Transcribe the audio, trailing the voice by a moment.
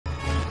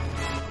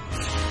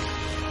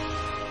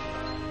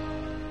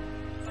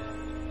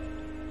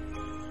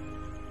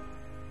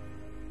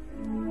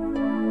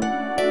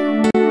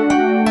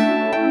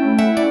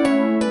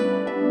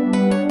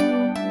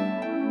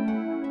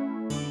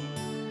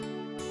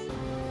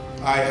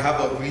I have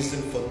a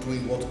reason for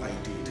doing what I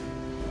did.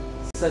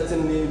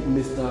 Certainly,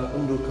 Mr.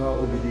 Nduka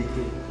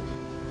Obidike.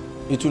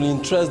 It will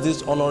interest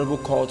this honorable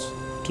court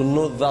to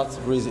know that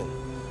reason.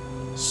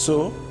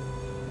 So,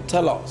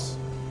 tell us.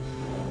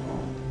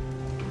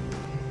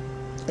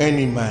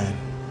 Any man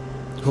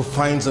who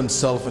finds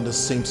himself in the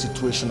same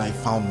situation I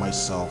found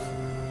myself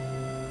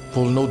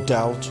will no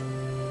doubt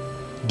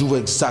do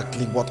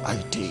exactly what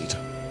I did.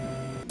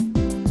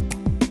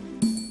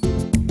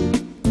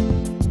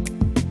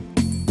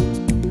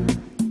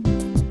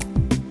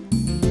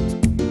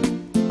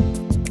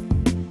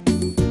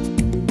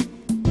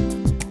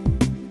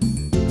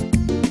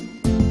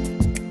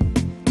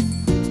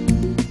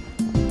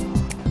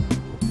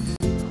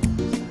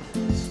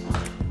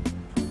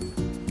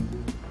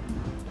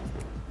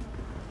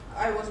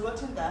 I was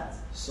watching that.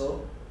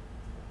 So?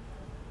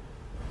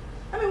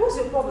 I mean, what's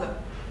your problem?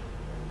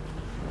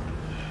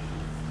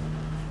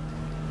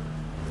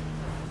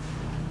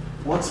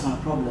 What's my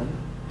problem?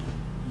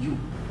 You.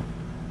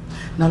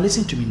 Now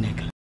listen to me,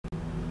 Nneka.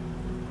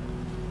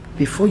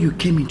 Before you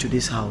came into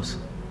this house,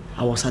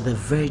 I was at the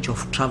verge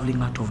of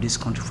traveling out of this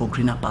country for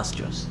greener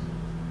pastures.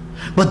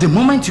 But the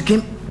moment you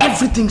came,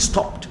 everything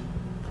stopped.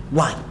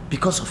 Why?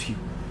 Because of you.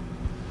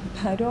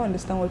 I don't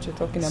understand what you're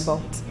talking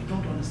about. You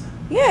don't understand?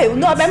 Yeah,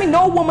 no, I mean,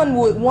 no woman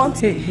would want...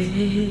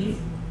 Hey.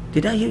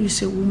 Did I hear you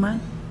say woman?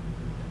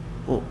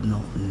 Oh,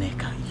 no,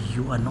 Nneka,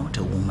 you are not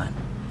a woman.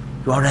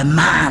 You are a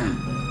man.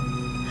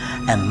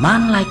 A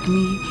man like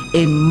me,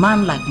 a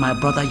man like my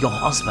brother, your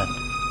husband.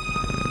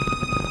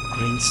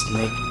 Green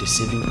snake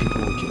deceiving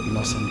people with your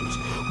innocent lips.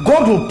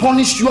 God will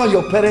punish you and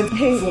your parents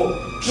for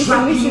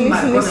trapping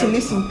my brother.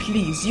 Listen,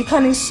 please. You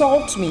can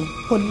insult me,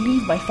 but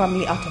leave my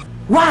family out of...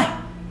 Why?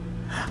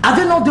 Are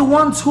they not the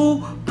ones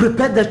who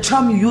prepared the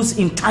charm you used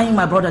in tying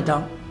my brother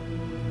down?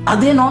 Are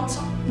they not?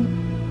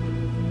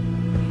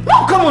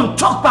 Now come on,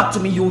 talk back to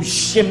me, you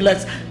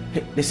shameless...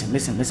 Hey, listen,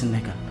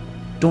 Nneka.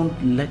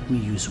 Don't let me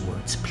use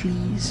words,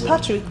 please.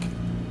 Patrick,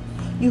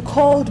 you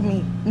called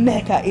me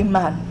Nneka a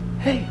man.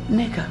 Hey,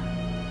 Nneka,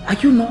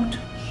 are you not?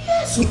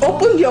 Yes, you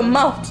opened your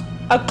mouth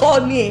and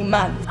called me a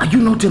man. Are you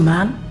not a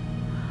man?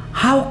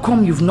 How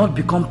come you've not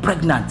become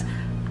pregnant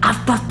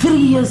after 3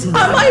 years in the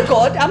Am I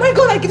God? Am I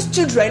God that gives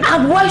children?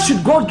 And why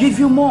should God give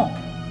you more?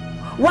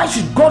 Why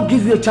should God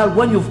give you a child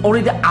when you've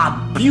already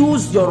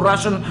abused your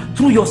ration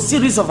through your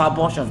series of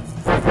abortions?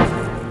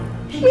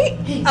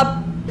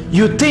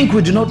 You think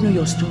we do not know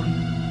your story?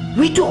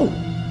 We do.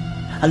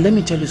 And let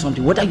me tell you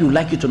something, whether you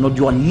like it or not,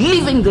 you are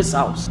leaving this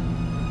house.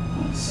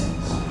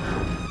 Nonsense.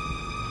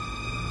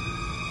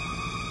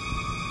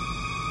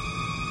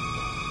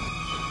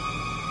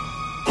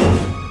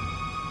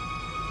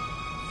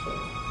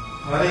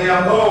 Honey,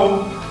 I'm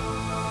home.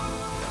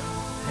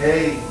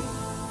 Hey.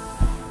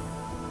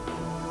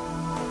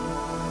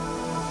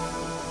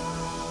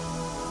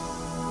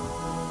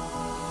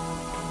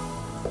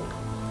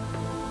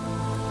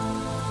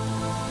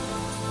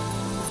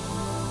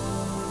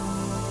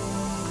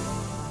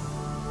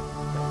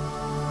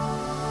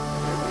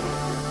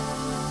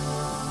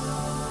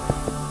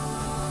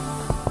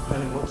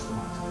 Honey, what's the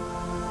matter?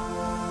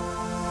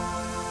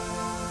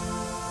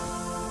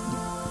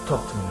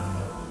 Talk to me now.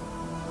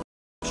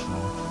 What's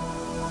wrong?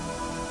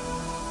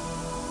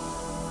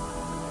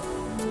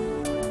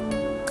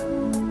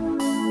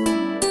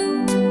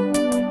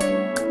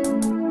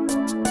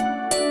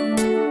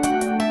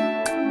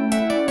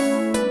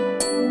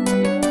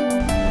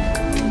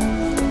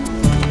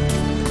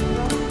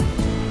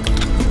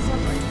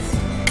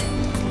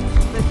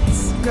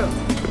 Let's go.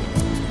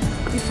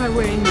 If I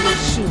were in your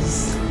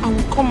shoes, I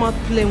would come out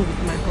playing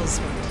with my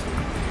husband.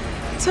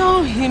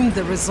 Tell him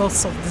the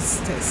results of this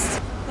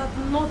test. That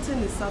nothing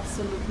is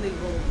absolutely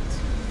wrong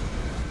with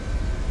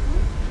you.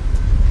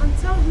 And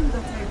tell him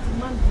that I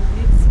demand he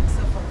makes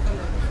himself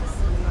available for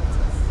similar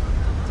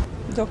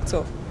tests.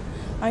 Doctor,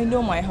 I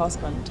know my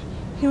husband.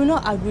 He will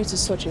not agree to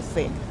such a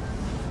thing.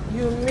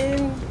 You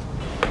mean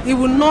he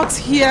will not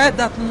hear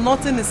that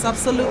nothing is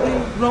absolutely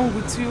wrong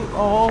with you,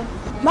 or...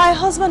 My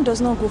husband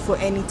does not go for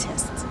any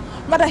test.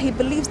 Rather, he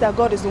believes that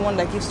God is the one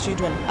that gives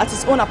children at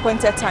his own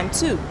appointed time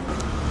too.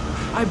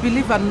 I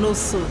believe and know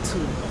so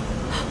too.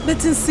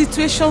 But in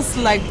situations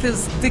like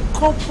this, the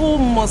couple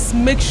must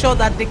make sure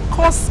that the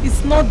cause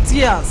is not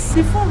theirs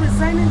before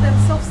resigning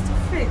themselves to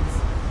fate.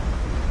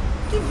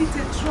 Give it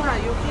a try,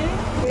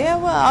 okay? Yeah,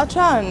 well, I'll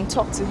try and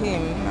talk to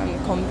him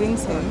and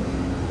convince him.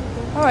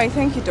 All right,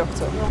 thank you,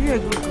 doctor. You're a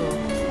good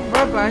girl.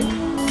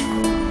 Bye-bye.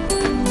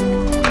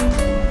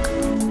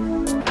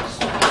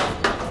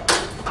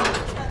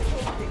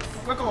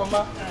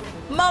 Mama.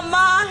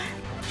 Mama!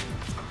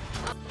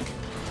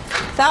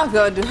 Thank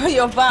God,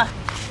 you're back.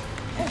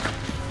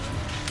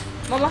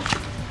 Mama.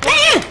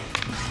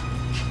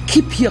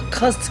 Keep your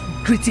cursed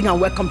greeting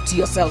and welcome to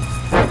yourself.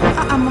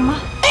 Mama.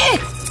 Hey!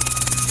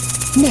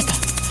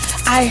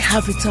 Nneka, I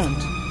have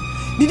returned.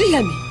 Did you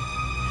hear me?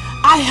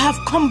 I have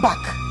come back.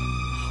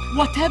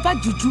 Whatever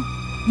juju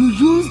you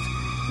used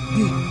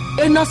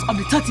the anus of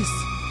the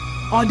tortoise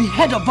or the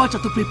head of vulture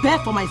to prepare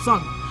for my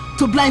son,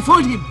 to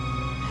blindfold him,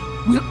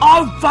 will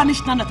all vanish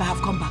now that I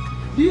have come back.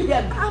 Do you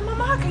hear me?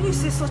 Mama, how can you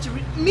say such a...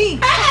 Me?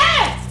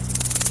 Hey!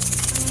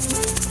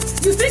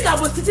 You think I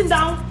was sitting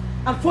down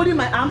and folding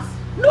my arms?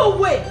 No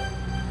way!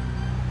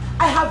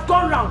 I have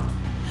gone round.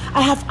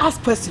 I have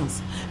asked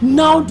questions.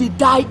 Now the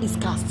die is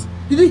cast.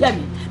 Did you hear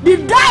me? The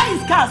die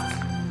is cast.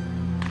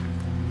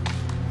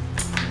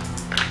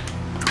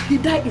 The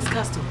die is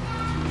cast.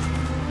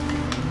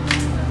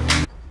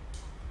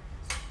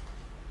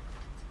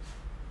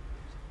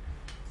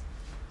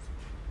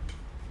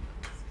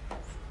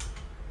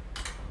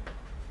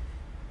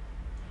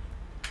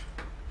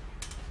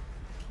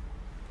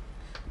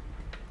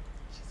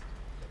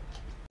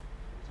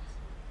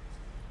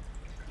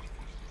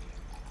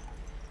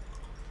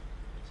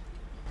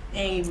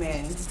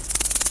 Amen.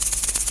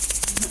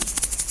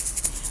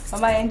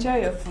 Mama,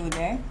 enjoy your food,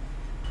 eh?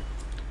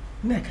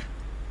 Nneka,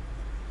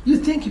 you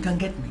think you can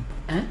get me?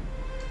 Eh?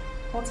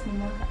 What's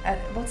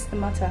the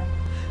matter?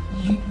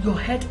 Your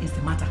head is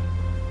the matter.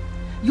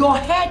 Your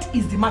head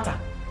is the matter.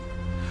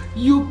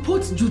 You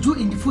put juju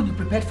in the food you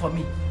prepared for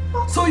me.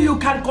 What? So you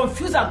can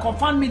confuse and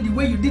confound me the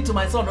way you did to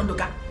my son,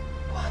 Nduka.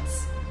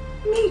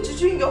 What? Me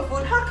juju in your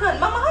food? How can...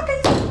 Mama, how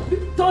can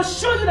you... To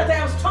show you that I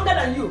am stronger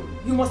than you,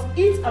 you must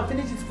eat and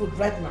finish this food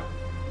right now.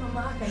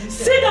 Mama, how can you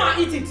say... Sit down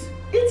and eat it.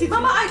 Eat it.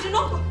 Mama, I do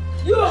not...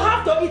 You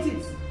have to eat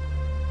it.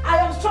 I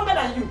am stronger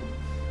than you.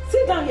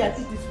 Sit down here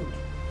and eat this food.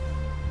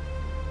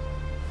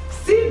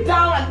 Sit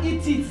down and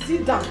eat it.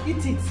 Sit down.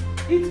 Eat it.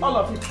 Eat all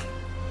of it.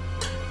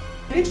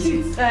 Eat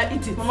it.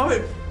 Eat it. Mama,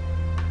 wait.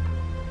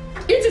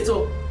 Eat it,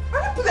 oh.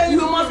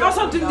 You must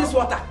also drink this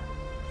water.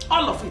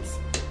 All of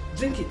it.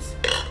 Drink it.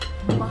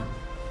 Mama,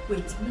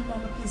 wait. No,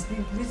 Mama, please be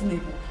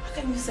reasonable. How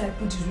can you say I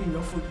put juju in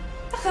your food?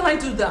 How can I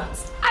do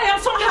that? I am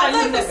stronger than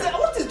you.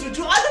 What is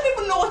juju? I don't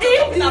even know what you're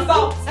talking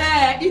about.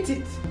 Eat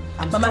it.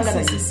 Mama,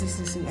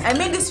 see. I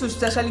made this food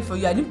specially for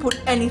you. I didn't put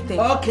anything.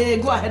 Okay,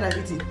 go ahead and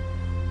eat it.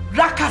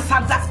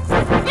 Rakasada.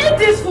 Eat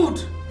this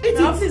food. Eat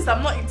no, it. Please,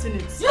 I'm not eating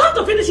it. You have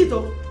to finish it,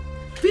 oh.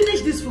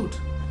 Finish this food.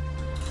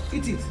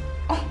 Eat it.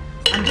 Oh.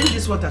 And drink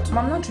this water too.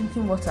 I'm not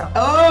drinking water.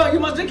 Oh, you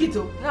must drink it,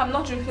 oh. No, I'm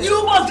not drinking it.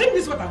 You must drink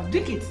this water.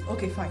 Drink it.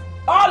 Okay, fine.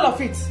 All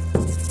of it.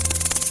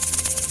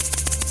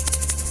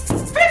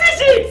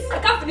 Finish it! I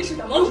can't finish it.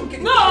 I'm not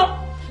drinking it. No!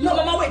 No,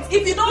 Mama, wait.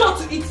 If you don't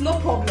want to eat, no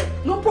problem.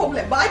 No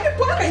problem. But how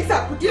can you say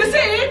I put you see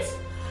it?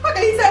 How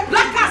can you say I put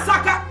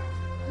Saka.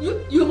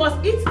 You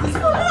must eat this.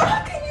 No,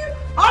 how can you?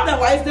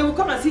 Otherwise, they will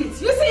come and see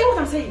it. You see what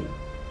I'm saying?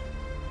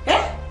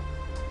 Eh?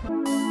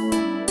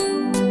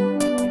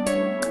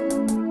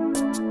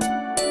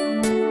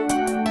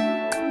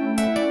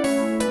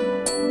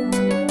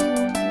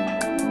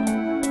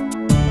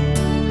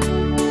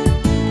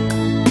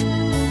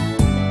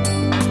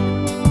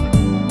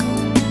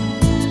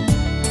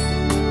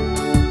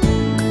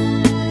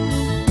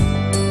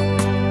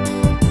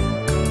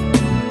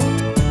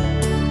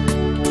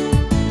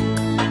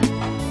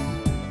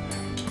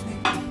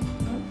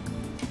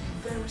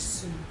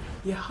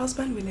 Your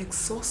husband will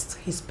exhaust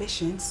his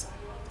patience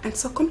and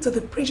succumb to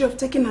the pressure of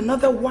taking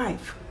another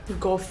wife.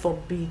 God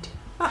forbid.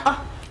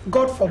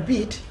 God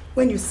forbid,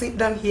 when you sit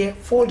down here,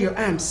 fold your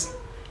arms.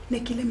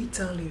 Nneka, let me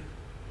tell you,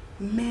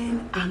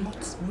 men are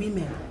not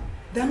women.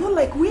 They're not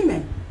like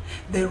women.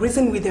 They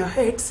reason with their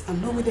heads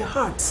and not with their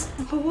hearts.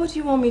 But what do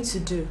you want me to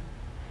do?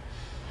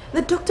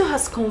 The doctor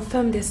has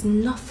confirmed there's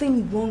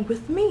nothing wrong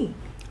with me.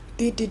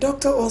 Did the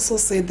doctor also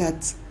say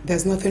that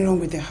there's nothing wrong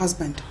with your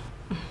husband?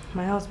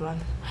 My husband?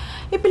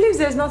 He believes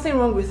there's nothing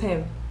wrong with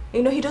him.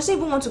 You know, he doesn't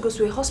even want to go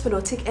to a hospital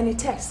or take any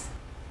tests.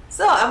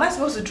 So, am I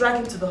supposed to drag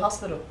him to the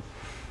hospital?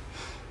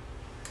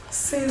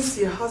 Since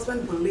your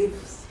husband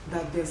believes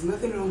that there's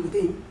nothing wrong with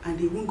him and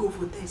he won't go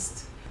for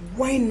tests,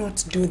 why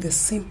not do the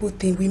simple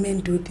thing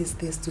women do these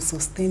days to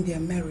sustain their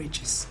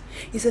marriages?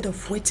 Instead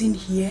of waiting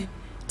here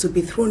to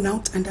be thrown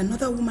out and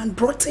another woman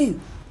brought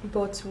in.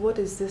 But what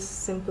is this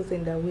simple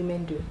thing that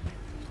women do?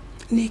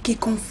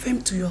 Nneka,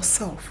 confirm to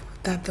yourself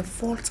that the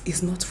fault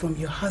is not from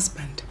your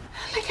husband.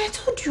 Like I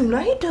told you, now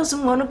he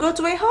doesn't want to go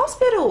to a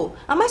hospital.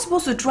 Am I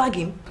supposed to drag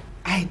him?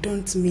 I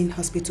don't mean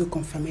hospital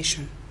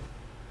confirmation.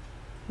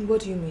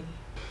 What do you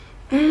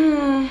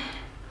mean?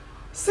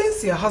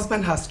 Since your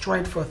husband has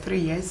tried for 3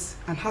 years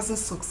and hasn't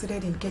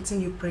succeeded in getting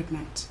you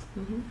pregnant,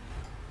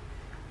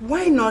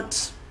 why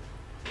not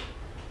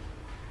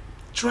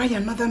try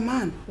another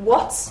man?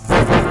 What?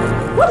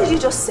 What did you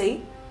just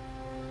say?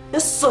 You're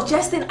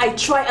suggesting I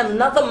try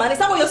another man? Is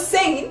that what you're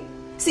saying?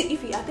 See,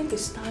 Ify, I think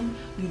it's time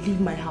you leave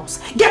my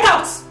house. Get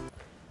out!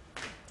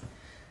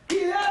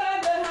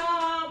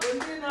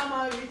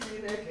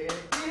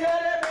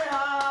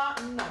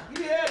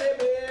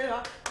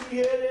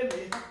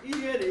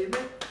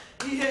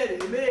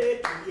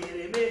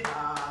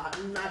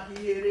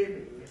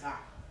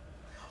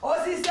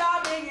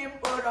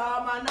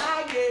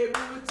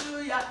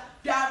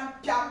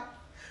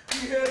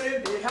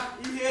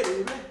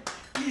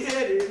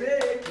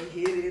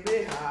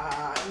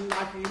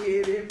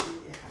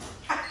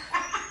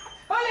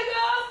 Holy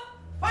Ghost!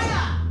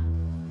 Fire!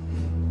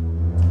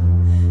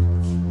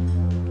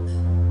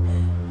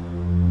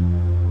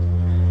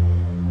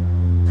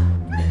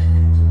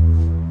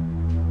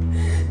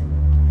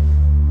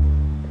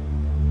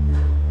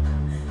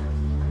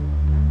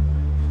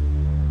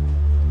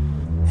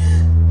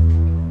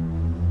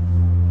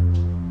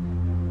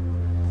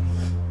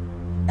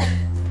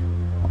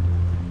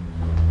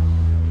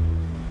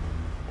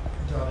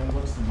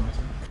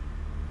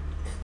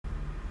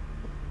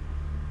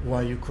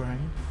 Why are you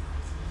crying?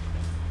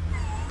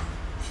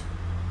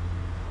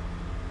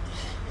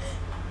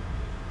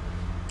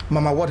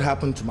 Mama, what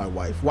happened to my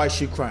wife? Why is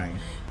she crying?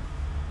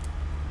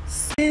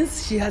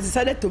 Since she has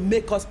decided to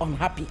make us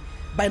unhappy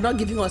by not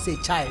giving us a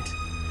child,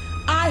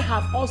 I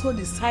have also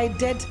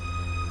decided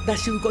that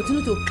she will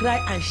continue to cry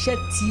and shed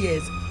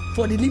tears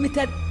for the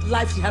limited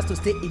life she has to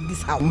stay in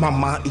this house.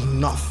 Mama,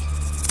 enough.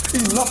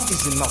 Enough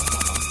is enough,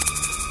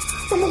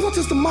 Mama. Mama, what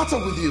is the matter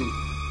with you?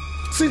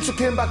 Since you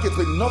came back, it's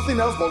been nothing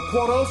else but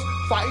quarrels,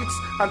 fights,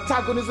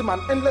 antagonism,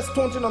 and endless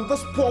taunting on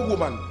this poor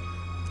woman.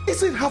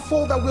 Is it her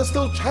fault that we're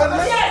still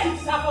childless? Yes, it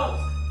is her fault.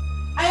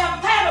 I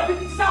am tired of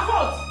it. It is her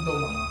fault. No,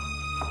 Mama.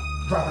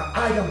 Rather,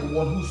 I am the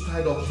one who's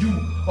tired of you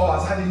or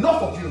has had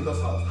enough of you in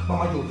this house.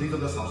 Mama, you're leaving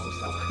this house this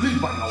time.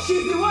 Leave my house.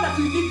 She's the one that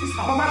will leave this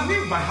house. Mama,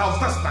 leave my house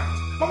this night.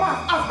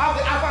 Mama,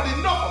 I've had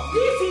enough of you.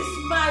 This is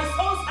my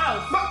son's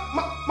house.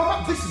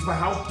 Mama, this is my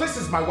house. This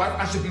is my wife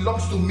and she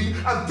belongs to me.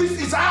 And this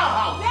is our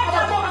house. Let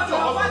her go back to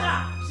her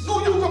father. No,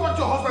 you go back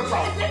to your husband's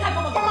house. Let her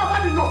go back. Mama, I've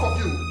had enough of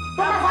you.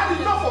 Mama, I've had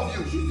enough of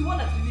you. She's the one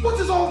that will leave.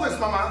 What is all this,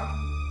 Mama?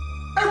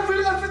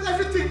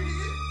 Everything.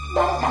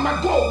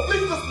 Mama, go.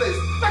 Leave this place.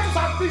 Let us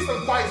have peace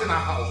and quiet in our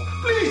house.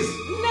 Please.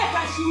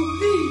 Nneka, she will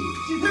leave.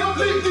 She will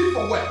leave. Leave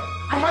for where?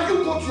 Mama,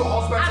 you go to your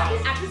husband's house.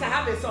 At least I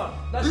have a son.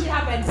 Does she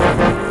have any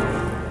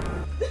son?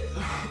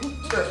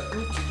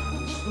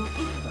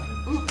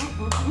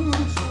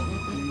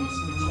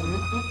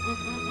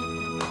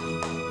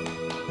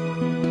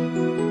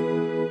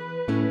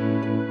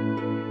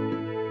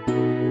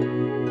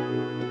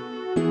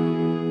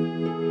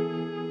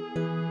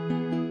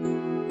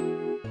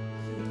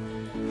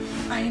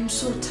 I am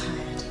so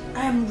tired.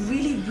 I am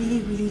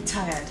really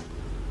tired.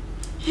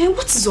 And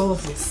what is all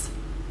this?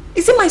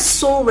 Is it my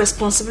sole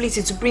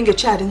responsibility to bring a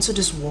child into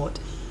this world?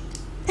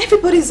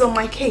 Everybody's on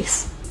my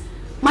case.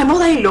 My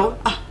mother-in-law,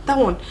 that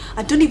one,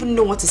 I don't even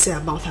know what to say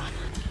about her.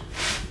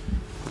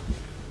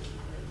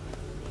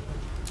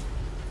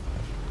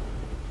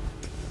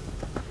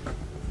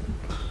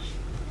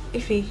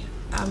 Ify,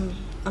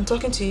 I'm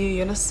talking to you,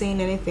 you're not saying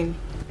anything.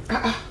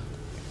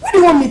 What do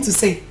you want me to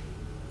say?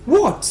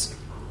 What?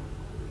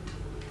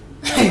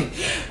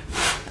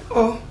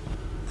 Oh.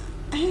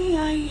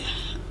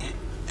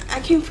 I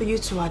came for you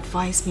to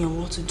advise me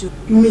on what to do.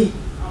 Me?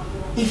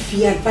 If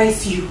he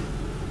advise you.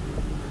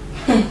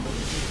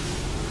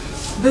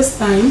 This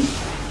time,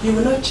 you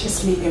will not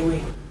chase me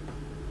away.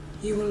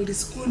 You will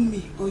disown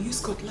me or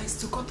use cutlass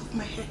to cut off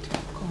my head.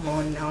 Come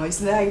on now,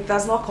 it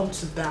does not come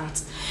to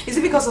that. Is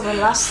it because of the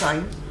last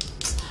time?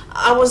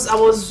 I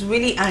was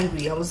really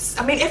angry.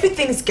 I mean,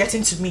 everything is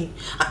getting to me.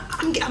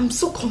 I'm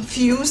so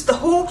confused. The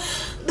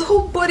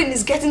whole burden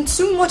is getting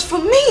too much for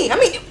me. I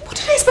mean, what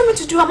did I expect me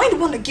to do? Am I the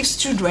one that gives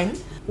children?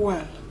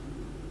 Well,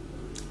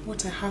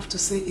 what I have to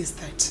say is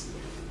that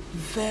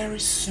very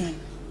soon,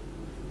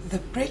 the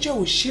pressure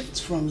will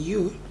shift from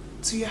you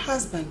to your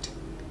husband.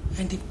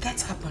 And if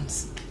that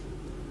happens,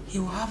 he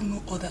will have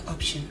no other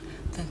option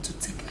than to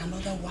take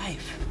another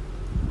wife.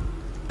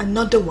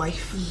 Another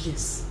wife?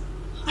 Yes.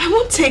 I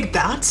won't take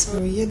that.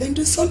 Oh yeah, then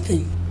do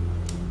something.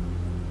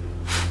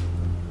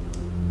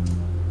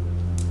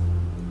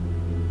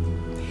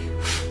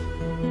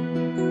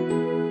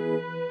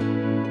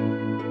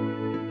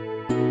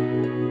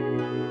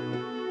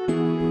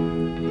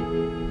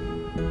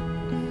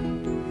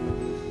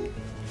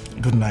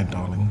 Good night,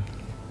 darling.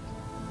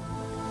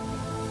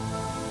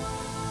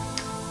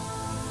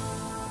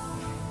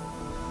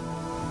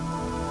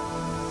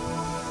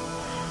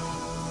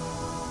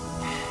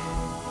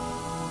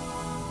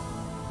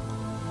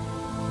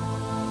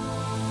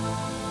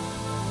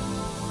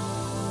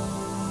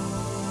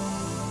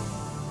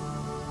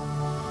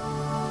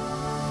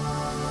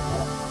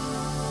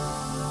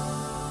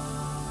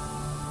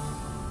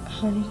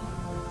 Honey.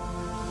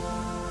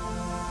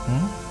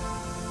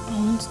 I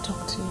want to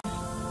talk to you.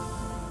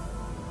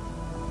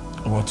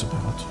 What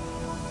about?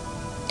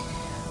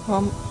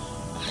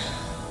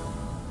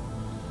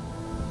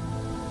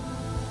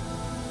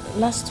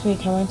 Last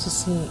week I went to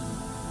see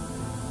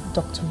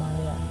Dr.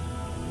 Maria.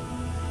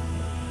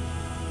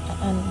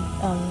 And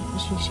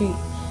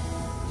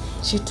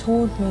she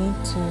told me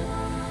to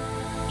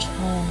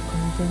try and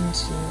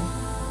convince you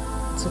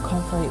to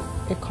come for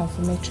a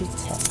confirmatory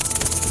test.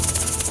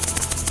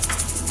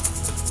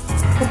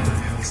 What the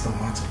hell is the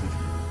matter with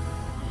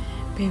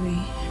you? Baby,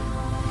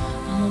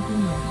 I'm a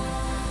woman,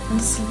 and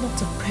there's a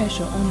lot of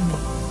pressure on me.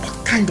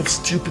 What kind of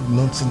stupid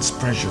nonsense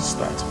pressure is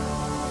that?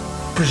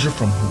 Pressure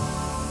from who?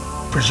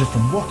 Pressure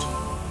from what?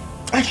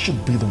 I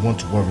should be the one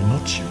to worry,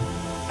 not you.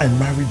 I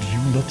married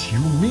you, not you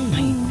me.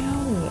 I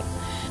know.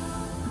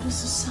 The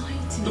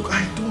society. Look,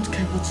 I don't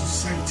care what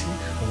society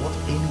or what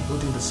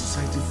anybody in the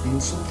society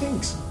feels or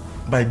thinks.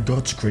 By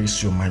God's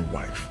grace, you're my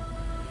wife.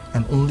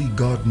 And only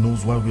God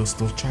knows why we're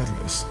still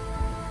childless.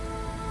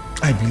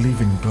 I believe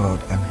in God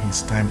and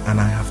His time,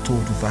 and I have told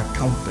you that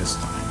countless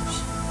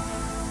times.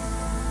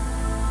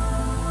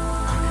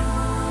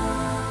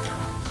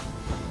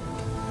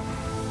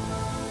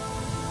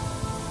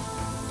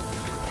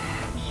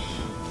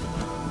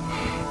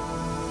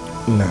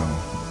 Now,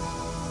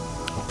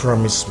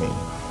 promise me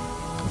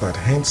that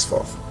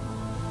henceforth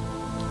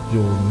you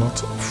will not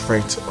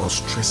fret or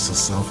stress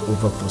yourself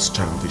over this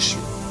child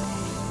issue.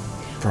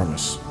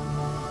 Promise.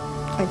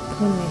 I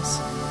promise.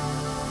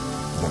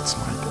 That's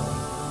my goal.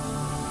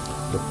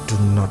 But do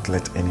not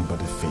let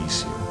anybody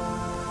face you.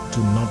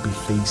 Do not be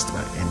faced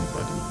by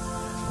anybody.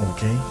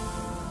 Okay?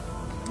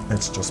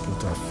 Let's just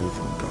put our faith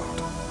in God.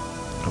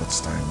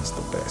 God's time is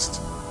the best.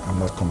 I'm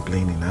not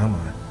complaining, am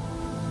I?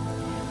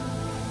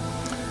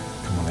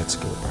 Come on, let's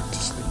go back to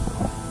sleep.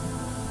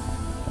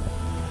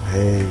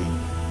 Hey.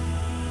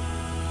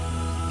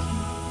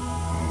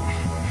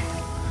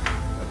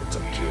 It's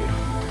okay.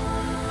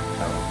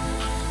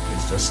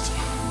 It's just...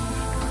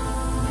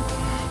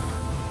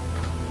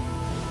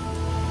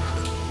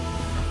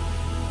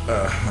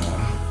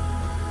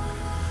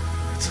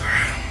 It's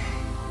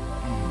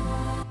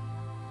alright.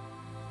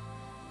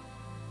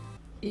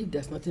 If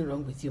there's nothing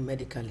wrong with you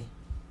medically,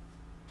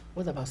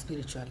 what about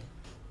spiritually?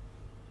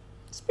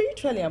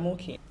 Spiritually, I'm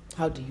okay.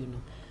 How do you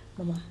know?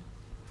 Mama,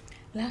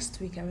 last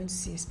week I went to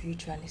see a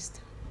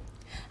spiritualist.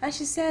 And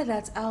she said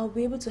that I'll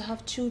be able to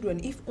have children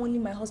if only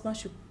my husband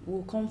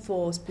will come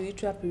for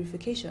spiritual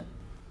purification.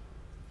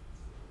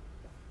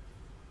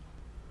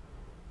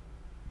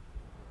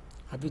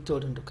 Have you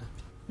told Nduka?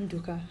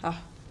 Nduka?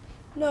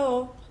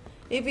 No.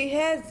 If he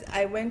hears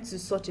I went to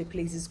such a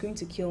place, he's going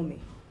to kill me.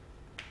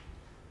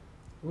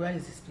 Where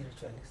is the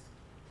spiritualist?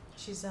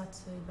 She's at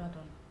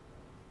Barren.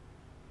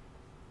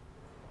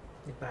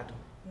 Ibadan?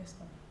 Yes,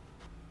 ma'am.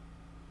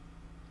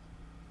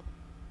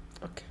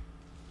 Okay.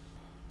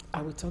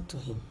 I will talk to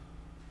him.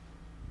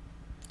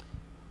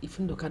 If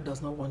Nduka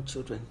does not want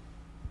children,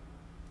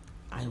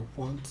 I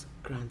want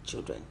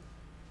grandchildren.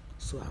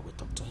 So I will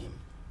talk to him.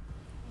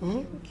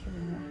 Okay,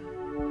 Mama.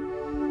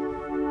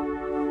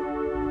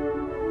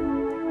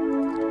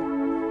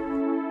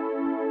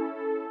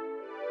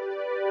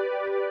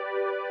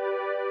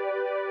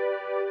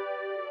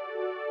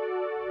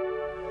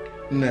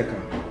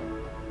 Nneka,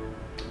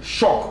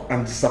 shock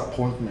and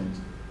disappointment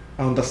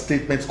are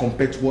understatements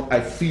compared to what I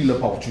feel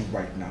about you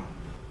right now.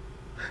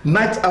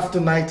 Night after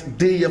night,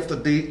 day after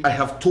day, I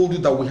have told you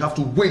that we have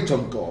to wait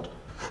on God.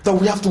 That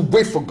we have to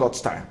wait for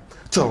God's time.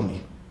 Tell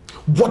me,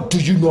 what do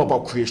you know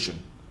about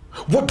creation?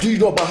 What do you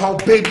know about how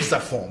babies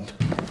are formed?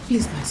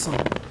 Please, my son,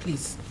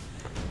 please.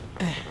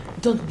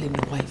 Don't blame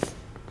your wife.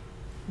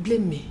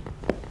 Blame me.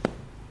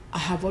 I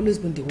have always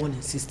been the one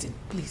insisting.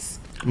 Please.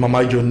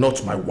 Mama, you're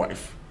not my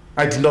wife.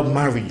 I did not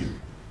marry you.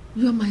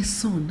 You are my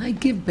son. I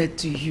gave birth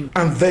to you.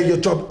 And there your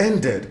job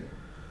ended.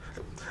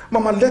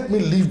 Mama, let me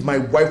leave my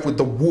wife with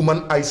the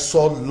woman I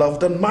saw,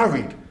 loved and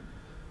married.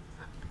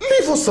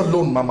 Leave us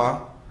alone,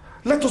 Mama.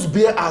 Let us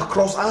bear our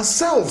cross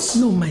ourselves.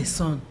 No, my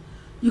son.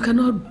 You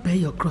cannot bear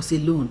your cross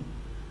alone.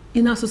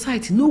 In our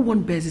society, no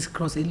one bears his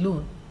cross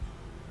alone.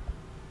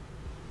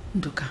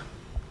 Nduka,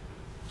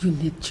 you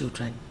need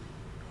children.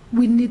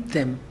 We need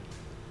them.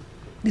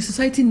 The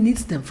society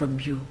needs them from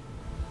you.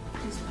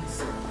 Please, my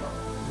son.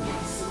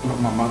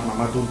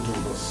 Mama, don't do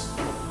this.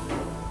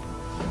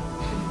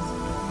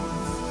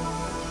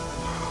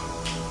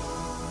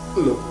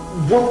 Look,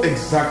 what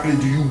exactly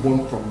do you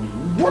want from me?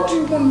 What do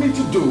you want me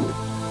to do?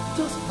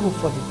 Just go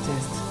for the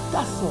test.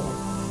 That's all.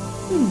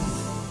 Please.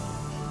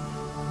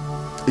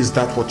 Is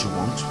that what you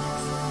want?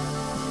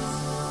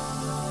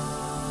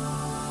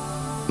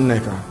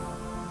 Nneka,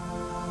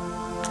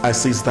 I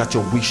say, is that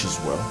your wish as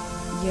well?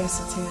 Yes,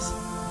 it is.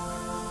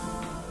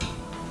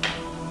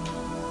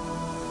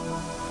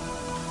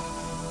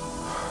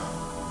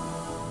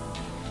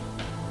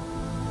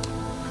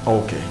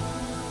 Okay.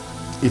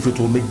 If it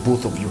will make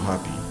both of you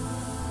happy,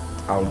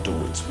 I'll do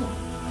it.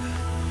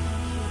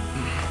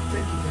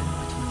 Thank you very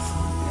much, my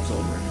son. It's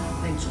all right.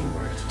 Thank It's you. all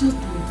right. Just do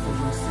it for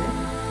us, eh?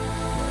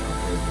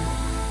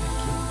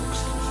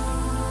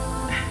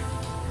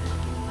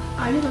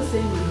 Are you not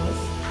staying with us?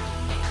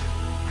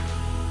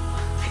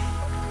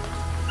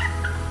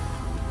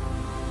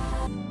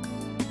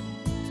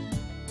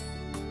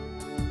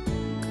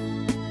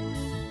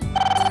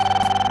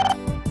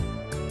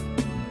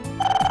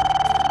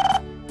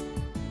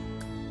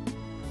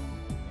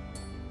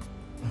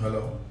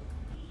 Hello.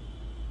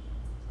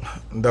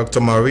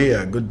 Dr.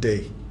 Maria, good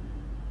day.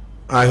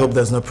 I hope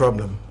there's no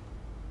problem.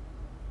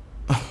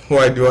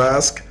 Why do I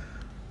ask?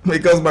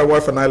 Because my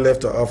wife and I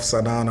left the office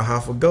an hour and a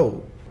half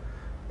ago.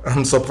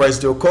 I'm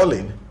surprised you're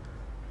calling.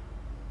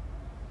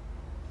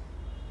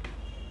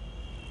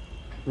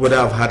 Would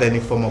I have had any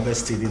form of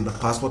STD in the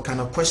past? What kind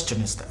of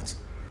question is that?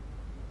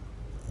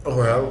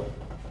 Well,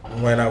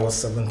 when I was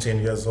 17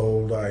 years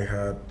old, I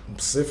had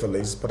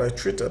syphilis, but I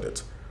treated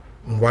it.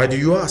 Why do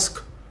you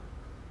ask?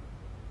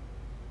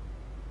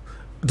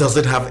 Does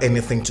it have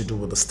anything to do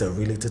with the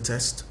sterility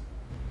test?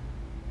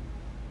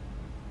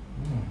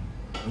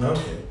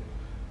 Okay.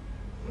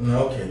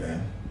 Okay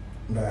then.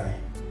 Bye.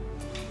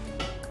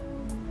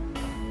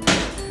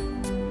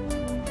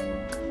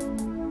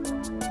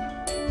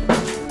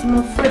 I'm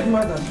afraid,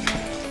 madam,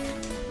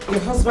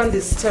 your husband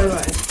is sterile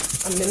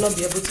and may not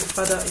be able to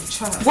father a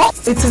child.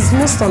 What? It is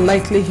most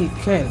unlikely he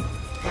can.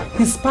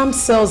 His sperm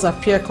cells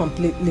appear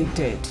completely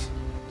dead.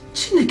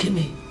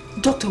 Chinekeme,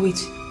 doctor, wait.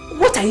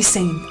 What are you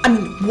saying? I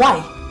mean,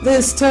 why?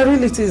 The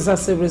sterility is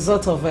as a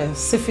result of a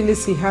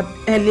syphilis he had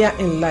earlier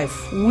in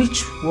life,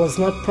 which was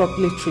not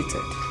properly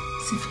treated.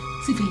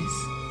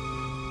 Syphilis?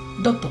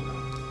 Doctor,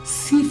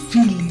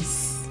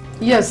 syphilis?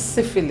 Yes,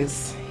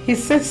 syphilis. He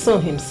said so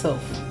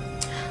himself.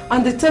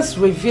 And the test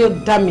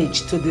revealed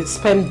damage to the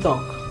sperm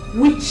duct,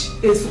 which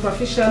a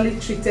superficially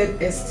treated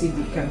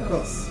STD can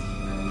cause.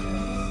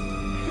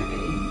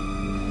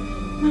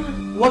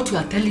 What you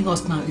are telling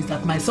us now is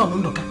that my son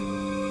Nduka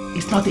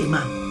is not a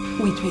man.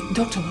 Wait,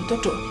 doctor,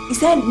 is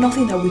there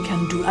nothing that we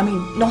can do? I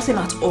mean, nothing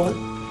at all?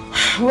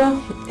 Well,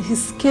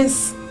 his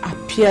case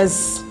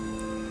appears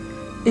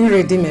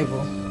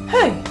irredeemable.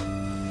 Hey!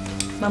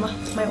 Mama,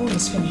 my own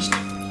is finished.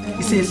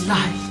 It's a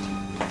lie.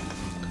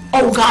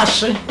 Oh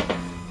gosh!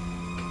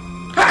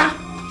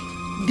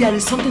 There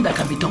is something that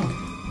can be done.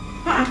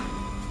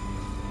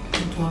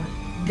 Don't worry.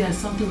 There is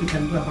something we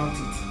can do about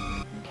it.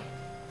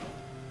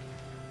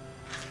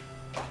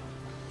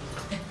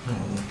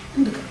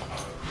 Nduka.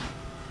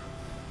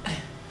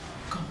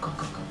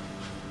 Come.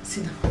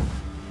 Sit down.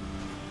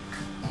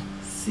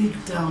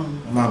 Sit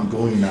down. Mama, I'm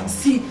going now.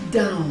 Sit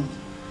down.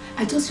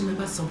 I just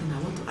remembered something I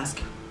want to ask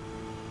you.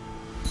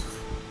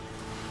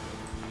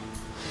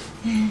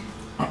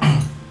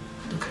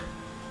 Look,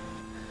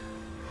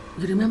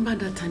 you remember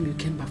that time you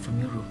came back from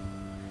Europe?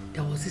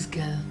 There was this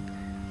girl,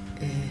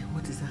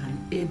 what is her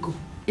name?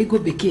 Ego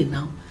Beke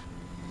now.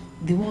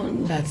 The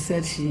one that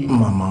said she...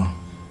 Mama,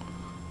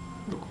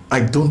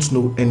 I don't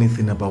know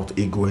anything about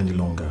Ego any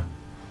longer.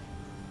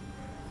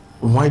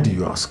 Why do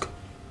you ask?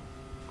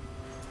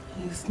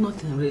 It's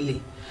nothing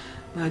really,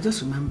 but I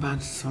just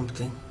remembered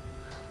something.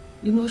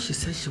 You know, she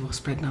said she was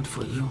pregnant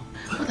for you.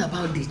 What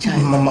about the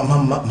child?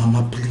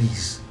 Mama,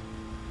 please.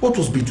 What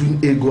was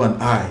between Ego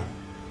and I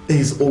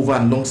is over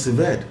and long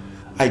severed.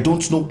 I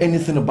don't know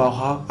anything about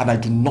her and I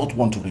do not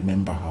want to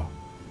remember her.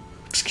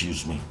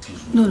 Excuse me.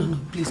 No,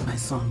 please, my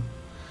son.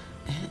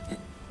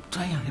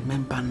 Try and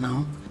remember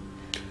now.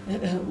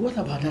 What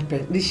about that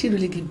pregnancy? Did she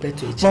really give birth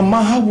to a child?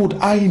 Mama, how would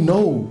I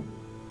know?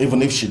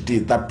 Even if she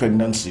did, that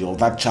pregnancy or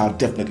that child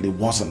definitely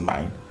wasn't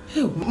mine.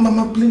 Hey,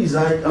 Mama, please,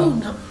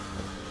 No.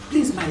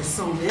 Please, my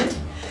son,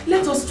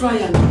 let us try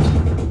and...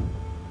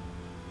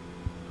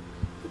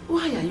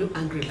 Why are you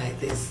angry like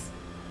this?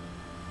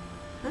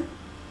 Huh?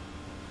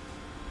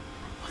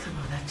 What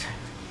about that child?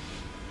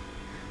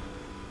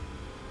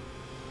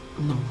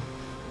 No.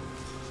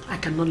 I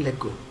cannot let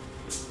go.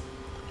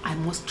 I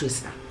must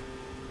trace her.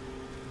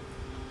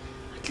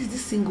 At least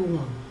this single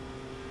one.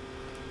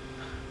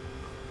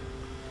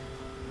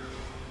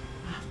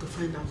 I have to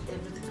find out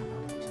everything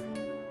about the child.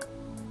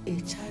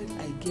 A child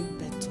I gave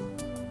birth to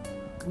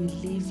will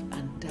live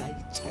and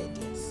die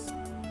childless.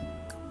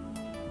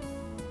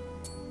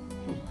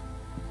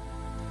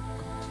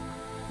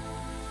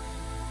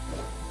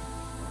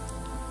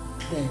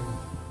 Then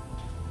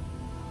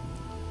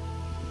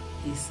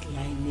his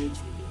lineage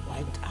will be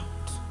wiped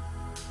out.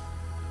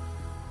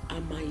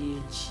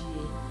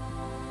 Amayechie.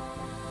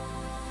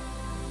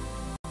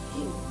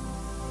 Him.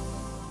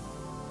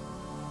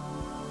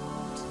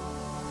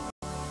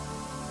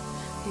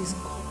 His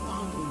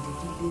compound in the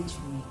village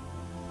will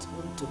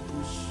turn to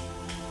bush.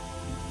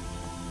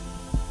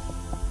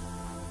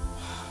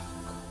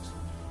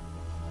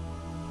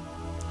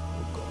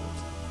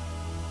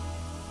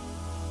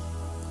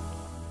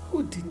 Who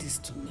did this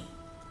to me?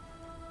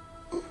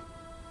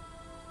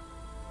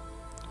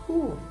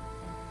 Who?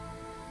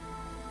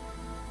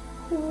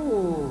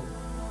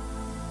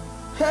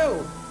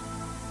 Hell!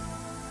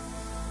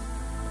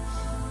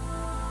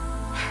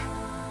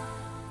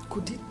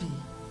 Could it be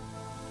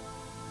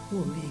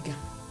Nneka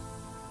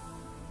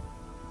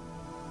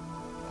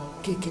or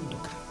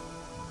Nduka?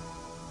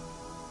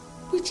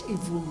 Which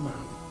evil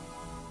man?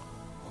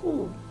 Who?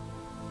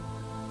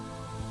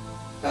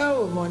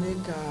 Oh,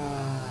 Monica.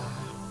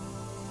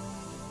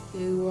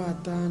 Mama,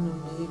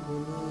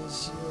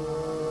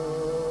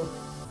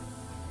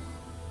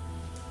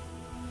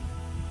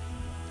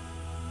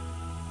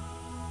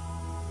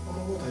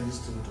 what are you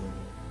still doing?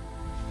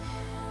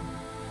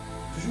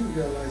 Do you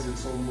realize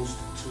it's almost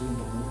 2 in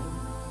the morning?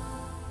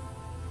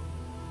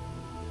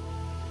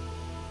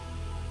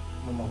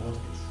 Mama, what is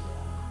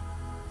wrong?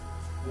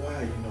 Why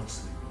are you not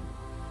sleeping?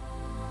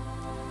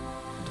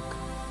 Look,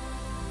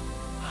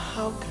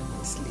 how can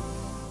I sleep?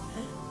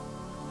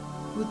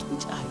 With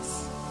which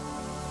eyes?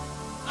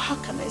 How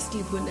can I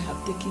sleep when they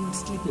have taken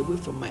sleep away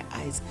from my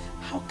eyes?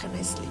 How can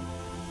I sleep?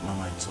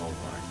 Mama, it's all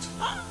right.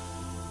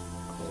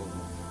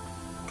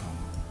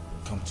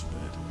 Come to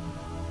bed.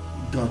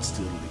 God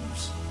still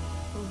lives.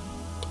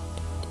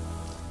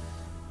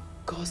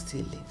 God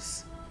still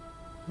lives.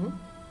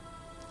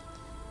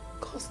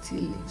 God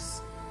still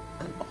lives.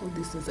 And all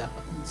these things are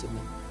happening to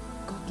me.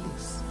 God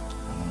lives.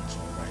 Mama, it's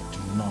all right. Do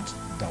not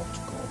doubt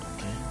God,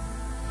 okay?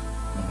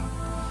 Mama,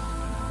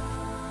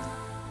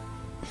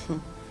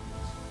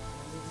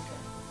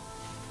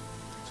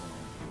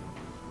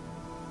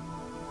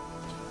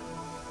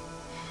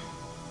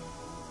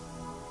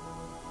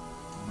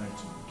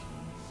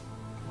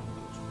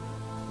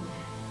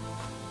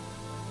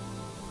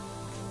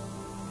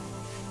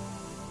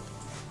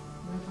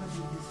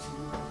 this to you.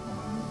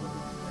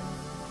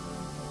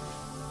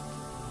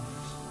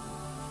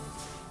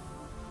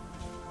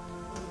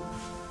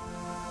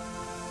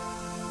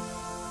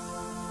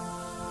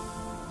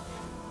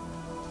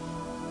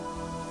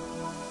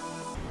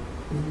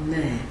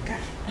 Nneka.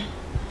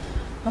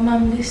 Mama,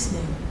 I'm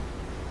listening.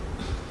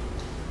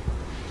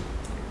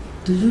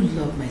 Do you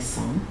love my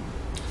son?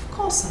 Of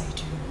course I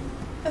do.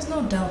 There's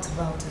no doubt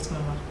about it,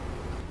 Mama.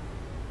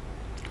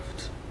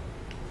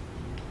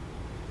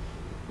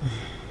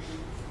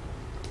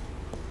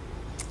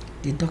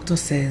 The doctor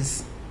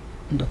says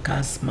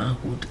Nduka's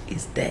manhood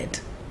is dead.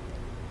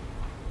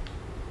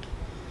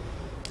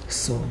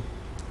 So,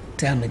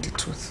 tell me the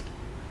truth.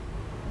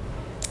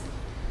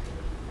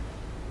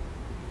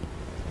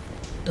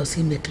 Does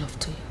he make love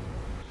to you?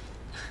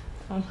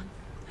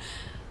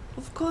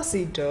 Of course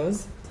he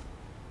does.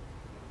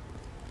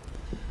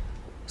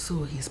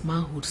 So his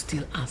manhood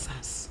still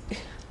answers.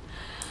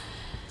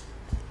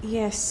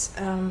 Yes,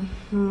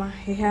 Mama,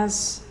 he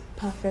has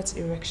perfect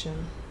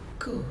erection.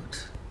 Good.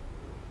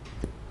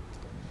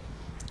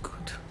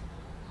 Good.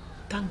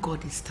 Thank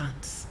God it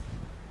stands.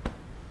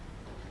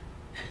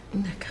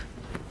 Nneka,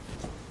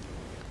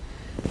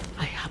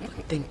 I have been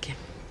thinking.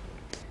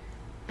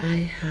 I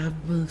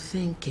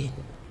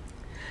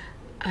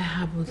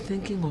have been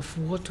thinking of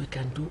what we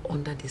can do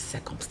under this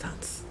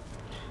circumstance.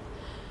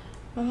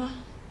 Mama,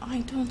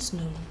 I don't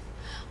know.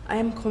 I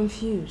am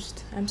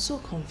confused. I'm so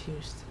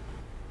confused.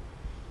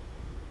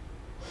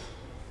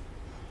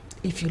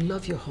 If you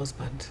love your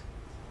husband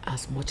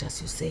as much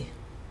as you say,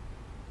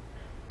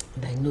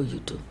 and I know you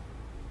do,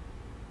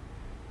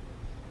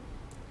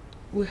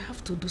 we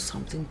have to do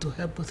something to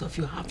help both of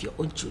you have your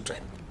own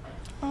children.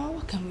 Oh,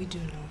 what can we do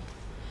now?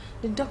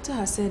 The doctor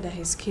has said that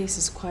his case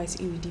is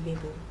quite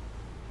irredeemable.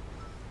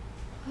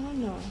 I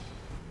don't know.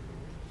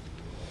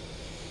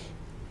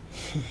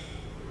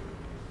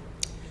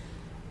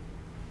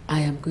 I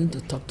am going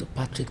to talk to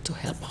Patrick to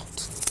help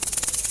out.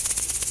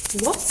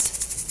 What?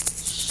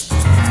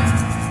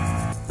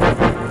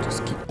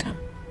 Just keep calm.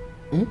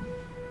 Hmm?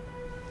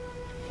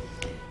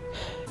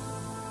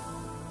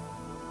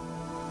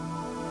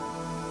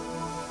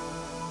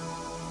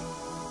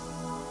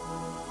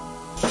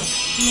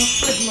 I'm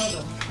afraid,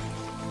 mother.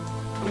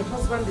 Your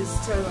husband is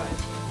sterile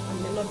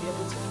and may not be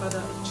able to father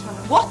a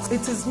child. What?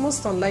 It is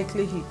most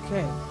unlikely he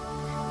can.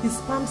 His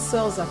sperm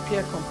cells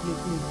appear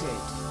completely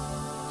dead.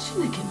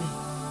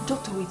 Chinekeme,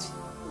 doctor, wait.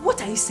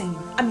 What are you saying?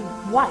 I mean,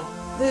 why?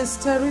 The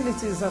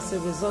sterility is as a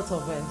result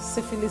of a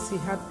syphilis he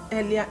had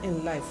earlier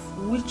in life,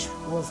 which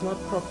was not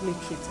properly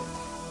treated.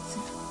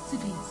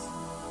 Syphilis?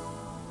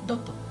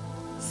 Doctor,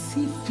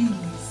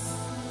 syphilis?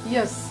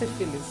 Yes,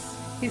 syphilis.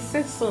 He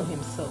said so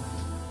himself.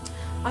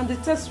 And the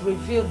test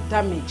revealed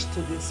damage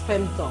to the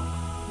sperm duct,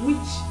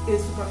 which a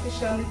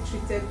superficially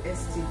treated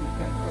STD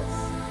can cause.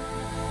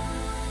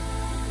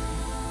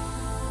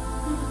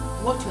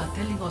 What you are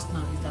telling us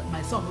now is that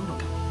my son,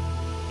 Nduka,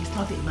 is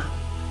not a man.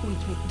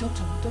 Wait,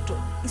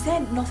 doctor, is there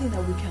nothing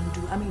that we can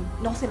do? I mean,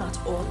 nothing at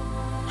all?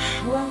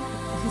 Well,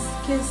 his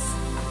case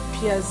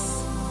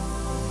appears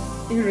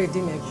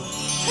irredeemable.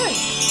 Hey!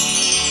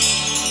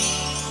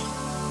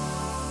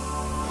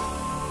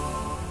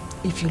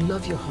 If you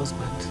love your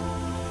husband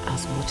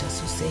as much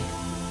as you say,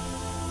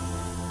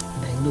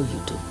 and I know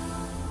you do,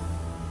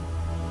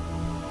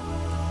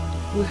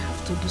 we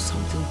have to do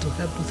something to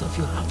help both of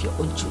you have your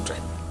own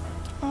children.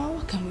 Oh,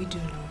 what can we do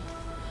now?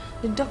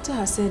 The doctor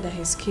has said that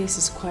his case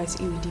is quite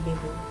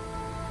irredeemable.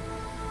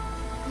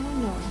 I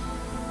don't know.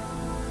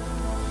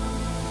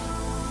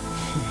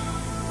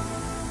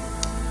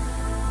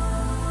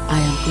 I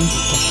am going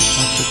to talk to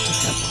Patrick to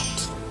help out.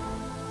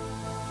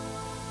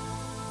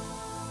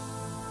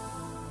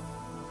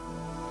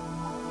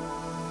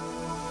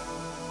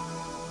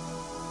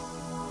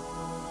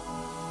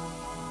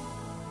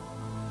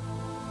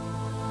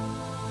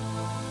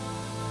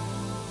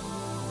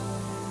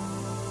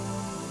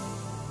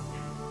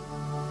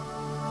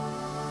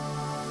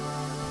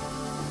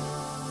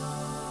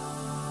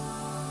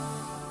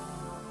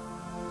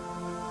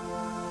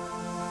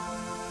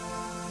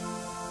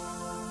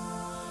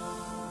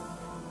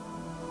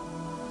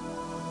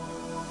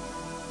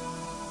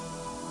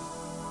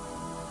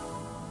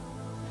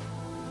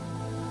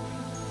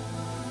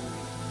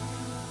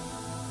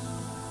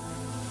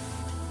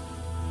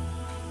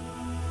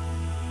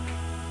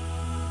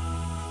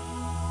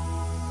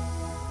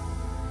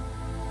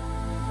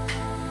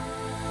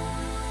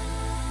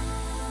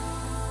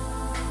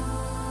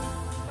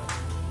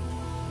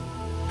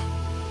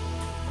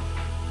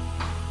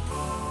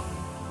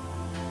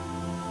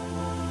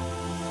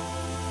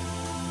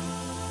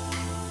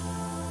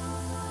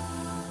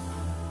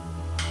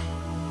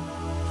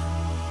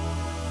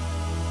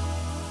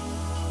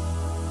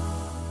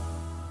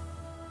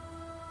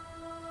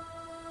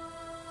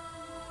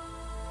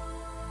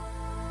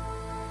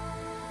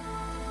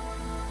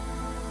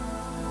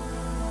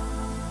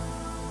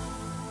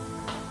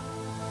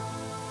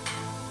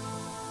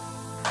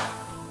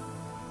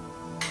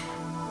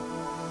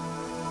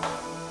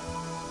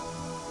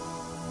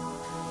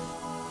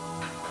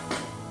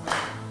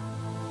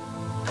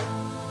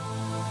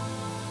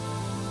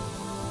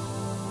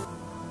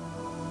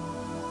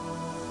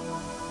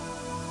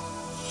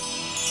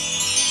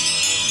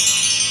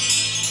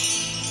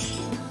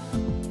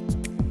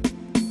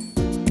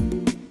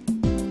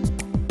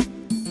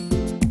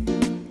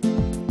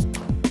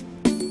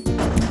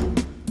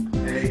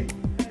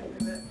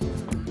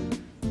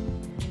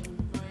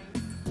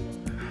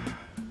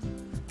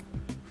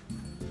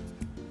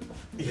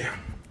 Yeah.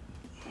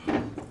 Okay,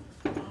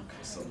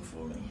 something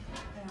for me.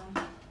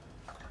 Yeah.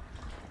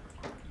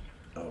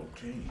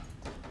 Okay.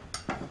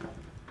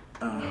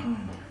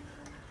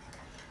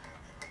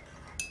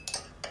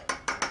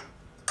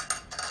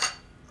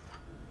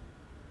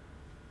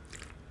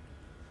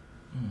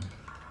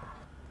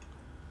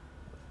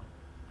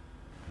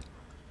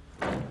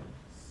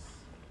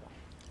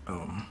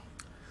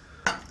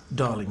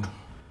 Darling,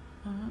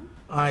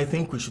 I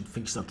think we should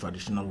fix a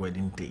traditional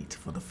wedding date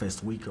for the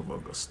first week of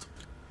August.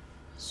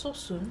 So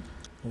soon?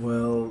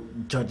 Well,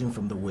 judging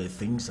from the way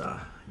things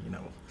are,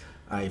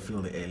 I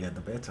feel the earlier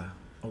the better.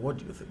 Or what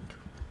do you think?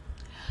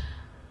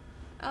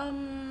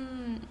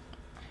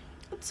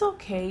 It's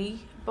okay,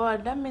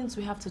 but that means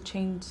we have to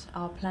change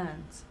our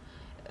plans.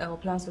 Our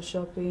plans for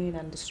shopping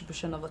and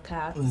distribution of the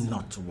cards.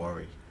 Not to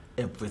worry.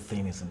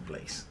 Everything is in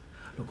place.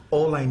 Look,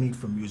 all I need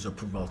from you is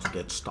approval to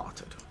get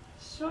started.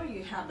 Sure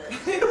you have it.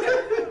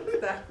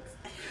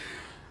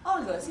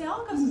 August, yeah,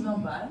 August is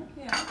not bad.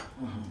 Yeah.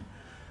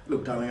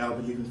 Look, darling, I'll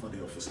be leaving for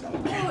the office now.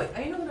 Oh, wait,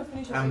 are you not going to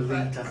finish your I'm paper?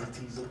 late as it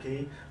is,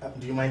 okay?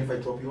 Do you mind if I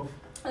drop you off?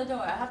 Don't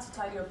worry, I have to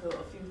tidy up a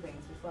few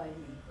things before I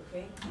leave,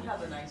 okay? You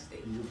have a nice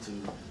day. You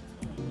too.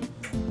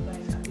 Bye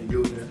now.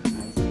 You too.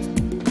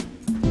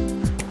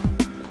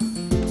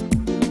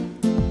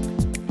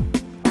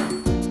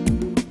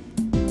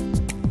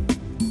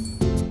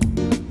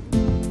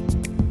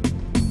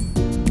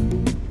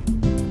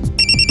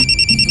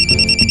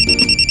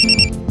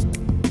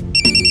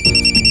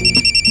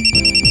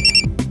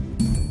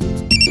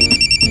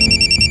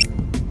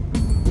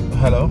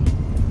 Hello?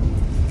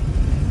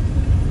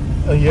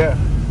 Yeah.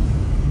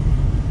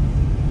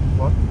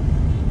 What?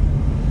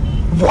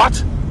 What?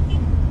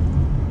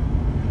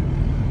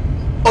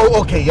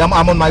 Oh, okay, I'm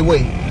on my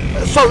way.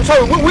 Sorry,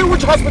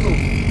 which hospital?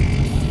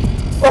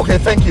 Okay,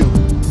 thank you.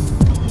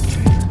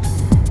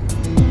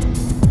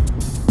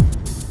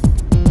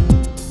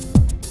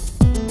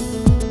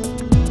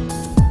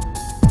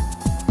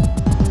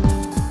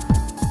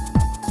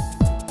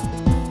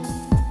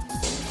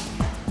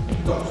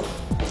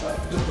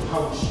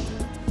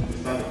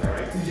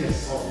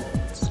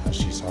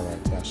 She's all right.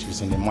 Yeah,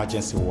 she's in the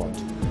emergency ward.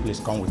 Please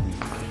come with me.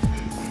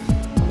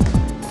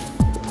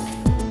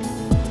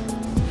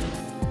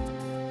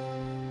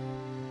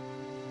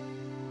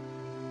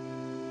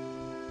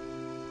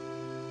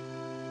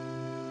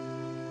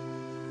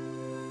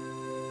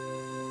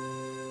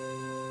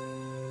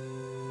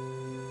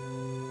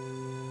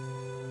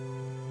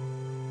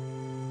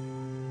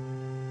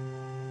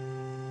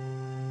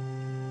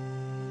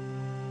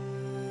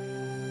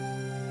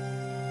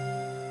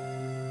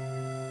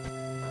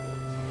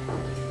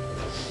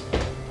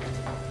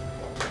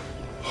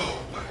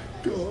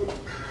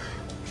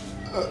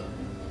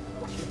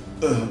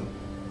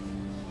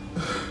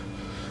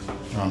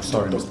 I'm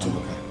sorry, Mr.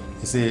 Nduka.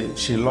 You see,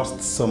 she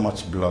lost so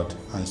much blood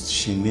and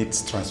she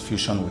needs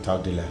transfusion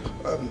without delay.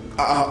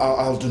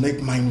 I'll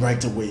donate mine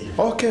right away.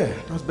 Okay,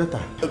 that's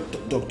better.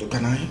 Doctor,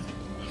 can I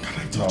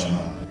touch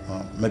her?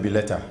 No. Maybe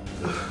later.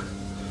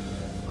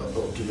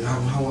 Okay,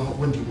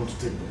 when do you want to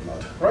take the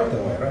blood? Right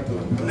away.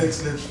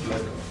 Let's go.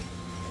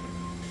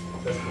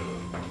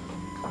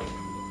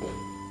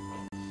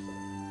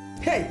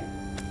 Hey,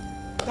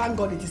 thank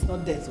God it is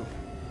not death. So.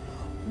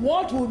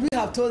 What would we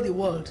have told the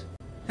world?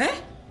 Eh?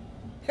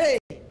 Hey!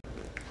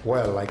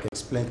 Well, like I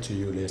explained to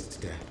you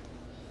yesterday,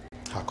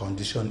 her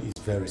condition is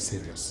very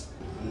serious.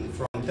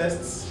 From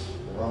tests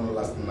run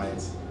last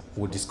night,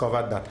 we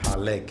discovered that her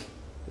leg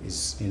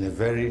is in a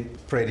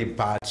pretty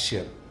bad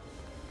shape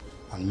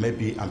and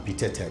maybe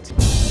amputated.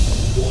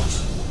 What?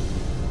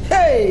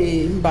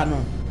 Hey,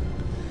 Mbano.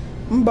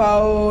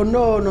 Mbao,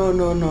 no.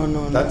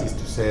 That is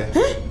to say,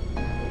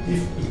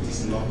 if it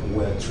is not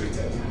well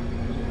treated,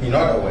 in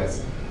other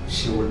words,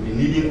 she will be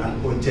needing an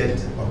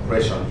urgent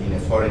operation in a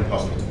foreign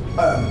hospital.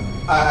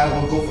 I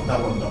will go for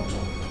that one, doctor.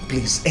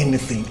 Please,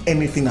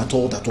 anything at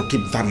all that will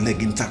keep that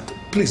leg intact.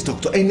 Please,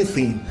 doctor,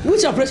 anything.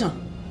 Which operation?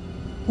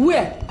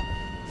 Where?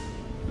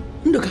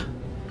 Nduka,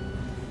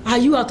 are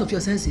you out of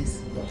your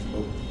senses?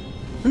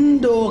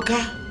 Nduka.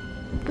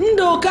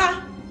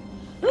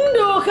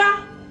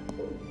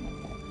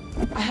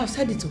 I have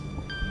said it all.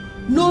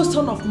 No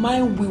son of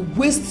mine will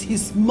waste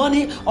his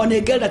money on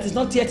a girl that is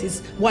not yet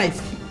his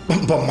wife.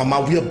 But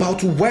Mama, we're about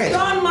to wed.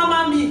 Don't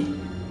mama me.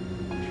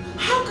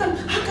 How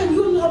can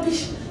you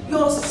lavish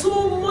your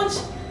so much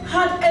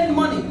hard-earned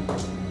money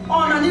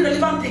on an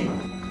irrelevant thing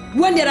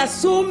when there are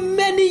so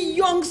many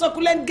young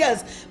succulent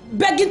girls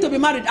begging to be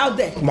married out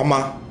there?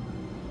 Mama,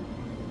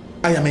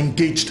 I am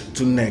engaged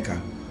to Nneka,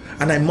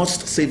 and I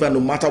must save her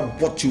no matter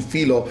what you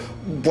feel or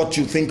what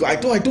you think. I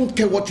don't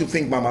care what you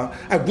think, Mama.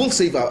 I will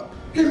save her.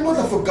 Your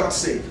mother, for God's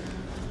sake.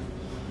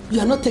 You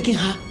are not taking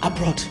her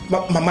abroad.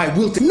 Mama, I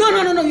will take... No.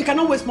 You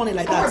cannot waste money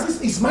like that. This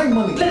is my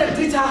money. Let them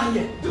treat her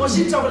here. Must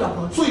she travel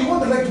abroad? So you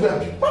want the leg to be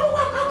happy?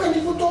 How can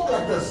you talk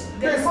like this?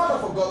 Your father,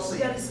 for God's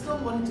sake. There is no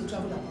money to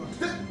travel abroad.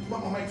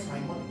 Mama, it's my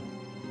money.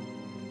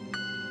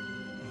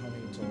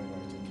 Honey, it's all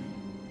right,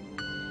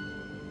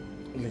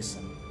 okay?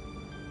 Listen.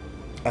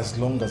 As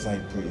long as I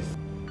breathe,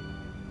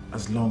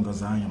 as long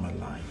as I am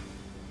alive,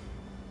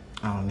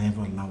 I'll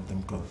never allow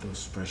them cut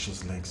those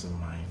precious legs of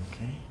mine,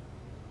 okay?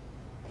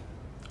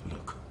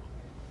 Look,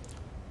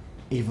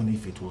 even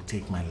if it will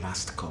take my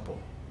last couple,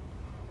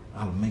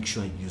 I'll make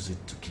sure I use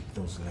it to keep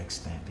those legs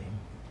standing.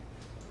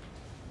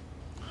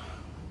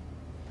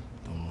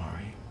 Don't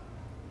worry.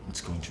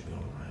 It's going to be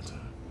all right. Huh?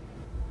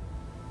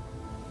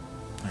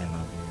 I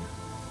love you.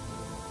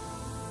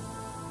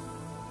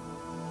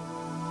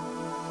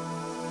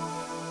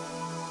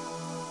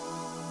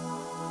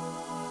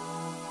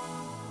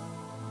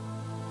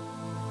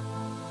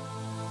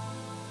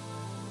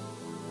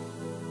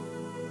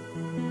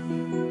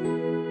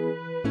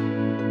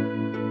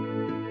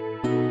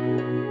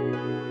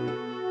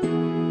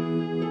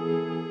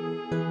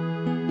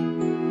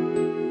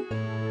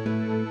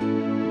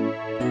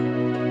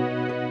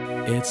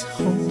 It's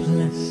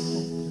hopeless.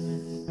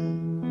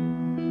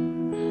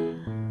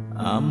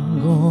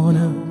 I'm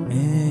gonna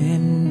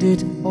end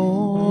it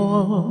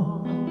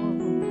all.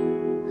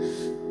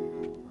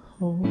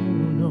 Oh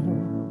no,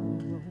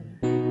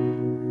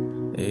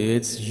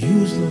 it's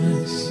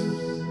useless.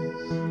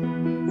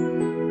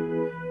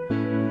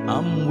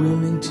 I'm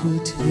willing to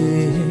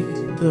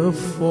take the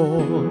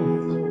fall.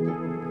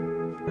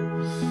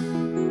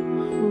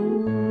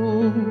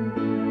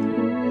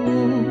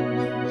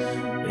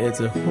 It's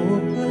a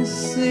hopeless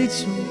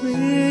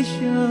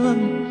situation.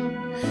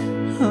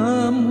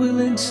 I'm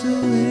willing to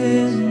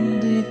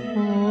end it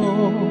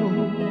all.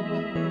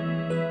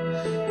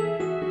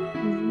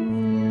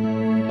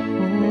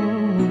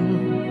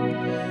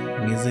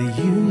 It's a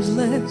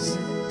useless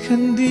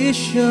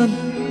condition.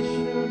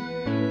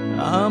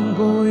 I'm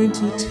going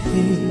to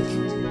take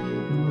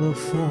the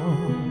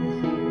fall.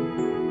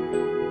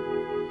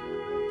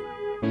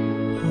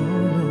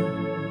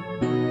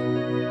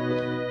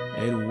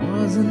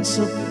 Wasn't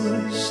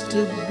supposed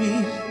to be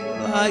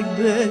like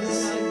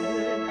this.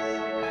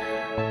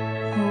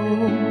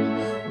 Oh,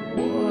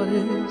 what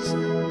is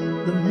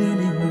the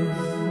meaning of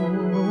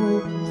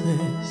all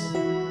this?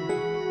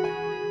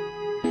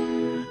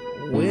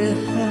 Where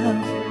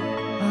have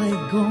I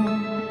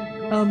gone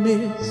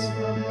amiss?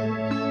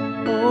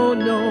 Oh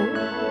no,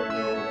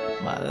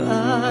 my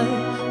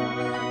life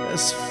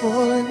has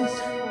fallen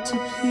to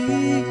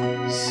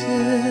pieces.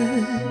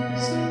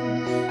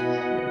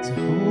 It's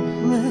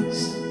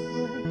hopeless.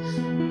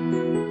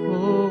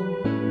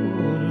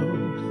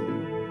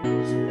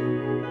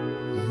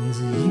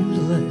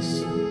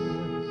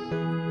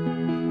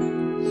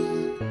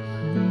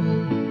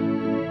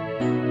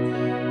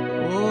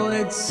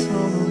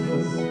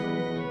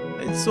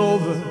 It's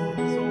over,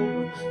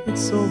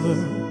 it's over,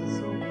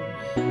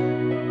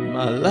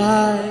 my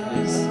life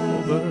is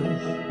over.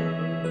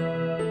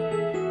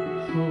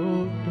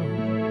 Oh no,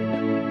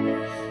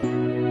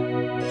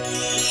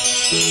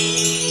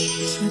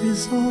 it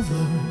is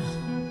over.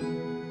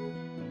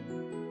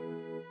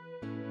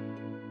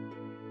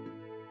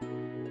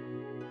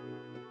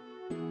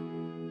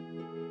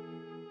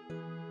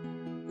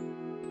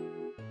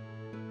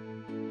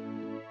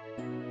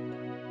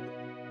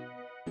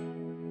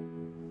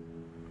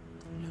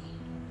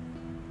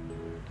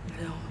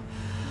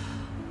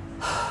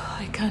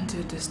 I can't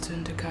do this to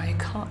Nduka. I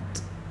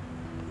can't.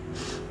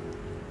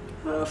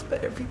 After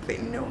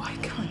everything, no, I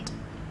can't.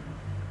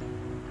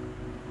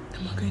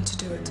 I'm not going to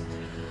do it.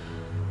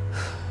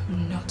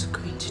 I'm not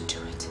going to do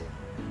it.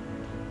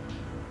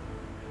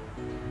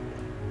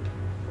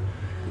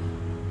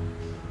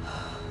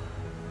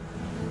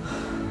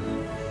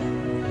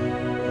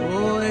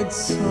 Oh,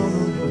 it's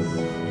over.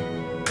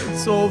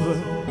 It's over.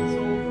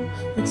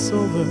 It's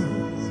over.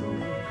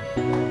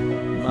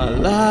 My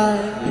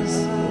life is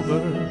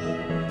over.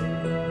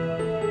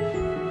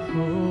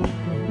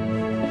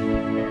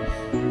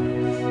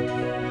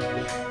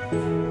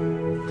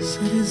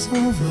 It is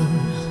over.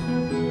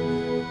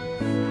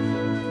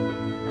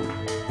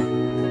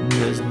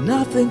 There's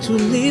nothing to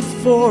live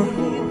for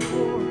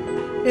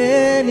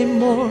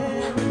anymore.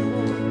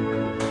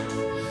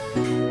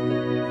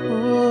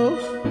 Oh,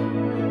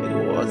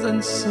 it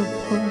wasn't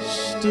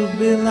supposed to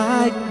be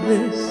like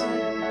this.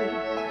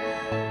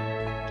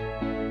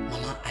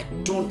 Mama, I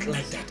don't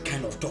like that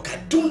kind of talk. I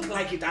don't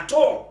like it at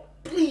all.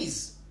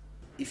 Please.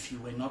 If you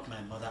were not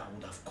my mother, I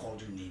would have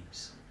called you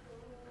names.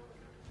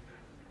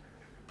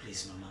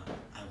 Please, Mama,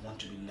 I want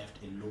to be left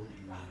alone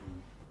in my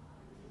room.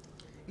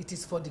 It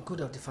is for the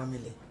good of the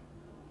family.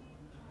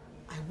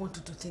 I want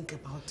you to think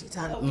about it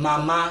and...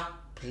 Mama,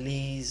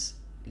 please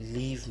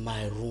leave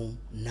my room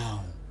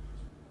now.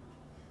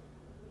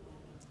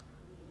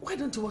 Why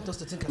don't you want us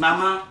to think about it?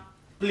 Mama,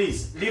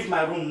 please leave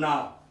my room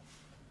now.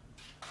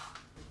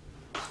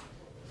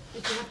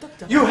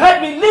 You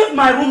heard me, leave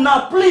my room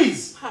now,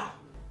 please. Ha.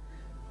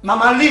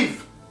 Mama,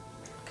 leave.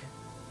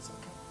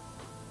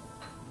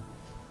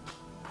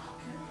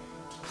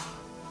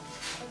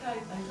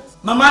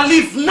 Mama,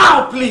 leave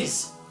now,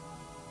 please!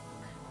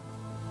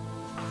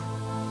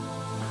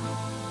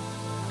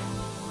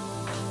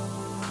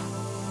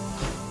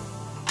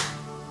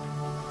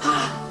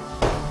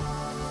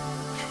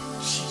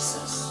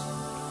 Jesus.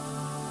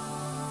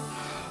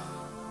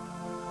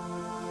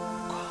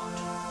 God,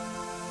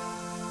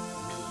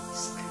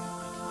 please.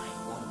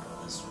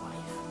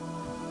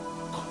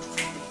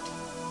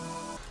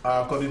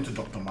 According to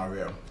Dr.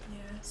 Maria,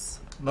 Yes.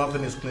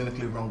 nothing is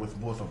clinically wrong with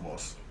both of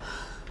us.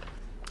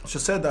 She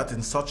said that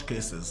in such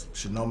cases,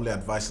 she normally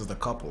advises the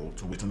couple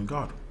to wait on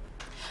God.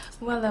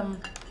 Well,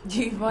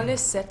 you've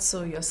always said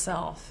so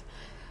yourself.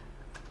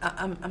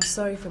 I'm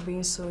sorry for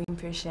being so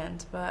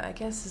impatient, but I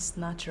guess it's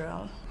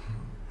natural.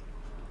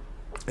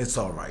 It's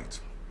all right.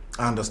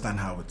 I understand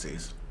how it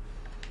is.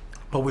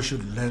 But we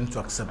should learn to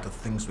accept the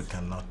things we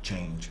cannot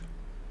change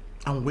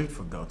and wait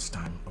for God's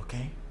time,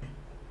 okay?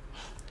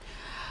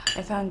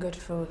 I thank God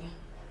for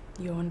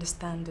your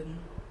understanding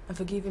and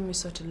for giving me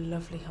such a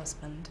lovely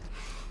husband.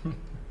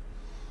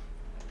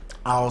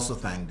 I also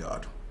thank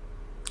God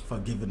for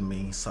giving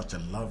me such a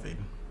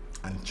loving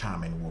and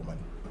charming woman.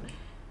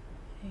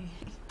 Hey.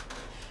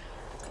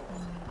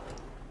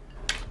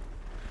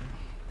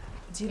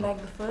 Do you like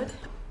the food?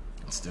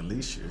 It's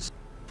delicious.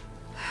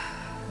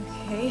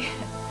 Okay.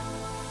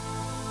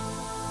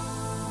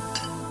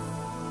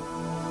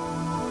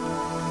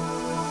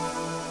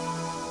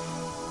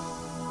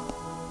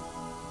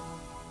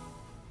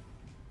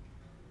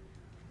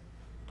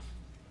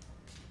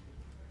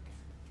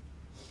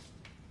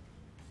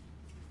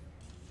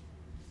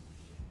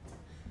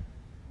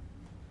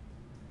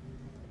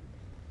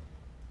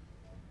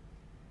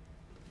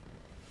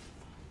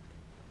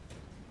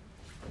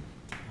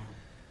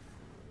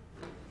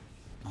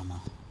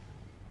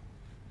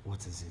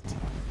 What is it?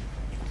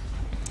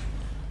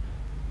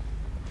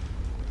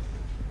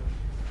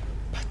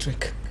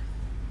 Patrick.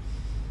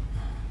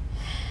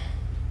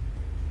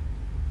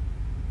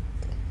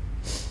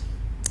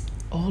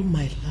 All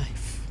my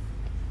life,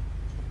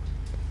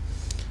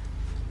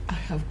 I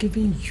have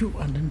given you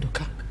and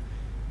Nduka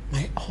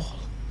my all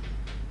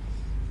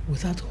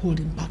without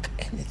holding back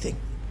anything.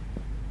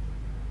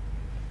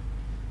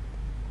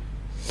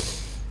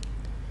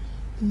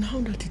 Now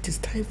that it is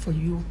time for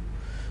you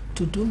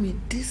to do me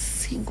this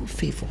single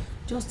favor,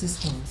 just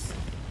this once,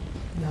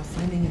 you are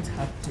finding it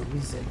hard to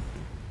reason.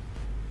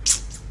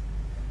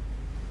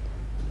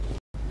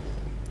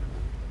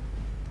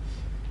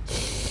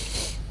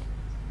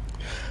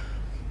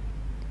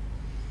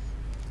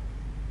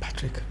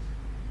 Patrick,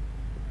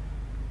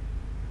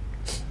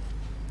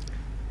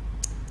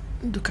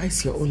 Nduka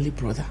is your only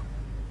brother.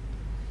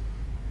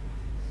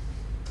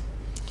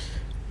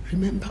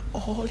 Remember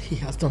all he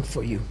has done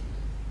for you.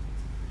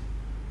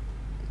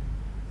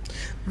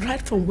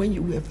 Right from when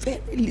you were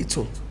very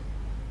little,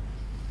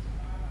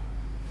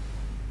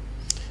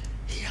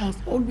 he has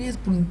always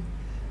been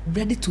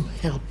ready to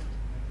help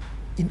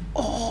in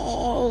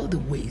all the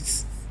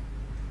ways.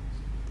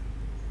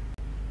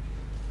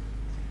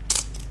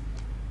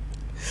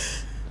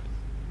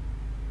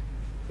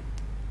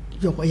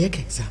 Your WAEC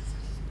exam.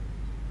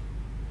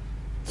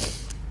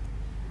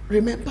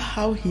 Remember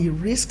how he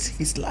risked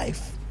his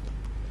life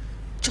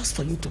just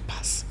for you to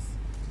pass.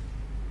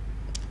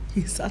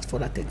 He sat for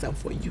that exam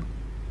for you.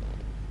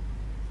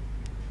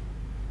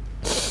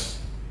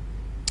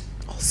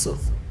 Also,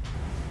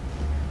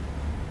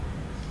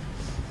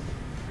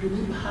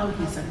 remember how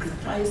he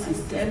sacrificed his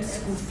damn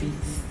school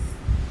fees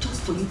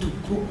just for you to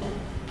grow up,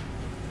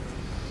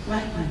 while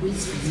he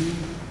waits for me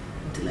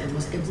until I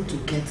was able to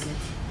get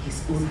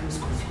his own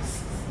school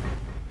fees.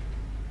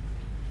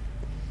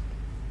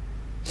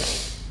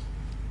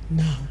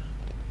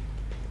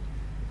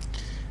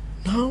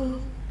 Now,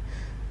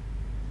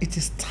 it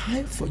is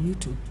time for you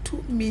to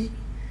do me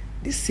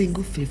this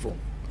single favor.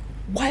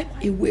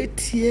 Wipe away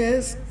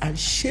tears and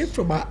shame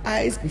from our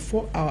eyes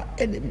before our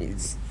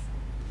enemies.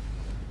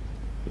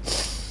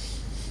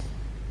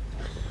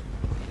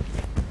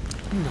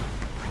 No.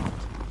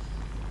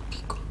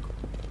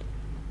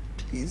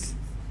 Please,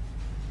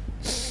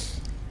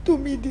 do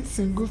me this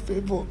single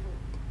favor,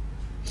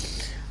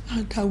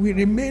 and I will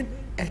remain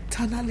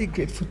eternally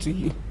grateful to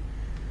you.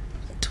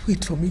 Do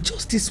it for me,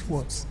 just this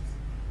once.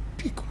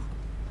 Be good.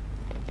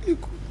 Be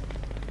good.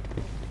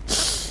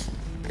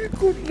 Be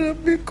good now,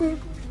 be good.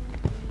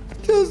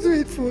 Just do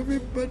it for me,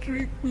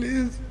 Patrick,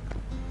 please.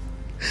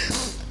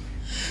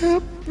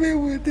 Help me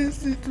with this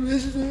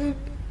situation.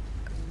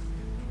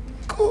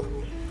 Go.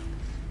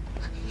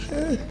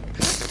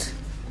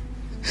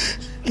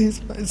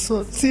 Please, my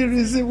son,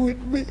 seriously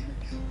with me.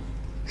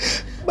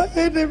 My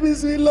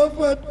enemies will laugh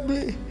at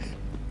me.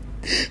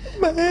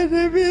 My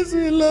enemies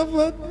will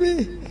laugh at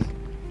me.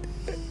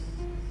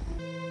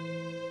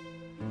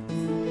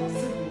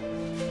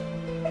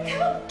 I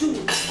cannot do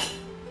it.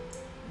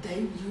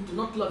 Then you do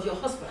not love your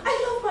husband.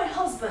 I love my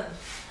husband.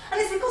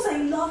 And it's because I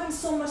love him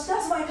so much,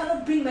 that's why I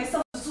cannot bring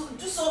myself to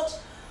do such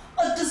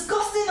a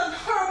disgusting and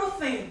horrible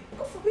thing.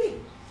 God forbid.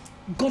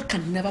 God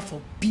can never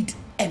forbid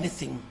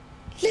anything.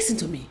 Listen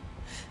to me.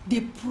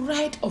 The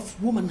pride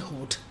of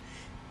womanhood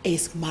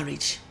is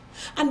marriage.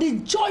 And the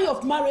joy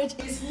of marriage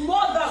is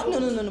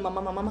motherhood. No,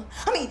 Mama.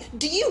 I mean,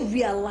 do you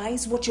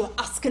realize what you're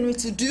asking me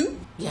to do?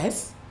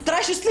 Yes. That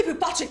I should sleep with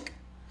Patrick,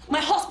 my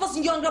husband's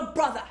younger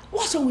brother.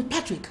 What's wrong with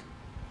Patrick?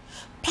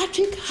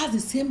 Patrick has the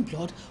same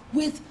blood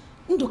with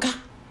Nduka.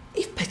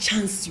 If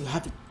perchance you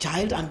have a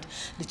child and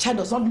the child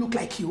does not look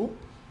like you,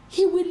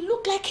 he will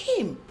look like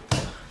him.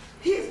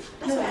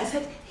 That's why I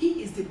said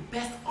he is the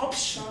best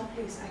option. No,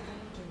 please, I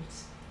cannot do it.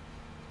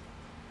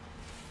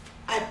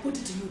 I put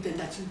it to you then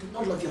that you do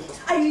not love your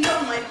husband. I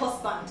love my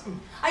husband.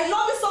 I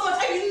love him so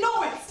much and you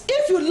know it.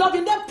 If you love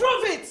him, then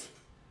prove it.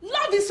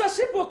 Love is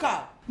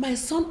reciprocal. My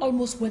son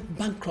almost went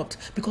bankrupt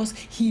because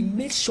he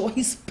made sure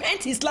he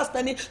spent his last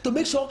penny to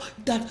make sure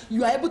that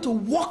you are able to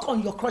walk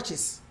on your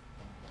crutches.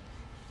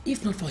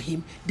 If not for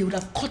him, they would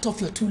have cut off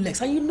your 2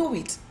 legs, and you know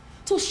it.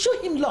 So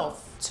show him love.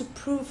 To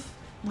prove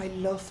my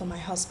love for my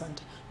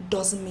husband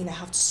doesn't mean I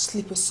have to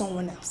sleep with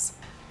someone else.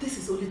 This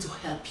is only to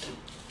help you.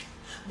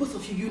 Both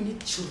of you need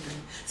children.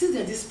 Since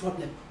there's this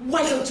problem,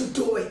 why don't you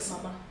do it?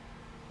 Mama,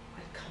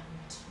 I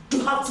cannot.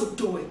 You have to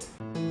do it.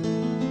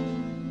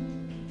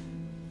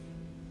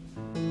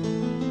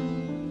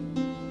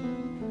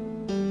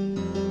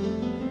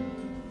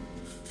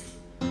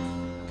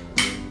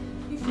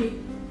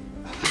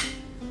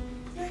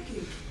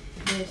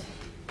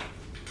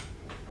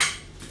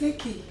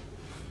 Nneka,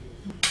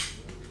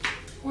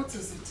 what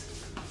is it?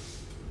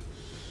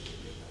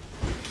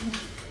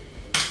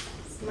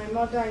 It's my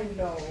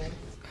mother-in-law.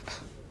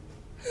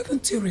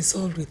 Haven't you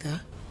resolved with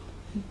her?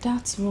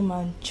 That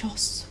woman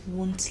just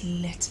won't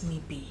let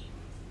me be.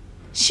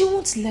 She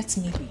won't let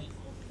me be.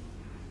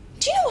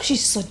 Do you know what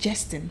she's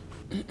suggesting?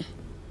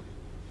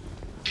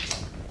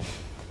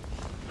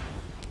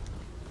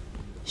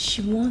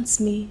 She wants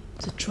me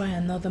to try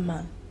another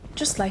man,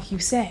 just like you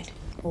said.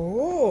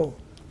 Oh,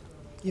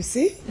 you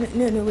see?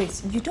 No,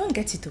 wait. You don't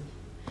get it though.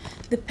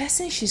 The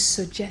person she's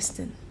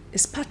suggesting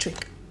is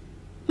Patrick,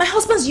 my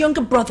husband's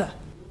younger brother.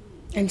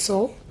 And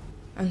so?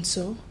 And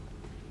so?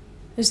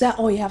 Is that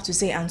all you have to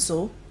say, and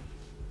so?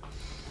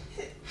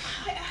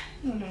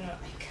 No.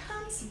 I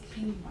can't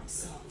bring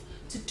myself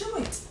to do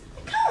it.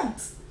 I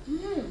can't.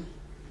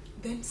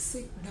 Then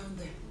sit down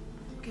there,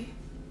 okay?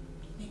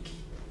 Nneka,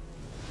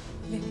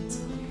 let me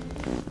tell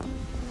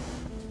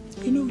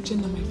you. You know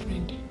Uchenna, my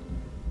friend?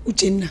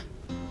 Uchenna.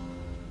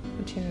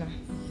 Uchenna?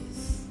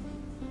 Yes.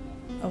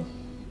 Oh,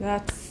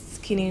 that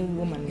skinny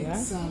woman, yeah?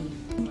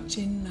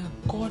 Uchenna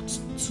got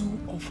 2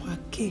 of her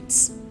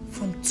kids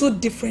from 2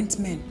 different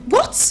men.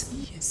 What?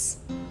 Yes.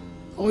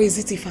 Or is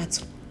it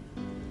Ifatu?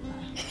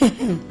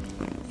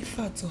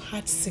 Ifatu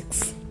had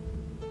 6.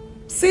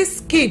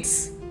 6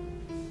 kids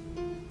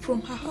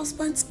from her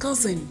husband's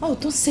cousin. Oh,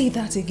 don't say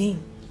that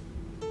again.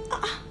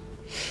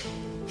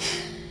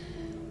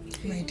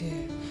 My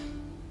dear.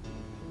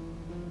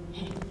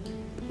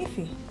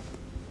 Ify,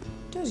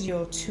 those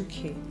your 2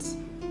 kids.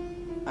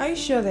 Are you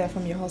sure they're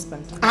from your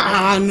husband? No.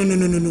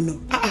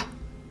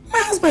 My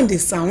husband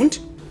is sound.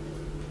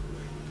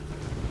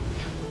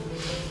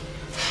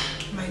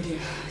 My dear.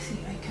 See,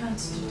 I can't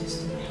do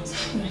this to my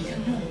husband. I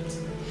cannot.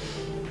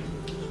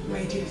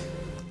 My dear,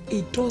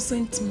 it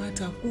doesn't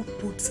matter who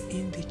puts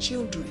in the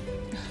children.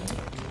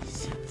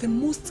 The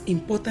most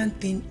important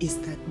thing is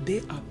that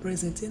they are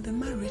present in the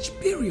marriage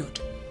period.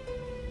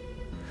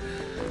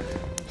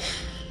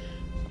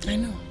 I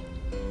know,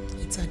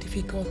 it's a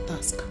difficult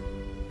task,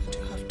 but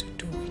you have to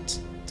do it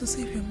to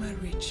save your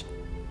marriage.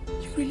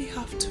 You really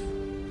have to.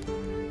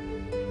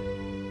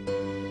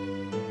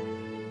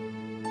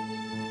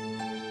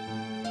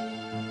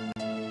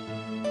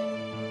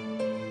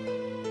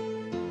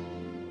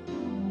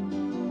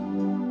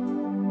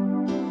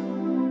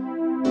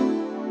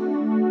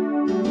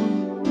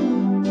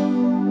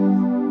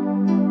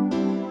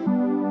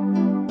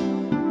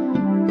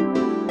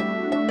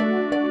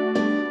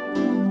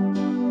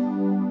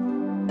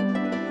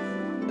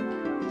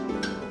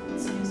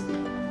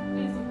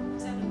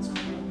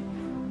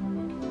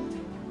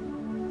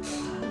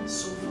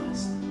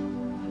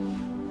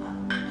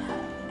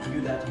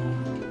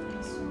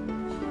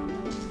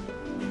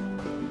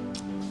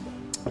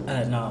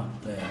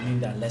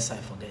 Lest I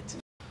forget,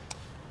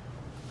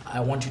 I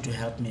want you to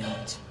help me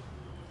out.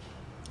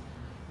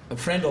 A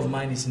friend of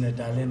mine is in a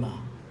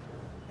dilemma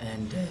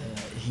and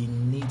he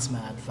needs my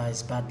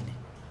advice badly.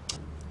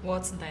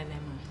 What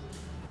dilemma?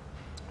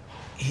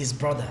 His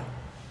brother,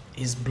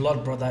 his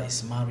blood brother,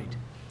 is married,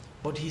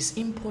 but he's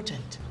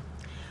impotent.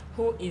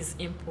 Who is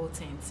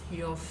impotent?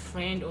 Your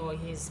friend or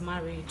his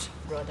married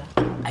brother?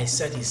 I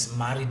said his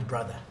married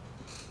brother.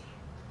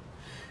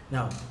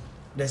 Now,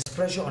 there's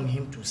pressure on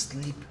him to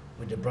sleep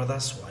with the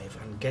brother's wife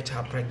and get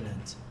her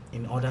pregnant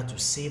in order to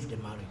save the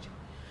marriage.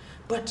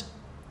 But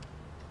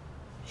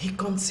he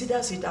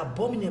considers it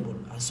abominable,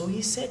 and so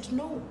he said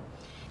no.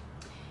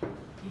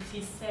 If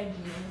he said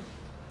no,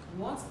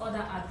 what other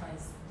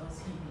advice does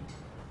he need?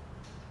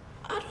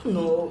 I don't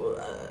know.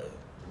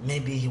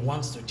 Maybe he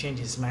wants to change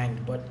his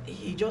mind, but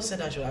he just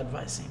said I should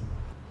advise him.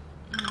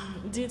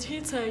 Did he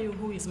tell you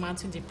who is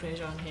mounting the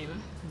pressure on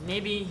him?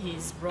 Maybe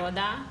his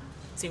brother,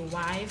 the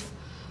wife,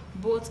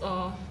 both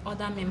or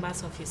other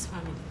members of his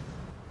family?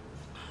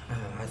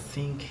 I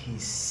think he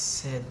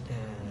said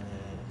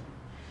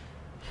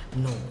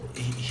no.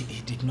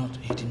 He did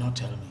not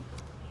tell me.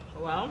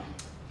 Well,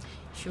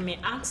 if you may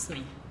ask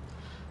me,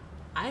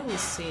 I will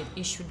say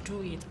he should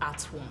do it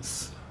at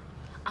once.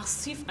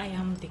 As if I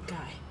am the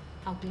guy,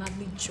 I'll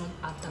gladly jump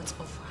at that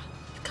offer.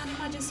 You can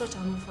imagine such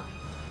an offer.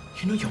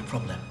 You know your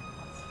problem?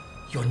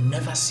 You're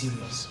never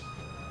serious.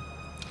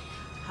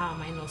 How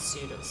am I not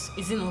serious?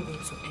 Is he not going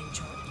to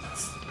enjoy it?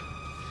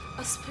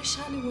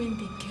 Especially when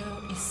the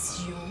girl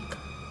is young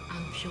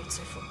and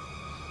beautiful.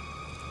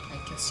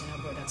 Like your senior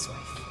brother's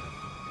wife.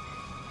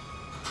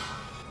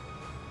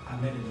 I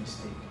made a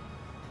mistake.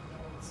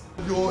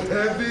 You're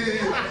heavy!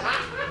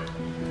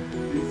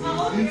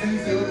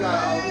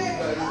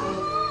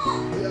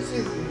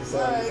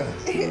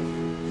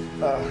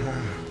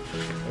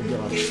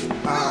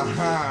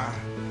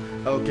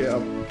 Okay,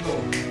 let's.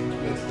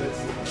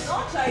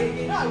 Don't try it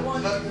again. I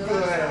want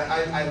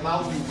I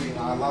allowed you win.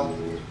 I allowed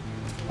you win.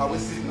 Are we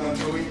sitting and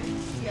going?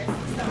 Yes,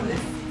 stop this.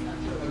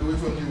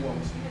 Which one do you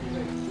want?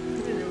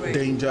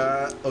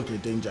 Danger. Okay,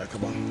 danger.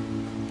 Come on.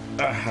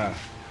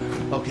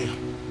 Okay.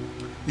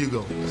 You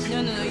go.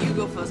 No, you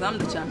go first. I'm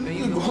the champion.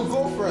 You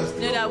go first.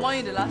 No, I won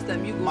you the last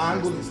time. You go My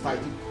first. angle is tight.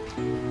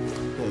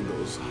 There it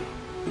goes.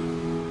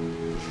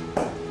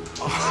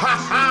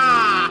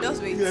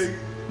 Just wait. Go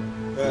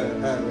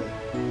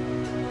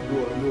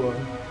on.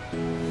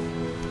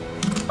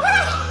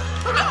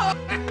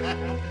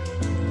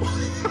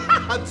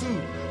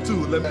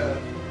 Two. Let me.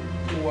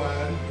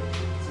 1,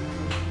 2,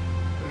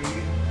 3.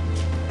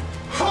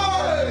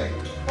 Hey!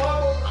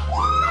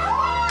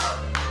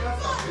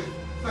 That's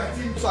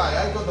 13 side.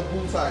 I got the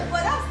bullseye.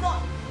 But that's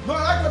not. No,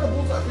 I got the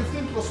bullseye.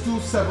 15 plus 2,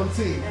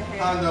 17.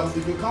 And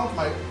if you count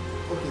my,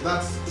 okay,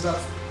 that's.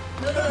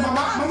 No,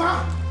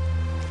 Mama.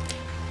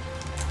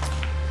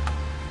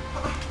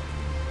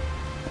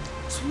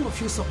 Two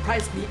of you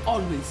surprise me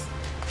always.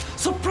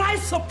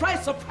 Surprise,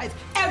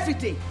 every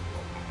day.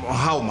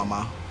 How,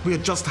 Mama? We're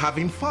just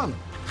having fun.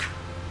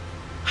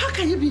 How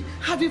can you be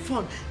having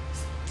fun?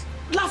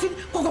 Laughing,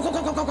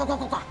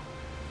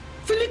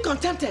 feeling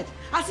contented,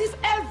 as if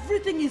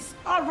everything is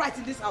all right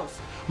in this house.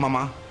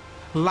 Mama,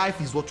 life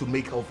is what you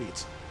make of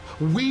it.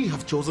 We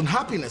have chosen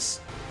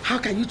happiness. How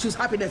can you choose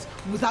happiness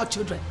without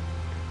children?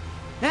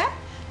 Eh?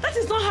 That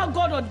is not how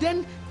God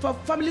ordained for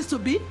families to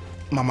be.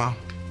 Mama,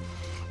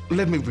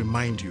 let me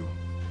remind you,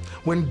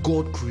 when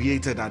God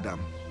created Adam,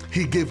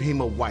 he gave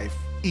him a wife,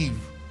 Eve,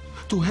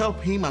 to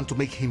help him and to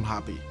make him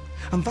happy.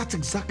 And that's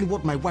exactly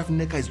what my wife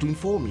Nneka is doing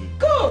for me.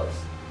 Good!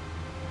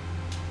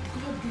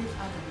 God gave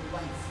Adam a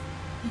wife,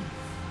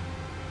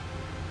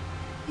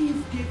 Eve.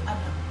 Eve gave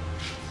Adam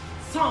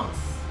sons.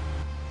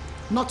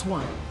 Not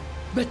one,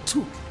 but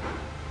two.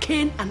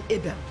 Cain and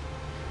Abel.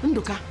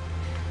 Nduka,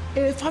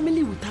 a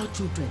family without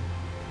children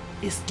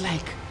is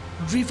like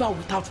river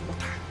without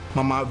water.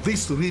 Mama,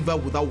 this river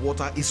without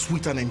water is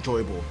sweet and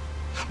enjoyable.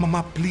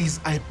 Mama, please,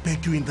 I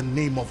beg you in the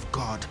name of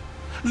God,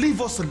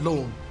 leave us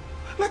alone.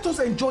 Let us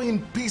enjoy in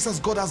peace as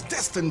God has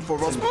destined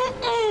for us.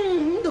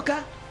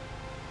 Nduka,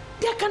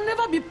 there can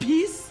never be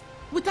peace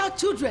without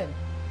children.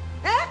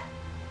 Eh?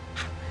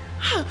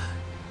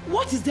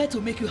 What is there to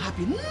make you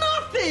happy?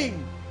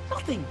 Nothing!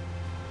 Nothing.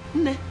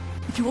 Nne,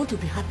 if you want to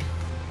be happy,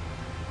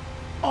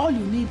 all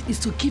you need is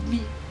to give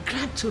me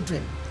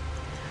grandchildren.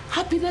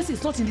 Happiness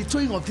is not in the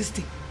throwing of this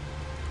thing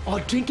or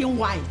drinking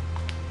wine.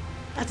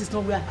 That is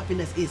not where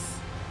happiness is.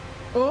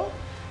 Oh,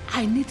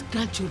 I need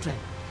grandchildren.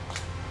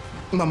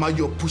 Mama,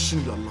 you're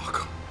pushing your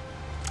luck.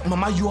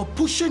 Mama, you're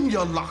pushing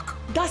your luck.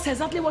 That's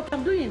exactly what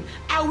I'm doing.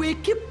 I will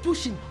keep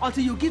pushing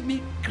until you give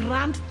me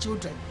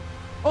grandchildren.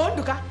 Oh,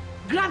 Nduka,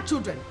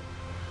 grandchildren.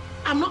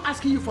 I'm not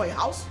asking you for a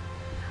house.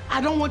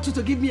 I don't want you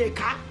to give me a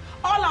car.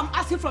 All I'm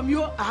asking from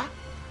you are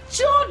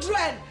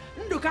children.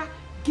 Nduka,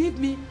 give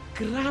me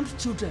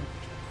grandchildren.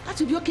 That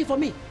will be okay for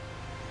me.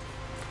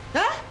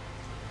 Huh?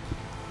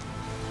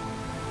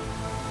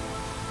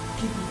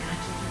 Give me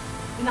grandchildren.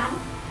 Now,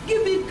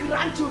 give me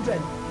grandchildren.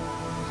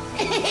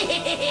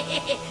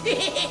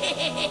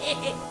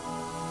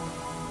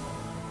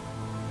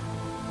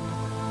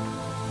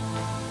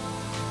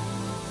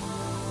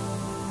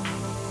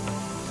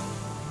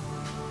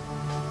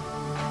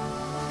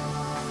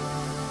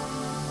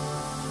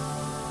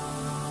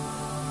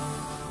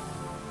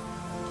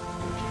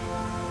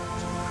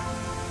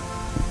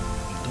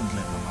 Don't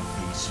let Mama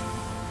face you.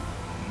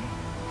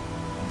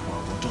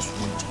 We're just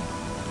waiting,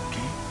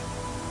 okay?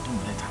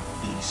 Don't let her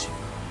face you.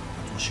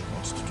 That's what she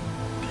wants to do,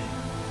 okay?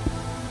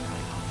 I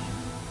love you.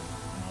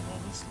 And I'll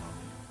always love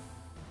you.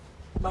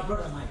 My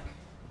brother Mike,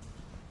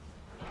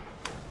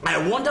 I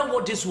wonder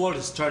what this world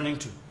is turning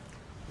to.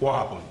 What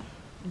happened?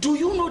 Do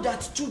you know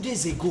that 2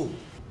 days ago,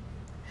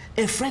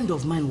 a friend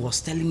of mine was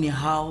telling me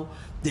how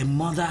the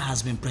mother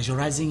has been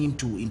pressurizing him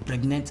to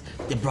impregnate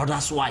the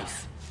brother's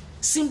wife,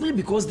 simply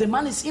because the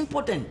man is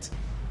impotent.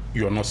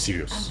 You are not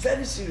serious. I'm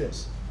very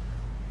serious.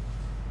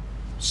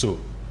 So,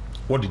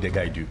 what did the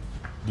guy do?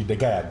 Did the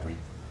guy agree?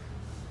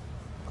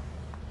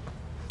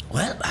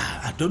 Well,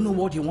 I don't know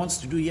what he wants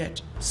to do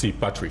yet. See,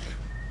 Patrick,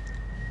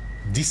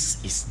 this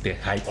is the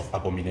height of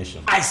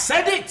abomination. I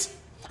said it!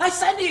 I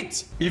said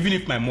it! Even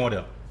if my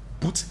mother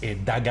puts a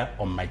dagger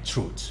on my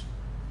throat,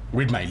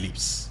 read my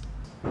lips,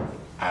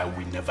 I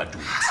will never do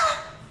it.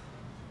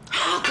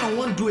 How can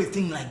one do a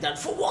thing like that?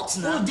 For what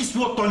now? What is this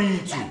world turning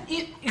into?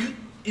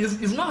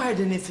 You've not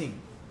heard anything.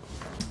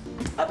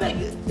 I beg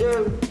you,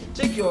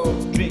 take your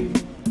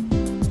drink.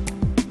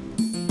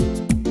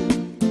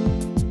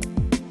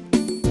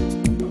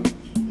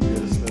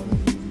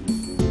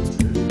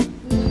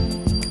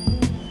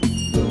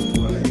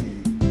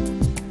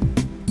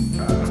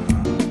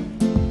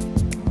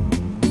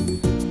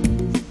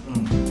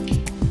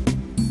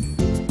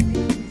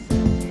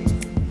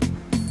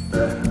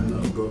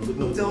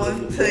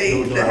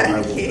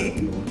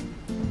 Daddy.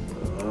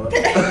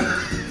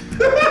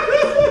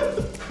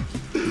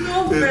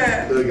 No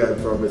fair. Look, I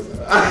promise.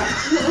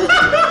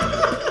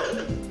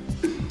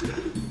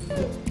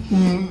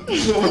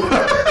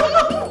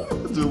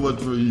 Too much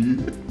for you.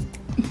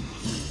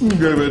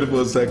 Get ready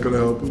for a second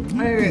help.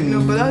 Alright,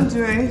 no, but don't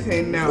do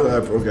anything now.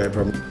 Okay, I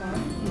promise.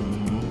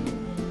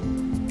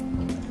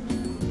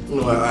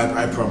 No,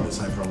 I promise.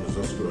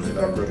 Just go ahead. I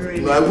promise.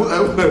 No, I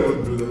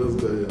won't do that. Let's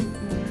go ahead.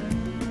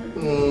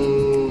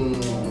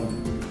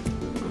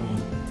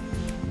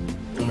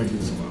 Let me give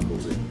you some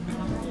apples.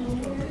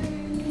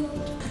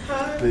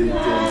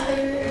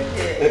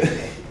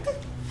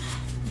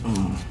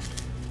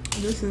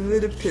 This is a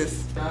little piss.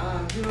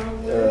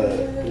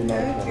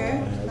 Okay.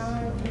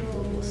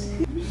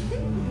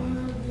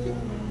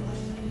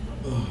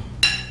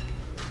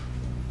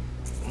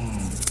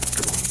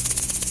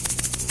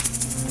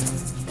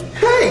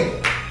 Hey!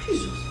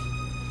 Jesus.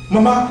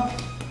 Mama!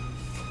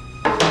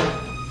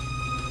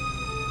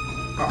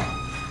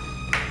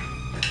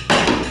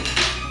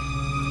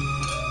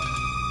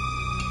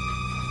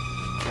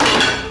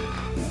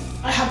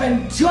 I have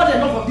endured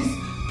enough of this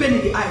pain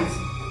in the eyes.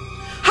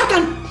 How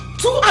can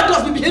two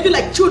adults be behaving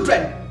like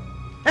children?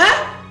 Eh?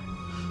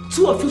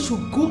 Two of you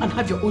should go and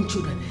have your own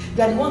children.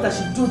 They are the ones that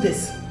should do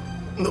this.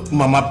 No,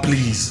 Mama,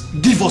 please.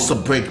 Give us a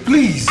break,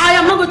 please. I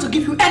am not going to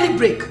give you any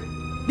break.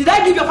 Did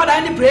I give your father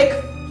any break?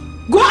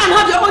 Go and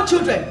have your own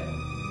children.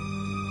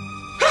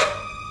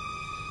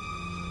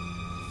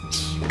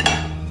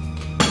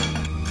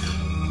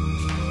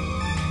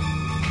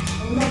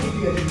 I will not give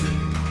you any break.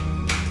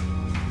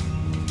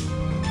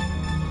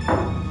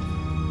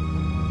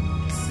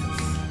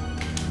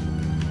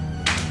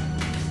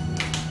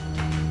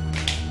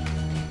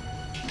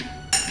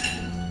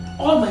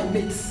 All my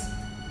mates,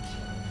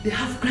 they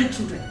have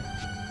grandchildren.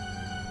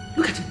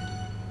 Look at you.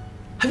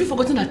 Have you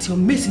forgotten that your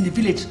mates in the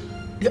village,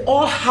 they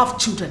all have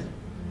children?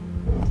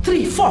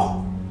 3,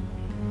 4.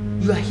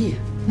 You are here.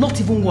 Not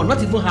even one,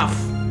 not even half.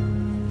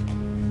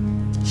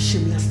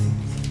 Shameless thing.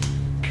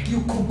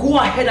 You could go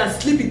ahead and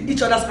sleep in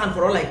each other's hand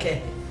for all I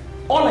care.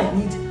 All I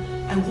need,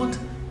 I want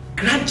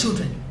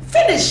grandchildren.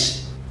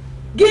 Finish!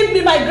 Give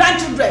me my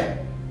grandchildren.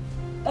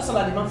 That's all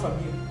I demand from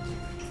you.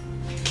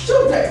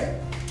 Children!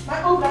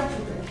 My own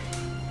grandchildren.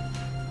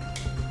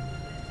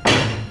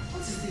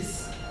 What is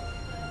this?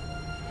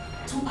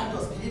 Two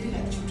adults behaving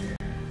like children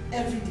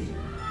every day.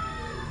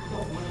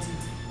 Love one thing.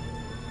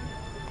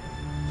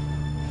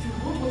 If you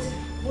want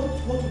what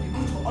will be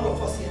good for all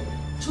of us here,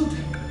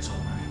 children. It's all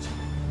right.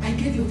 I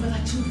gave your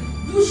father children.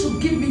 You should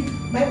give me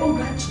my own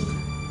grandchildren.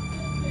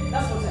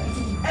 That's what I'm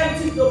eating.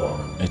 Empty stomach.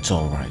 It's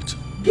all right.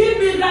 Give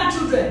me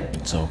grandchildren.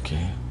 It's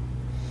okay.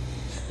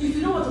 If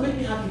you don't want to make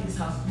me happy in this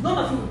house, none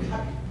of you will be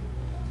happy.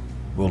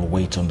 We'll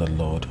wait on the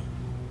Lord.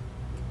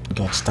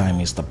 God's time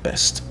is the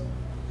best.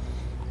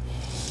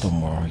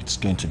 Don't worry, it's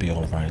going to be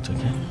all right,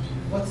 okay?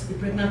 What the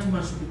pregnant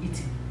woman should be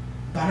eating?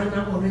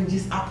 Banana,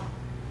 oranges, apple.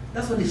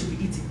 That's what they should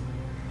be eating.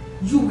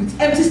 You with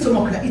empty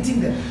stomach, you are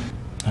eating them.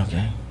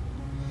 Okay.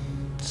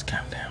 Just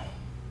calm down.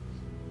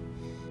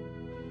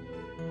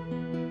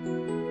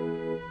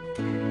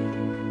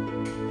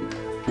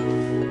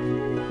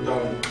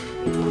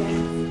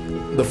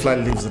 The flight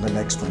leaves in the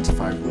next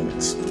 25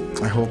 minutes.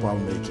 I hope I'll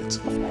make it.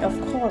 Of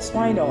course,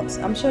 why not?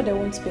 I'm sure there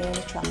won't be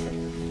any traffic.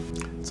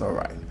 It's all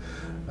right.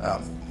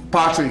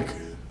 Patrick!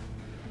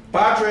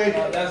 Patrick!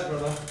 Yes,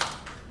 brother.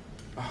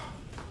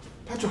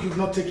 Patrick, you've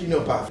not taken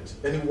your bath.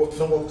 Any work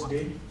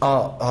today?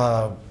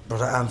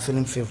 Brother, I'm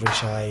feeling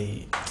feverish.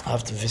 I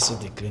have to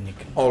visit the clinic.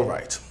 All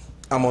right.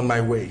 I'm on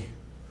my way.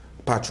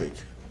 Patrick,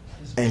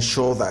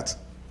 ensure that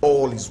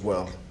all is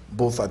well,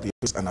 both at the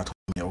office and at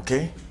home,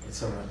 okay?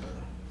 It's all right,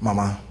 brother.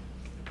 Mama,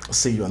 I'll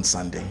see you on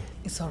Sunday.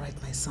 It's all right,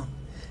 my son.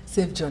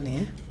 Safe journey,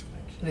 eh?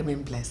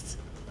 Remain blessed.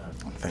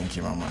 Thank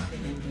you, Mama.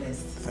 Remain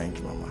blessed. Thank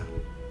you, Mama.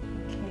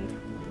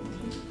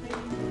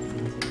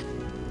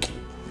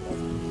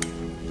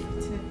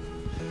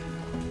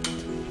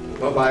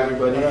 Bye-bye,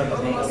 everybody.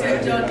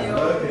 Safe journey.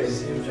 Okay.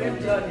 Safe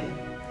journey.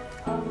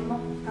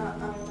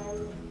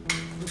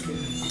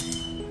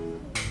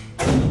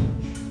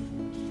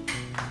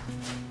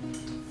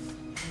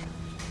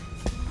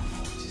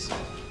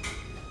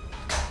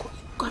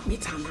 Go and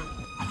meet her now.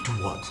 And do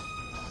what?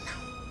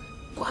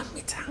 Go and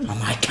meet her.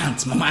 Mama, I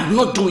can't. Mama, I'm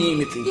not doing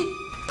anything.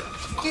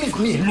 Leave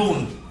me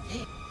alone.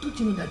 Hey, don't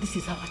you know that this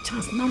is our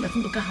chance now that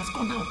Nduka has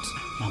gone out?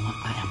 Mama,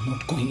 I am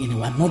not going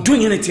anywhere. I'm not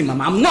doing anything,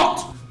 Mama. I'm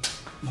not.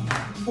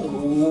 Mama.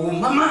 Oh,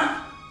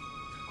 Mama.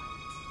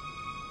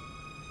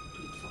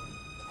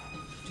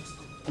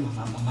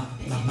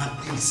 Mama,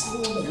 please.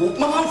 Oh,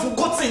 Mama, for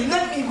God's sake,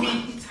 let me be.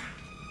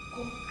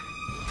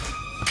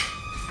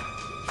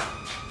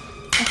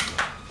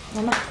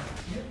 Mama.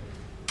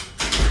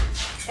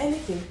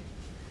 Anything?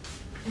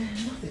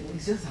 Nothing.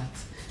 It's just that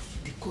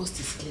the coast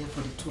is clear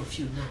for the two of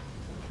you now.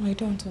 I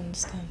don't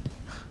understand.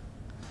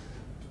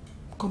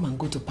 Come and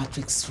go to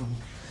Patrick's room.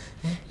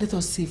 Let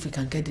us see if we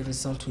can get the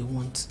result we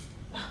want.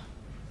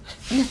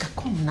 Nneka,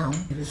 come now.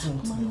 The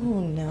result. Oh,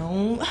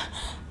 no.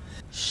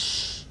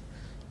 Shh.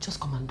 Just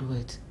come and do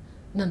it.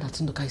 Now that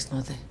Nduka is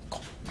not there.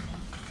 Come.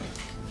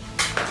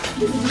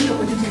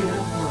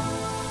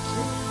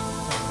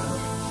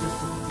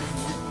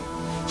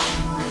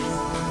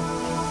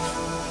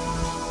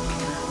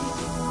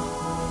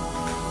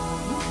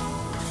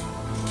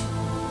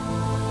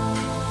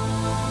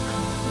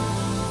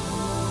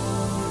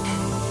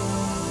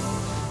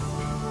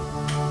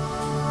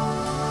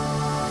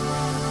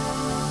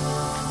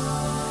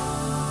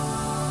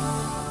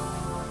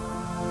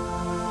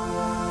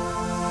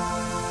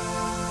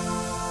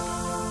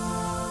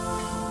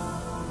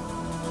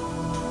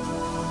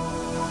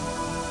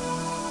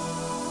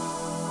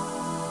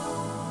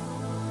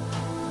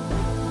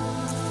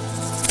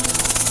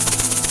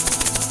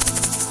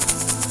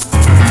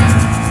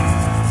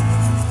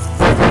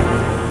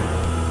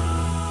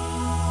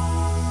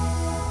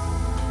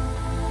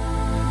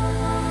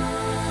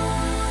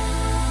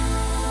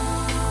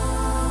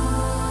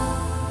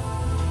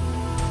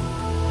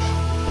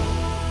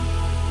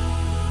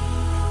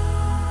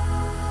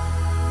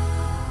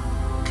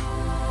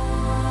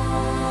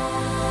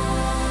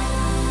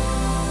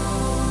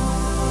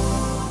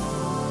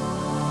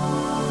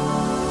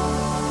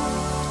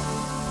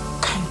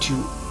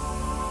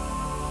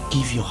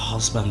 Give your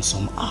husband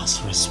some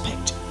ass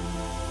respect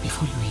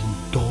before you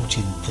indulge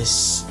in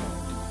this.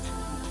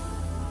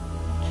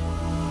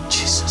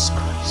 Jesus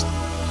Christ.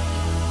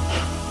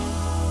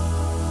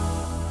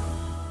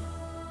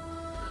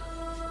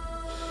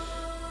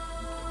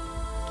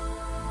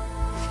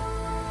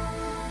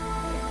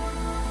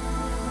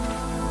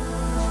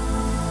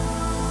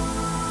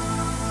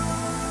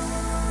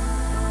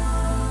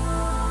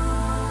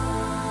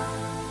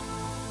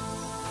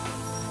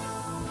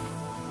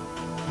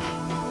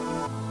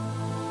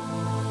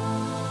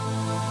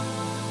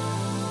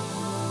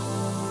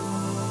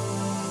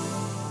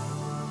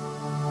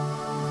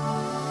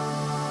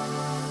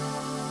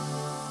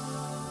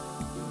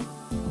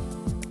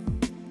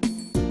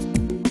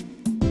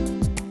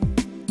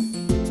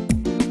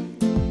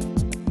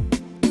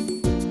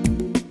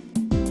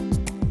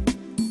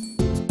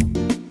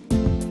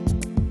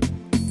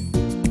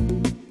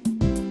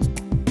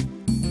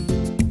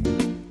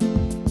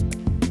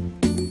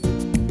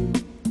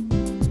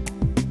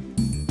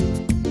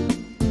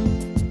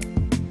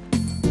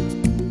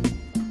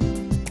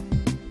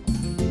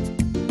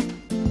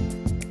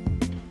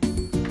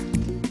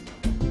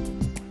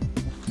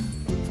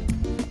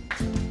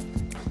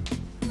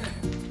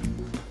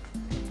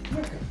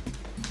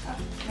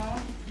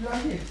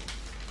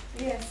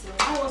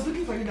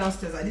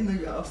 Downstairs. I didn't know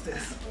you were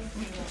upstairs.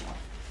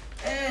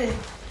 Hey.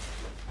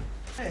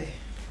 Hey.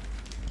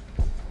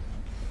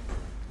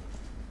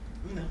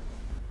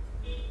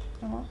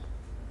 No.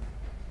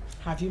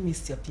 Have you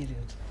missed your period?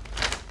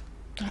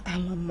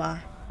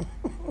 Mama.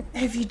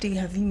 Every day,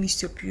 have you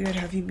missed your period?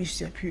 Have you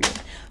missed your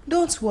period?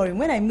 Don't worry.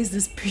 When I miss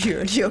this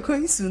period, you're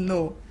going to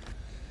know.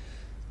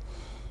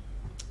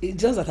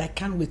 It's just that I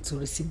can't wait to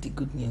receive the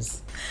good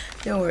news.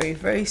 Don't worry.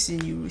 Very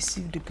soon you will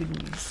receive the good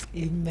news.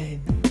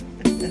 Amen.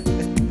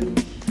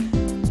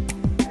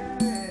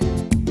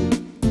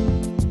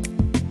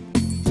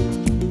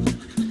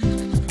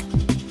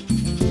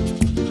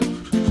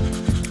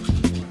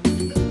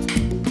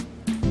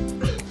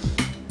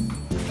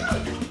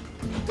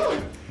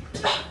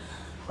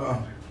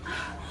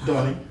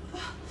 Darling,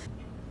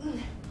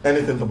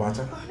 anything the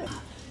matter?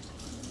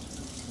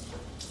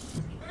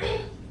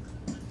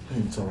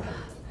 It's all right.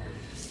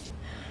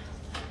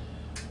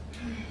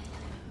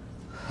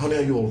 Honey,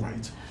 are you all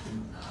right?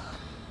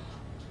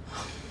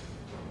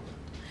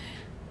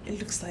 It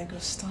looks like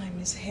God's time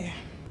is here.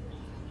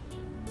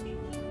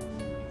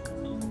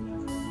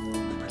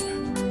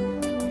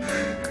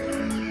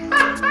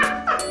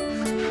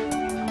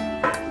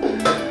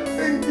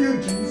 Thank you,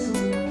 Jesus.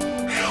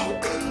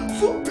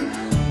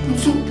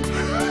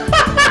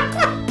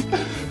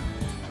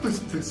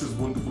 This is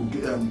wonderful.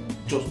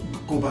 Just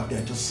go back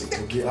there, just sit,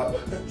 okay?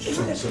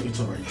 Sorry, it's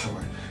all right, it's all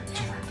right. It's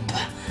all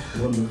right.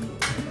 Wonderful.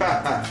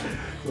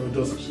 So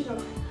just,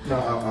 no,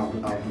 I'll do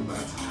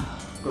that.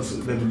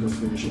 Because let me just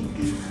finish it,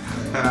 okay?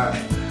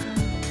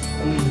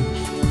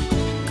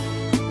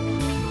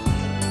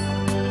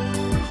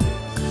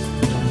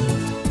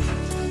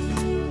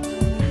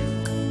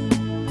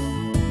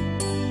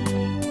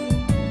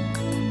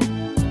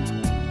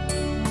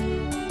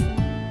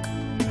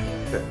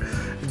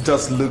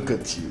 Just look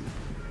at you.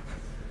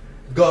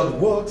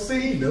 God works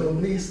in a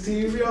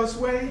mysterious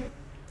way.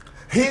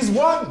 His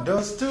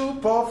wonders to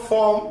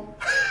perform.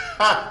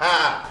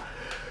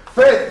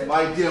 Faith,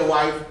 my dear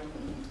wife.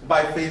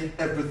 By faith,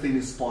 everything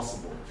is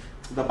possible.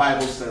 The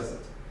Bible says it.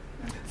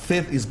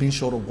 Faith is being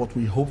sure of what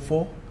we hope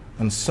for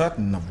and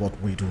certain of what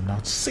we do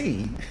not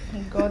see.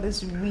 God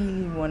is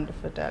really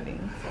wonderful,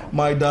 darling.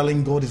 My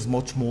darling, God is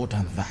much more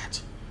than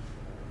that.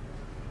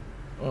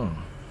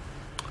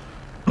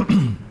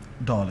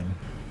 Darling,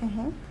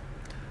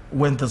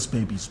 when this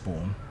baby's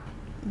born,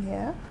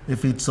 yeah,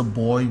 if it's a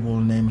boy, we'll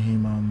name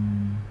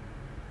him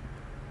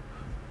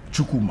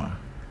Chukuma.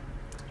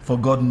 For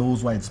God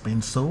knows why it's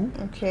been so.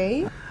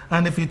 Okay.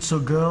 And if it's a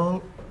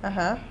girl,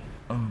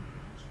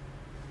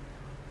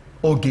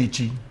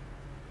 Ogechi,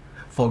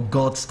 for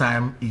God's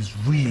time is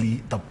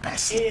really the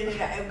best.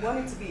 I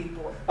want it to be a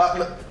boy.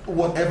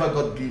 Whatever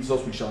God gives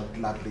us, we shall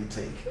gladly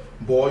take.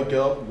 Boy,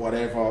 girl,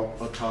 whatever.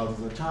 A child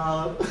is a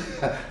child.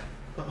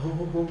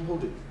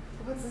 Hold it.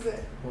 What is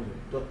it? Hold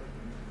it.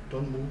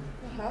 Don't move.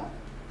 Uh-huh.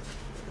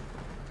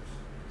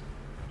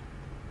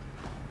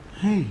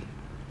 Hey.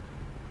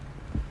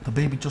 The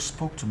baby just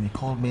spoke to me,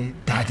 called me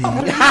daddy. It's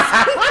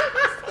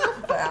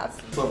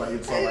alright,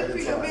 it's alright,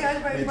 it's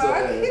alright. It's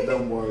alright.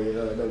 Don't worry.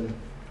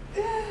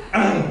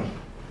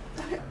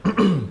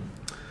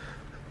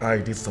 I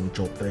did some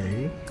job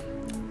there.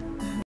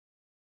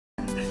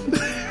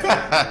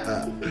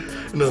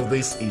 No,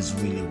 this is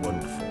really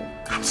wonderful.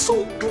 I'm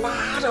so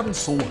glad. I'm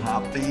so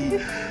happy.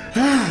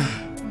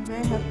 I'm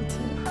very happy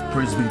too.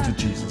 Praise be to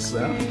Jesus.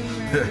 Huh?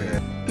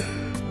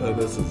 Oh,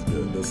 this is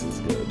good. This is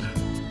good.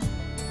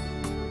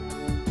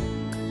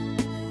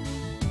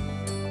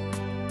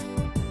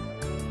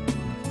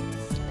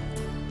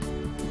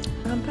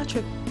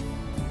 Patrick,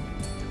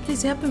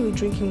 please help me with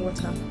drinking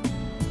water.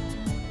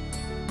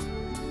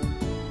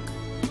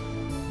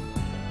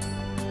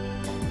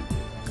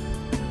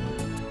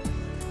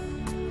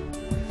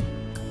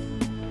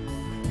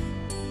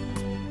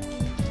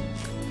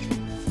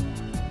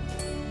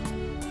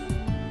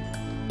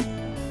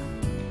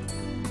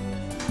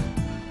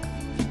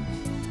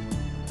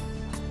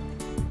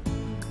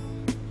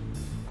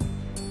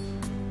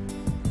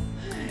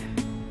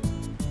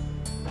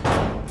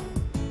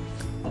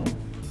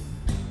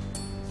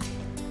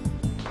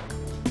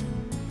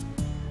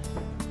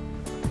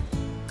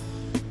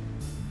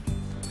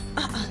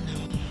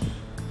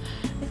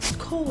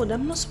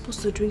 I'm not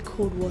supposed to drink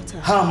cold water.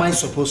 How am I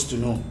supposed to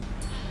know?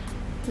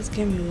 Just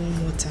give me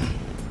warm water.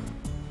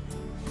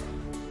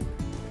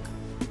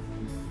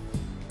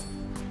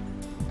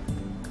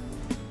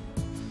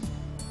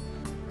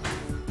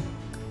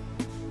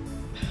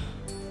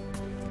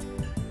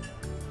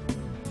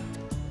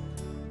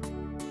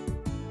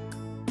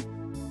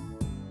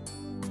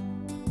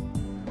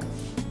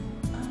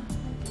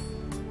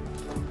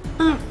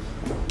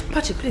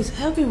 Patrick, please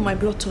help me with my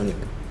blood tonic.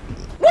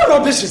 What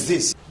rubbish is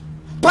this?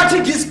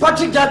 Patrick this,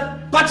 Patrick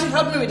that, Patrick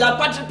help me with that,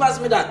 Patrick pass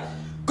me that.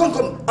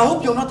 Come, I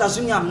hope you're not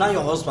assuming I'm not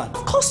your husband.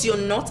 Of course you're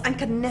not and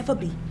can never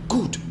be.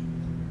 Good.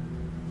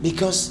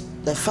 Because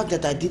the fact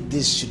that I did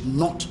this should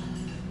not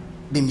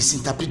be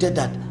misinterpreted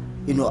that,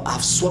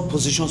 I've swapped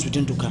positions with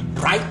Nduka,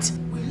 right?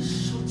 Will you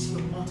shut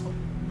your mouth up?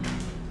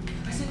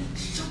 I said,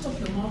 shut up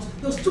your mouth,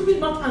 your stupid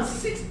mouth, and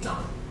sit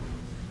down.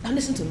 Now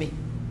listen to me.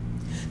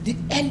 The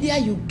earlier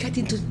you get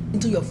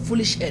into your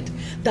foolish head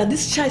that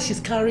this child she's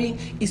carrying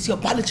is your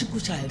biological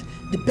child,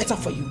 the better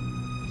for you.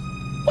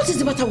 What is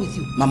the matter with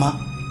you? Mama,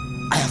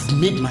 I have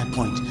made my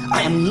point.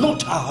 I am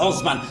not her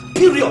husband,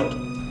 period.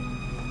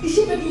 Is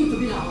she begging you to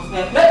be her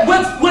husband?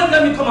 Wait,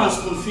 let me come and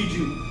spoon feed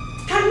you.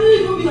 Can you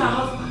even be her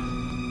husband?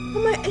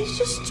 Mama, it's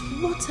just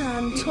water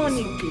and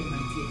tonic. Okay, my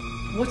dear.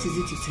 What is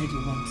it you said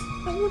you want?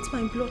 I want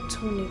my blood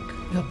tonic.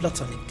 Your blood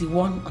tonic, the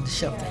one on the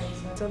shelf there.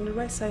 It's on the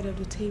right side of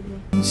the table.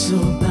 So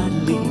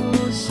badly,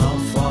 how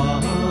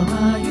far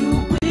are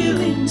you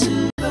willing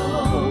to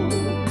go?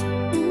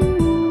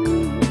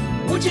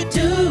 Would you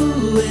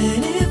do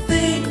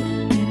anything,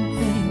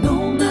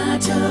 no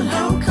matter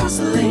how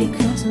costly?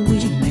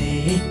 Would you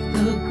make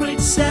the great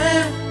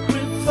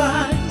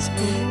sacrifice,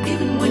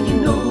 even when you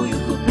know you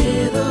could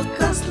pay the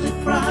costly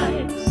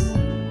price?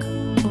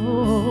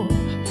 Oh,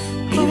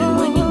 even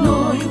when you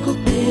know you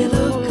could pay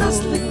the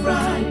costly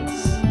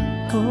price.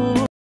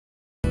 Oh.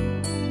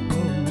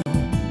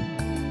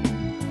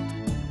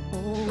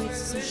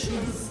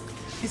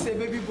 He's a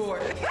baby boy.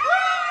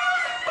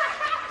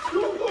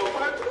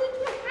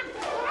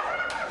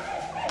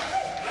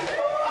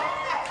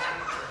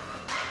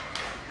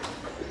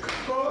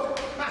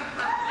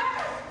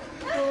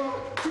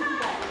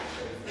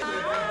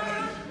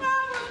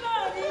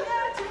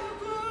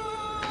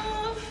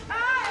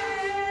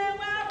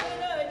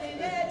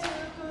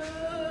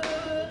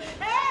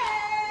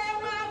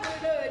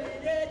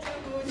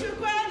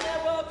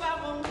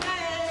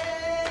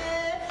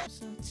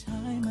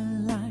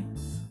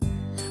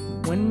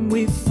 When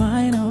we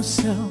find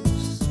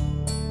ourselves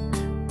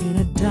in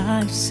a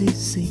dicey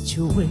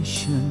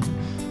situation,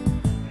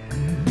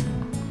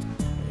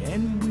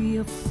 and we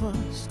are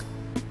forced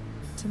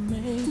to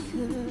make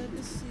a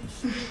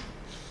decision.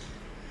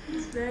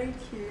 It's very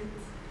cute.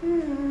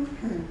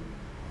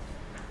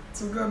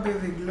 To God be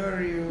the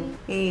glory.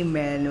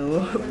 Amen.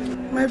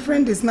 My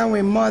friend is now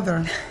a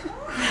mother.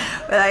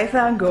 Well, I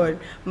thank God.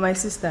 My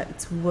sister,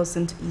 it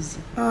wasn't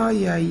easy. Oh,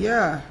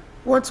 yeah.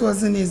 What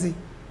wasn't easy?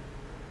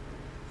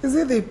 Is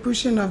it the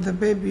pushing of the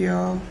baby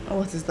or... Oh,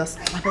 what is that?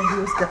 I think he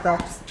was get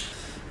out.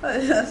 What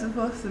is that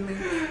supposed to mean?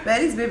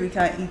 But this baby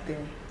can't eat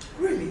there.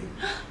 Really?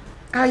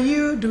 Are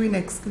you doing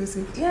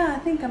exclusive? Yeah, I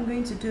think I'm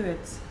going to do it.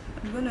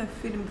 I'm going to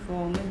feed him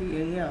for maybe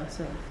a year or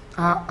so.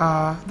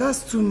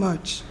 That's too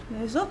much.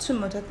 No, it's not too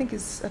much. I think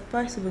it's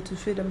advisable to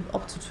feed him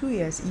up to 2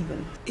 years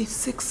even. It's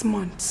 6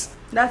 months.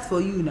 That's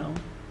for you now.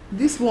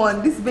 This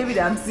baby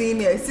that I'm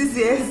seeing here, 6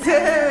 years.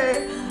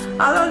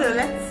 How long?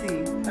 Let's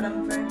see. But I'm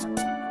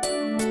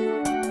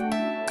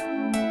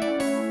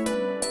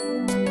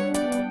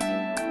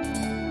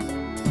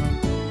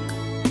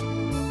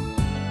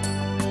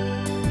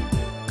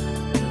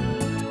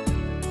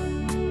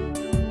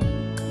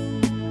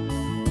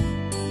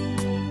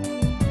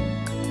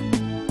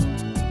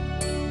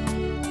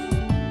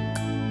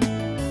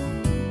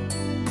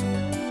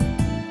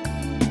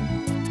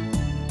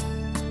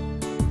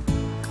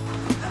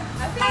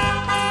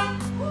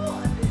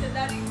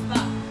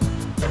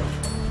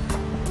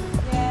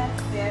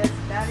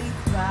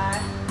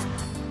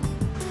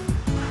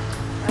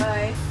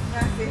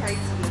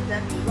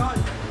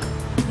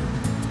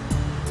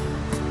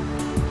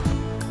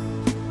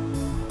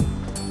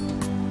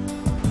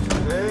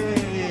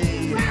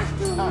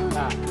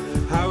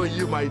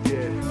my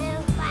dear?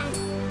 I'm fine.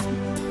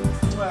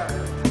 Well,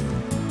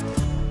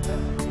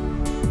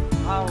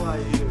 how are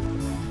you?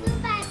 You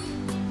guys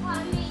for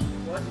me.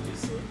 What did you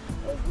say?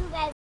 You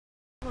guys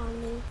for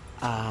me.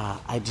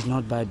 I did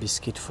not buy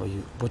biscuit for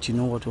you, but you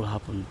know what will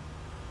happen?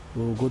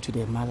 We will go to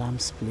the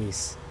Malam's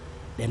place.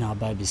 Then I'll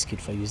buy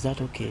biscuit for you. Is that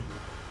okay?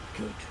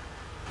 Good.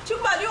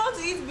 Chukma, do you want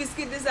to eat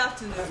biscuit this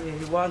afternoon? Yeah,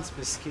 he wants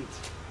biscuit.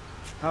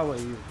 How are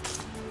you?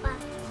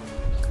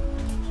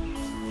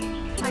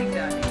 Hi,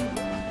 darling.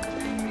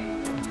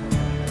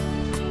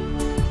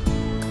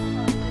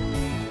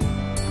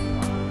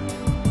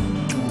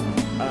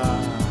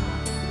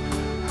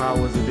 How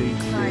was the day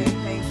today? Fine,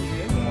 thank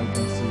you. Come on,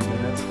 come see you.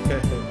 That's okay.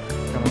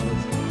 Come on,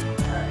 let's go.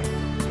 All right.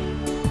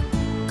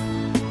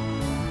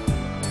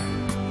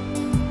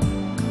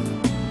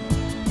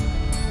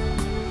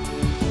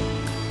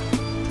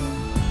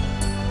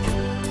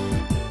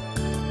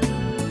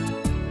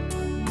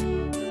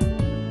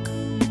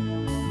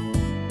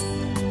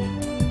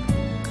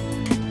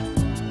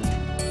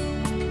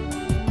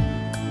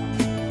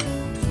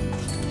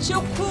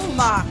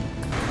 Chukuma!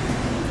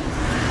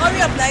 Hurry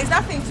up now, is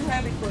that thing too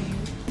heavy for you?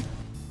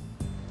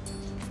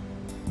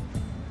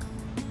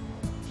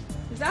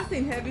 Is that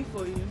thing heavy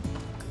for you?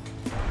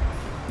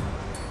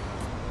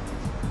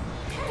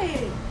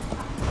 Hey!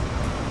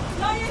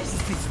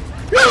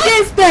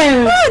 Yes,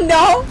 there. Oh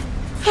no!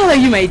 How are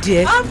you, my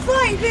dear? I'm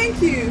fine,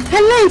 thank you. I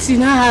learned you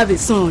now have a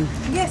son.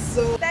 Yes,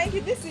 so. Thank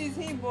you, this is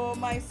Hebo,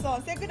 my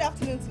son. Say good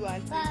afternoon to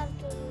Auntie.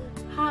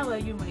 How are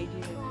you, my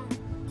dear?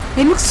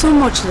 He looks so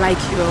much like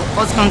your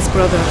husband's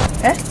brother.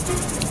 Eh?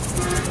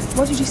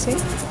 What did you say?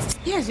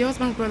 Yes, your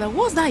husband's brother.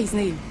 What's that his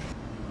name?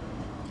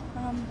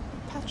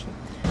 Patrick.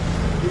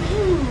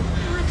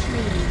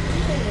 Patrick.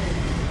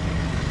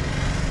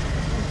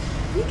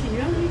 Vicky,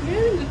 you're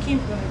looking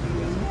proud.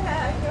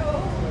 Yeah, I know.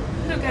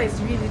 Look,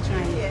 guys, really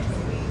trying. Yes,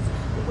 please.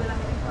 Well, I'm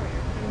in a hurry.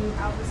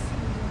 I will see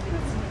you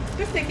later.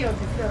 Just take care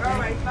of yourself. All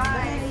right,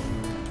 bye.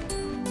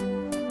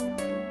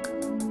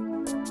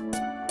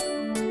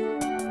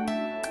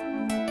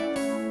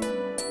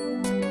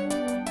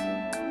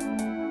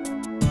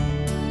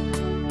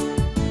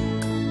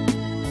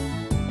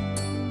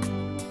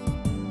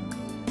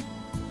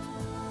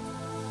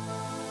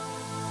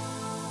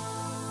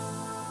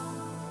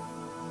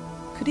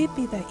 Could it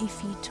be that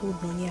Ify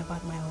told Noni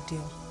about my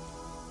ordeal?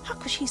 How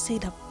could she say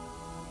that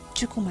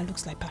Chukuma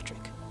looks like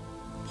Patrick?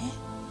 Eh?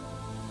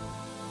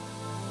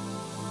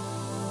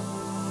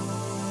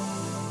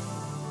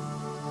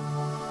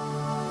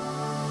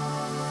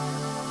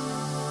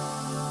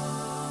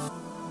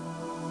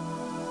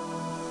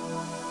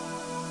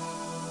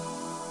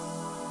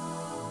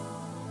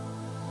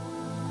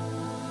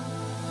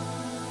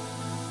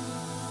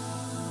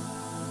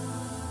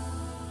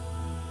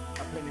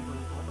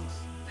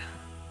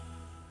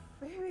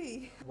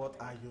 Baby, What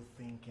are you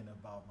thinking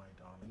about, my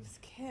darling? you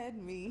scared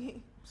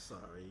me.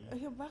 Sorry.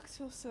 You're back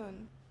so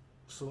soon.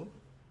 Soon?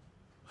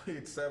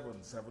 It's 7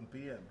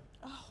 p.m.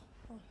 Oh,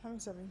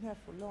 haven't been here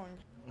for long.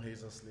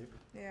 He's asleep.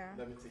 Yeah.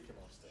 Let me take him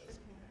upstairs.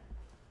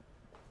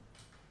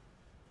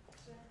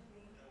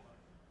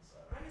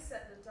 Let me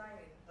set the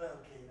dining.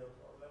 Okay, no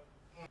problem.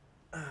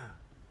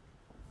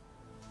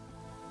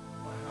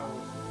 How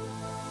was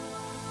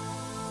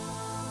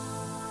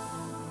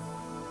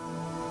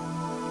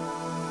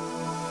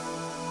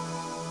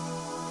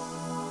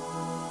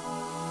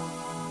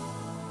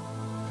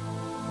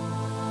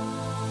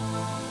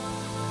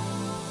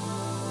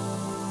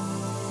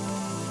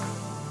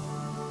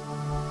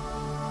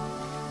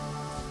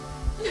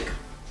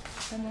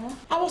Mama?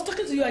 I was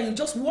talking to you and you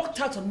just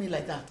walked out on me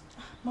like that.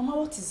 Mama,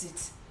 what is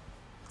it?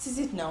 What is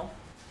it now?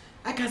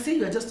 I can say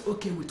you are just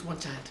okay with one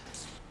child.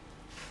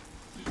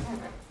 Am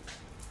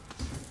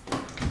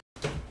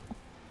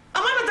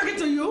I not talking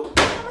to you?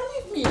 Mama,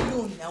 leave me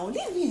alone now.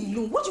 Leave me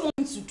alone. What do you want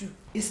me to do?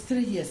 It's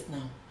 3 years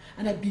now,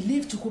 and I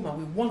believe Chukuma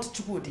will want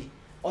Chukwudi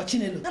or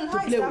Chinelo And to how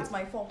play is that with.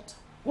 my fault?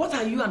 What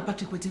are you and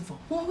Patrick waiting for?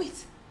 Mom,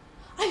 wait.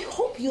 I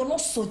hope you're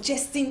not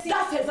suggesting...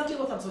 That's exactly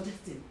what I'm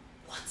suggesting.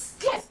 What?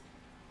 Yes.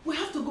 We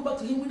have to go back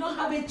to him. We don't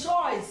have a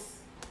choice.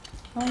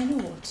 Now, you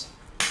know what?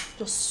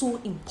 You're so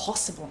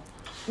impossible.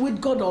 With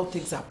God, all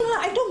things happen. No,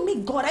 I don't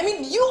make God. I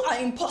mean, you are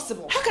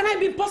impossible. How can I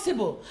be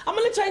impossible? I'm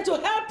only trying to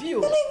help you.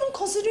 You're not even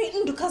considering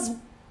Nduka's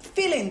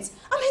feelings.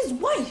 I'm his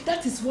wife.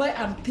 That is why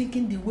I'm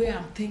thinking the way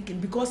I'm thinking,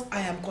 because I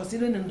am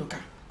considering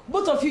Nduka.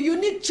 Both of you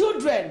need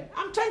children.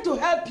 I'm trying to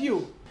help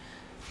you.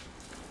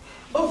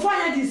 A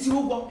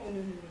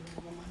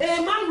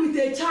man with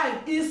a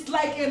child is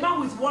like a man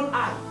with one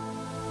eye.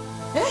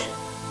 Eh?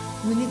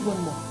 We need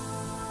one more.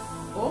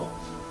 Oh?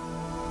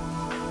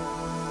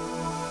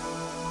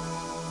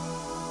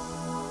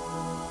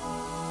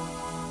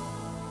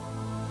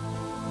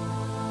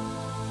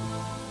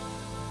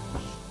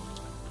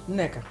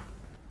 Nneka,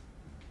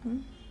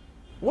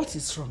 what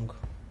is wrong?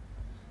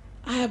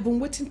 I have been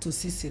waiting to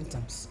see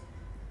symptoms.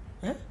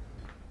 Eh?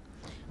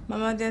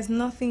 Mama, there's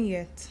nothing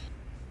yet.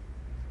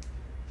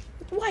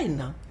 Why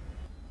now?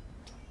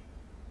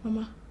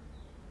 Mama,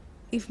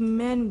 if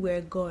men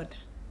were God,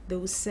 they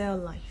would sell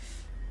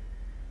life.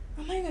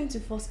 Am I going to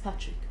force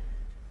Patrick?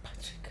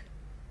 Patrick?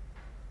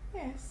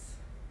 Yes.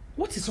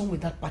 What is wrong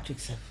with that Patrick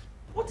self?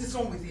 What is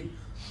wrong with him?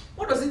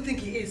 What does he think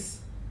he is?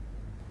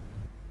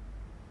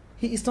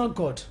 He is not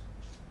God.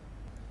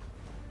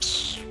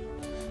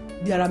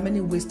 There are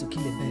many ways to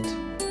kill a bird.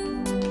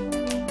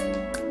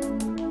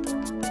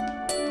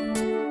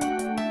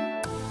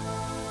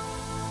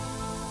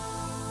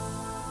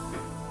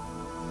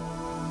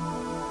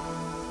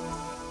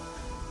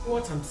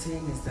 What I'm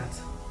saying is that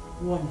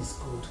one is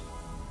good,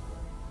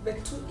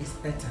 but two is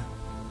better.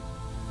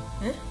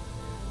 Eh?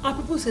 Our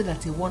people say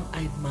that a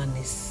one-eyed man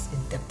is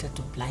indebted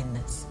to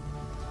blindness.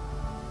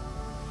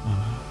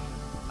 Mama,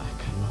 I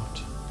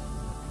cannot.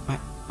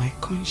 My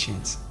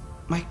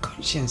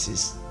conscience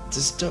is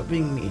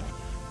disturbing me.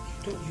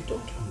 You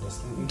don't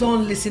understand.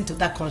 Don't listen to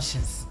that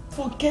conscience.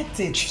 Forget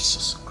it.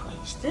 Jesus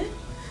Christ. Eh?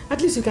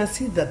 At least you can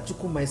see that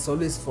Chukuma is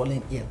always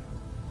falling ill.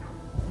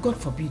 God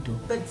forbid, though.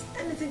 But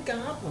anything can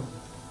happen.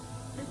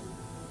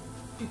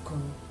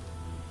 Picon,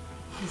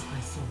 please, my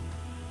son.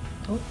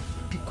 Oh,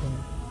 Picon,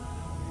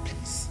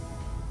 please.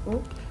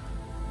 Oh,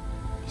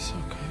 it's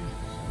okay.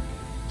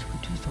 You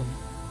could do it for me.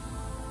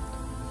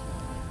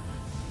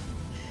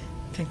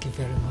 Thank you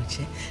very much.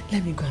 Eh?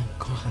 Let me go and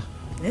call her.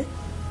 Eh?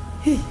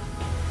 Hey.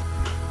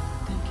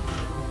 Thank you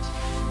very much.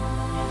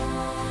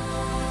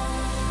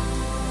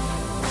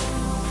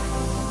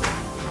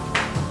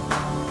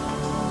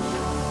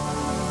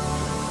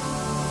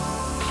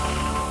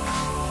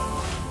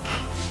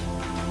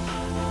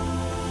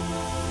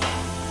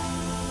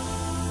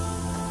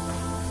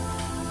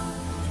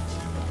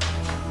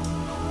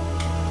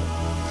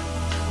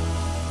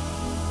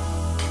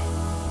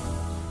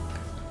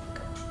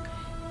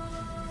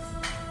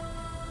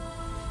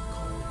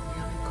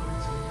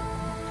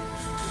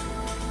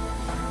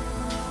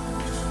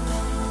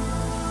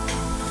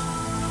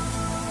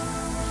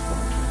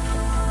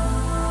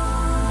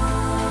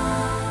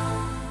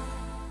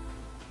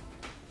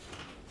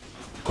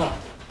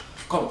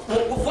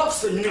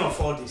 What's the meaning of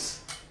all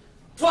this?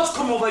 What's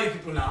come over you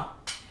people now?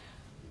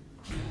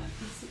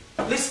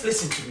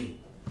 Listen to me.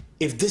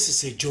 If this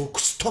is a joke,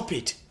 stop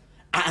it.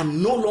 I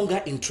am no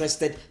longer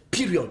interested,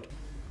 period.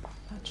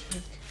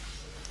 Patrick,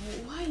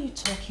 why are you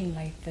talking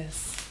like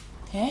this?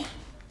 Eh?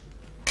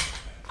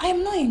 I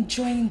am not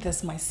enjoying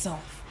this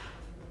myself.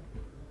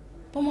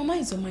 But Mama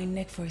is on my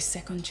neck for a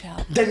second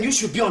child. Then you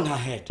should be on her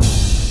head.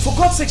 For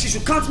God's sake, she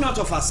should count me out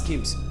of her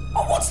schemes.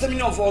 Oh, what's the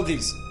meaning of all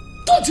this?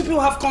 Don't you people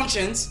have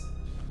conscience?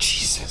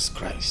 Jesus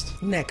Christ.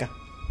 Nneka.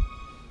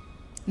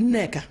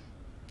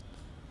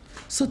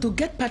 So to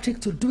get Patrick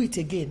to do it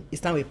again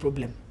is now a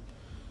problem.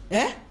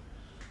 Eh?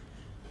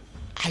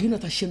 Are you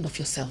not ashamed of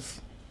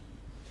yourself?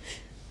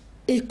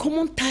 A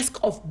common task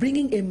of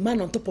bringing a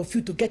man on top of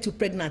you to get you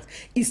pregnant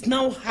is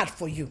now hard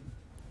for you.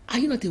 Are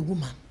you not a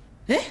woman?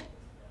 Eh?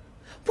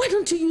 Why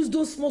don't you use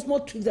those small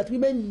tricks that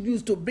women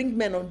use to bring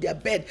men on their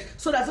bed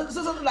so that...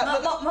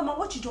 Mama,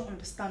 what you don't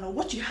understand or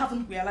what you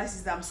haven't realized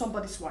is that I'm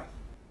somebody's wife.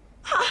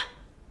 Ha!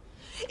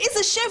 It's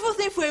a shameful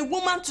thing for a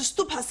woman to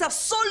stoop herself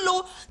so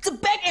low to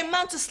beg a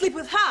man to sleep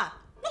with her.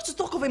 Not to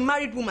talk of a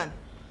married woman.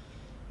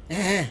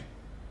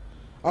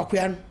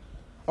 Okwia.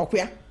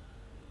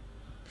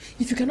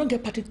 If you cannot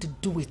get Patrick to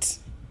do it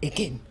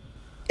again,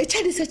 a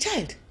child is a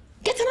child.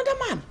 Get another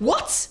man.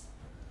 What?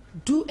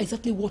 Do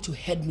exactly what you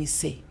heard me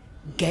say.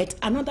 Get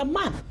another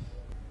man.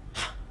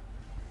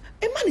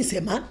 A man is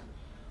a man.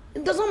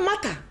 It doesn't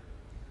matter.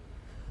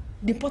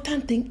 The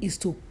important thing is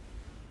to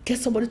get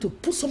somebody to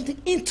put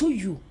something into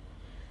you.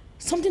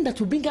 Something that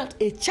will bring out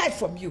a child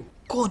from you.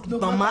 God, no,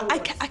 Mama, I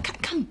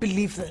can't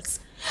believe this.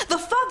 The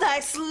fact that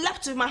I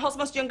slept with my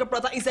husband's younger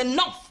brother is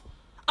enough.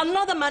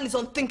 Another man is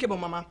unthinkable,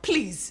 Mama.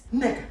 Please.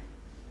 Nneka.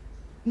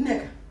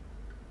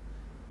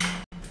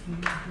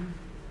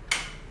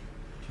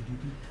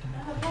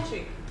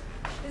 Patrick,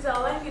 please,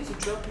 I'd like you to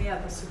drop me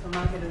at the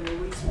supermarket on the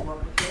way to work,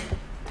 okay?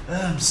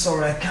 I'm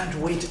sorry, I can't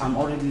wait. I'm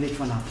already late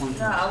for an appointment.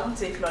 No, I won't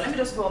take long. Let me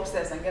just go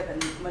upstairs and get the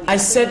money. I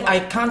said I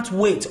can't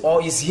wait,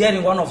 or is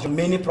hearing one of your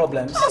many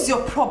problems? What's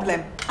your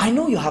problem? I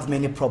know you have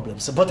many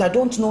problems, but I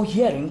don't know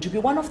hearing to be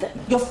one of them.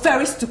 You're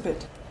very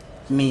stupid.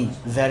 Me,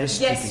 very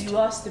stupid. Yes, you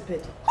are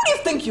stupid. Who do you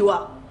think you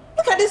are?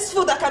 Look at this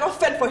fool that cannot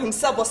fend for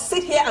himself but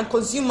sit here and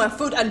consume my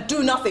food and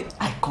do nothing.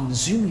 I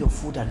consume your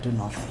food and do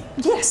nothing?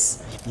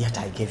 Yes. Yet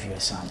I gave you a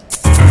son.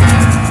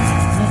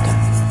 Nneka,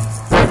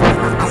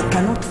 I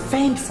cannot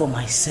fend for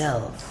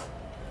myself.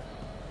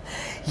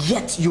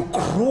 Yet you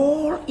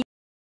crawl in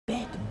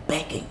bed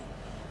begging.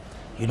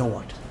 You know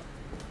what?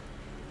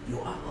 You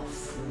are a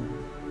fool.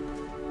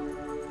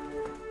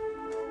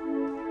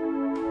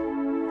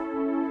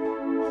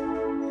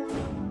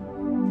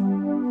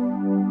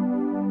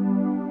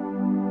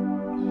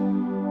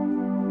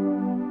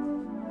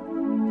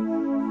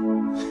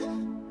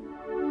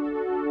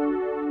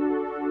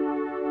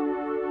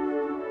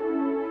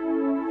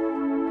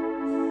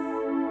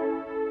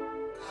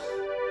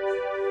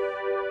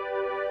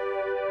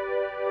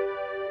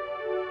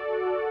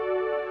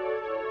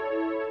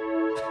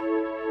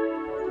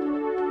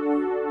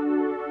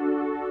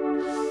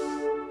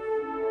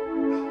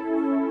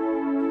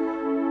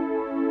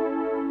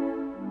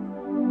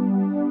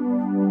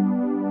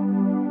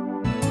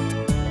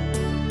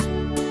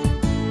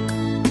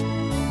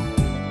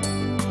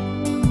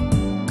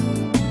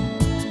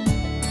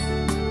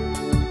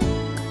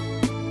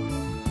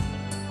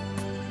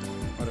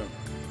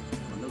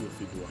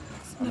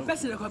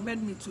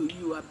 recommend me to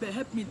you. I beg,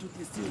 help me do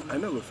this thing. I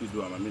know if you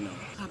do, I mean,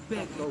 I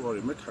beg. Don't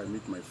worry, make I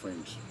meet my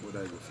friends. Whether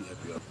I will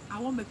help you out. I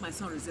won't make my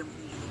son resemble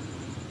you.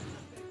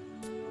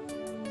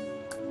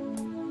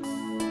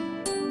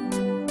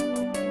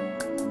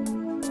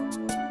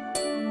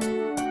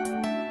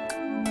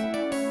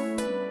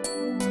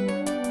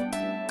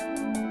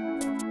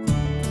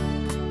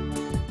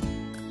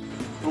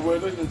 But I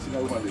don't even see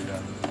that woman like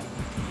that.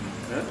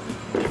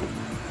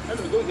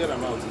 Anyway, go get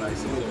them out now.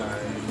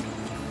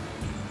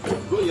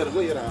 Go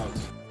get her out.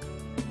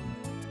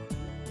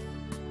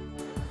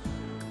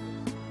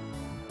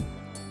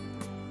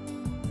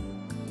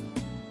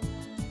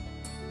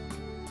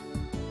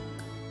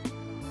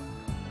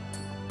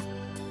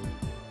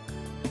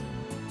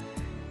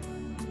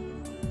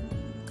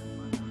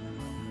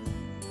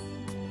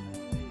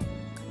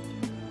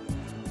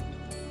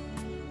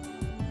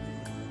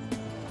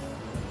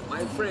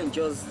 My friend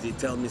just they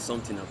tell me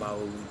something about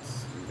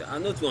I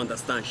know to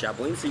understand sharp,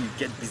 but when you say you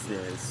get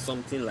business,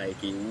 something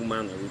like a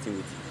woman or anything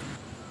with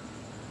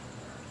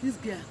you. This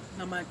girl,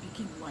 now my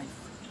picking wife.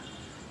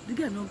 The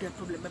girl don't get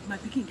problem, but my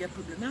picking get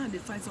problem. Now they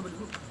find somebody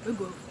who will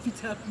go fit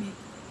help me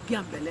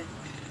get belly.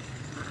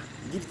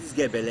 Give this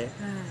girl belly.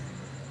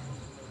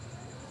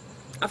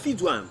 I feed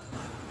one.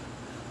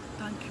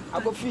 Thank you. I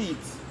go feed.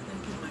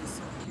 Thank you, my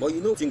son. But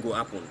you know thing will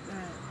happen.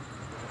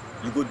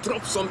 You go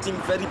drop something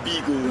very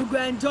big. You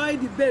go enjoy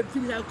the babe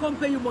finish. I'll come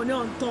pay you money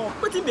on top.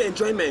 What in the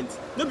enjoyment?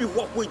 No be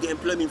work with the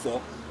employment for.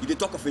 You dey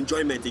talk of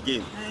enjoyment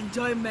again.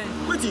 Enjoyment.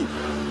 Waiting.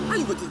 How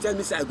you go to tell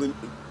me say I go?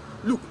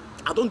 Look,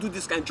 I don't do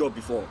this kind of job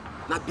before.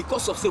 Now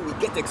because of say we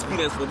get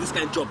experience for this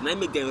kind of job, now I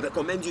make them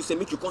recommend you say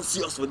make you come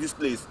see us for this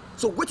place.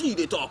 So what you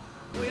dey talk?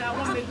 Oh, yeah, I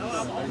want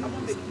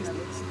make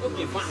business.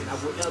 Okay, fine. I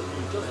will help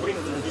you. Just bring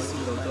this.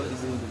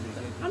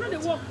 I know they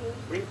work.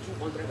 Bring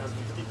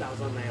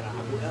 250,000 naira.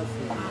 I will help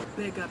you. I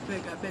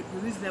beg. You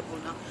reasonable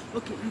now.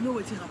 Okay, you know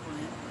what's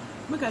happening.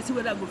 Make I see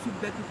whether I go feel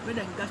better.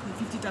 Whether I can gas me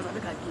 50,000.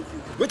 Make I give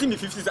you. Waiting me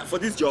 50,000 for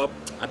this job.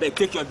 I beg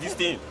take your this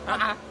thing.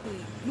 Hey,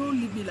 don't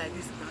leave me like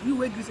this now. You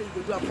wait, you say you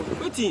go do a for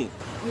me. Waiting.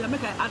 We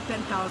make I add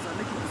 10,000.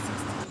 Make it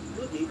 60.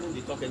 No, they even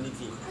they talk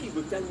anything. How you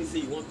go tell me say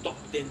you want top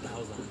 10,000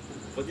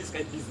 for this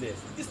kind of business?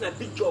 This is a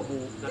big job,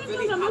 oh. Not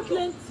very hard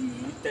job.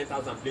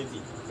 10,000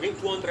 plenty. Bring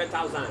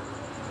 200,000.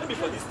 Maybe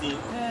for this thing,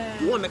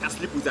 you want to make her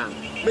sleep with her,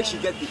 make she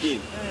get the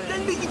game.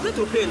 Then you get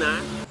to pay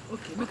now.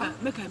 Okay,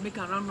 make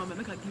a round number,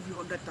 make her give you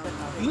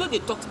 100,000. You know they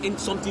talk in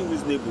something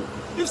reasonable.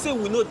 If say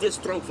we know they're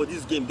strong for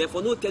this game,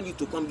 therefore no tell you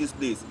to come this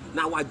place.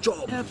 Now our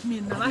job. Help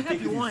me now. I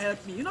help you won't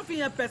help me. You not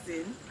feel a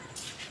person.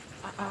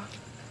 I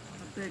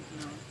beg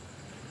now.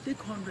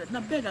 Take 100.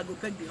 Now beg I go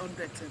beg the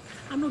 100.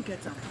 I no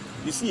get her.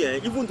 You see,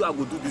 even though I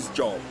go do this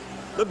job,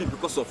 not be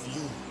because of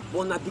you,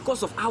 but not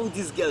because of how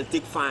this girl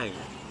take fine.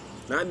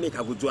 Now I make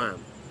her go do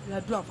am. You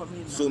are doing for me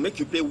now. So make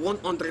you pay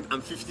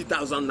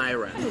 150,000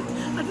 naira. Hey,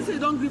 I just say you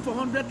don't give for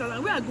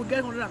 100,000. Where I go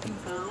get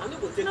 150,000? I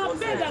don't go take 100. Now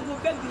beg I go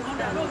beg the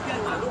 100. I don't get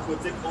it. I don't go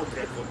take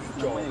 100 for this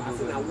job. I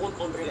say I want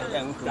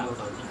 150,000.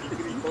 If you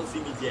agree, come see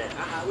me there.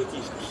 Wait.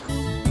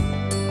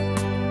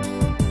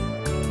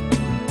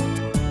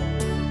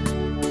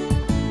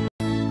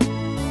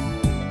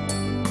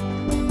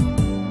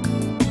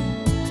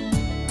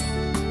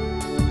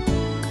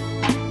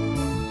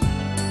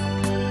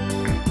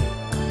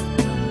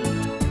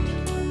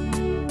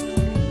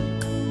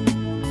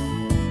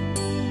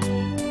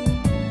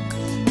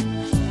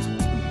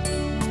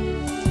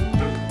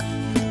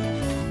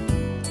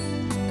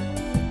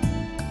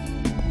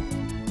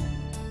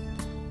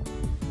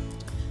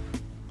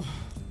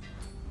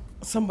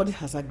 Somebody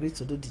has agreed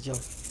to do the job.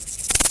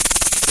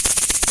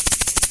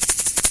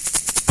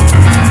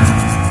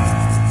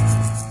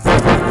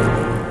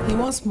 He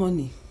wants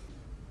money.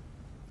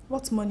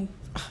 What money?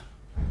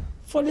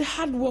 For the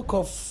hard work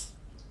of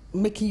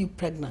making you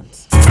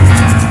pregnant.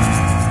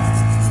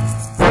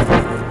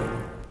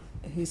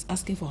 He's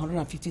asking for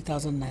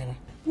 150,000 naira.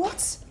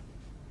 What?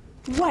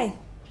 Why?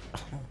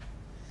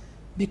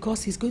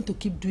 Because he's going to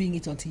keep doing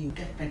it until you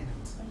get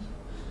pregnant.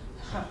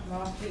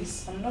 Mama,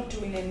 please, I'm not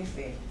doing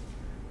anything.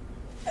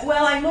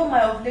 Well, I know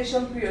my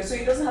ovulation period, so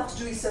he doesn't have to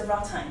do it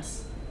several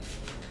times.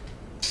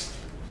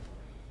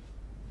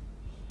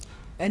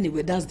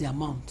 Anyway, that's the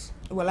amount.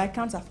 Well, I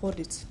can't afford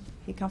it.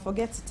 He can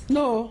forget it.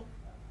 No.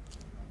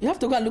 You have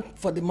to go and look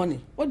for the money.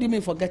 What do you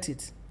mean forget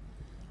it?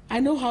 I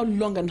know how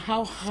long and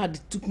how hard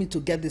it took me to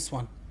get this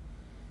one.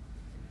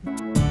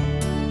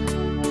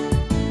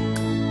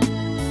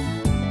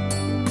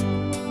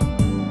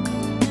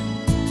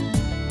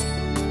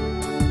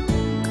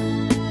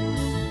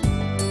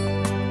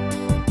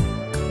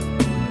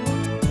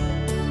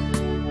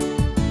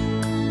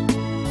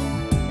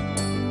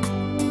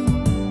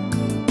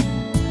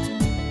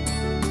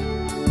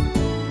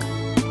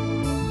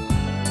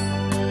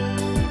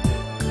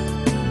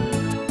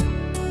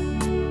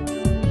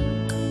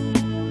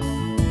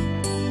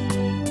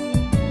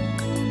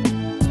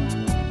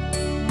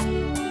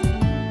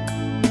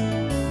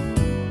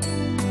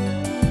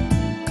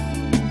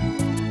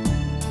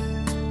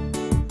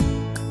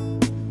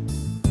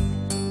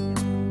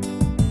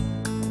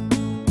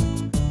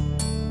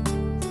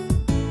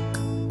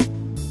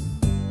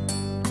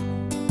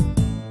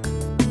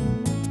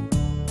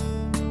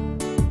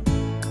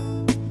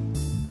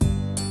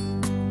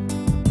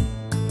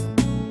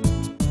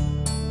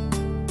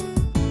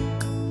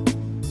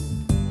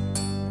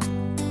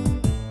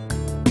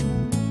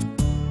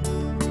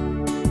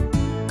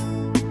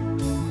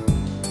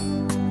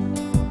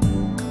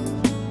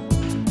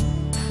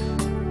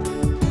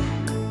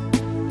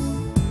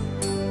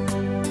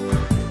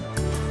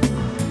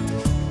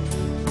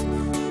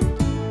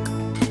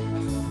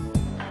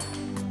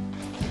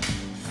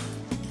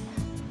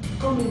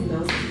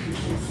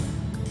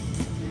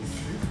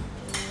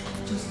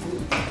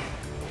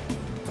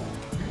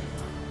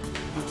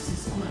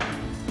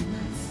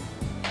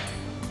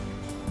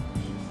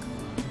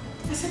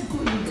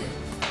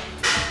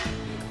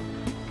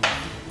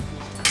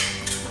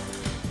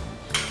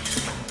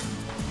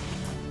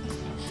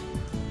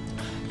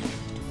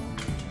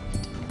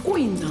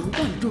 going now.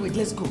 Go and do it.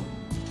 Let's go. Do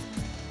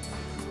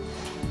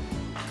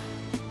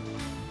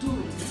it.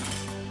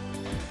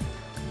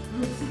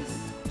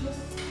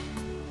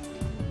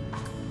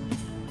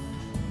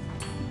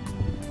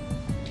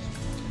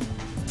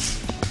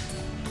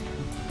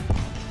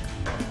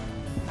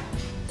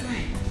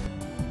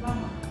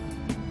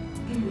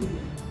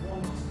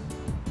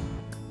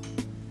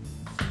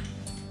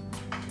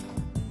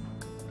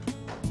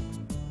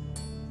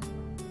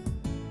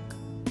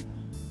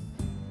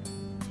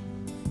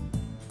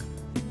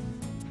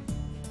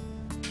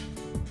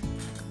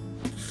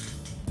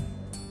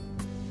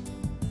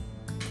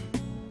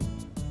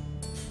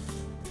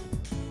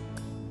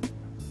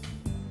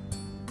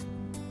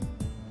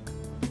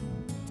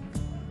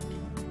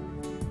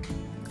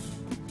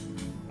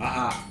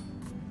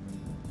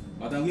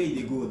 Madam, where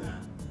they go now?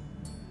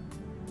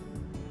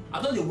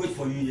 I don't wait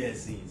for you here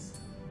since.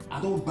 I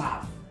don't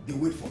bath, they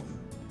wait for you.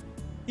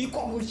 You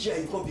come with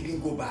chair, you come begin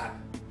go back.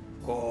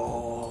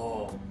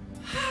 Come.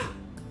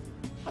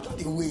 I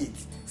don't wait.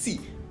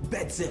 See,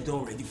 bed set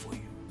done ready for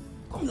you.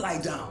 Come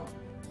lie down.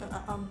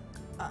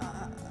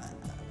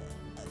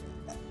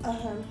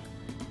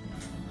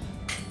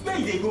 Where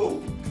they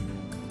go?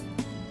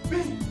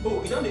 Where?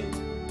 Oh, you don't need.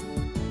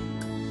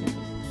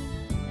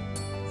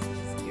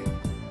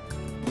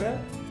 Well,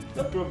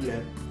 no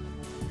problem.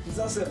 This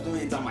self don't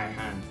enter my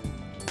hand.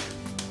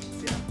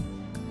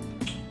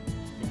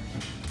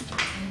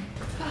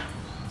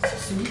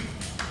 Susu,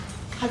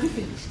 have you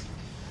finished?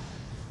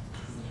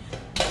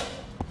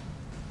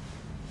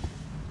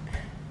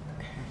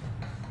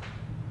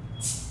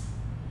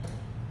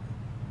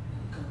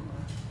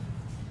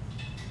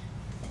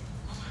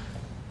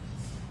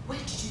 Where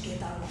did you get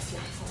that rough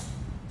yarn from?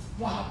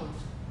 What happened?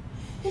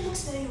 It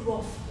looks very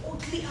rough,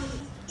 ugly, and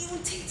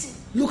irritating.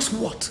 Looks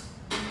what?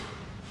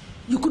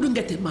 You couldn't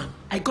get a man.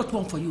 I got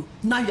one for you.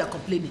 Now you are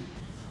complaining.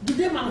 Did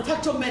they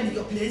manufacture men in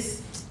your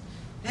place?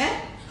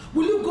 Eh?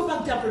 Will you go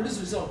back there and produce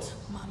results?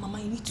 Mama,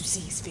 you need to see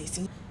his face.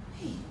 Hey,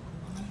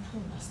 Mama, I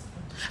don't understand.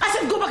 I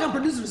said go back and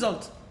produce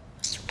results.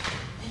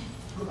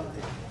 Go back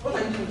there. What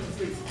are you doing with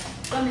his face?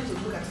 Don't need to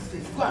look at his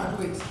face. Go and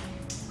do it.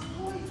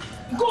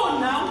 Go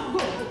now. Go.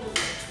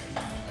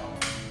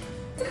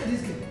 Look at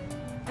this girl.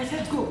 I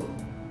said go.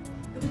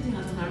 Everything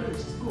has been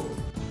arranged. Go.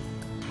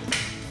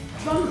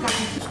 Don't look at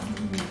his face.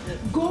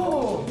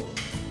 Go.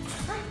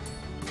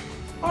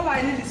 All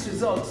I need is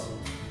results.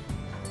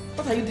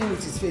 What are you doing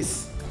with his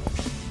face?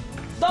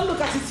 Don't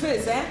look at his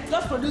face, eh?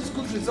 Just produce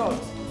good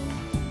results.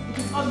 It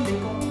is all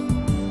makeup.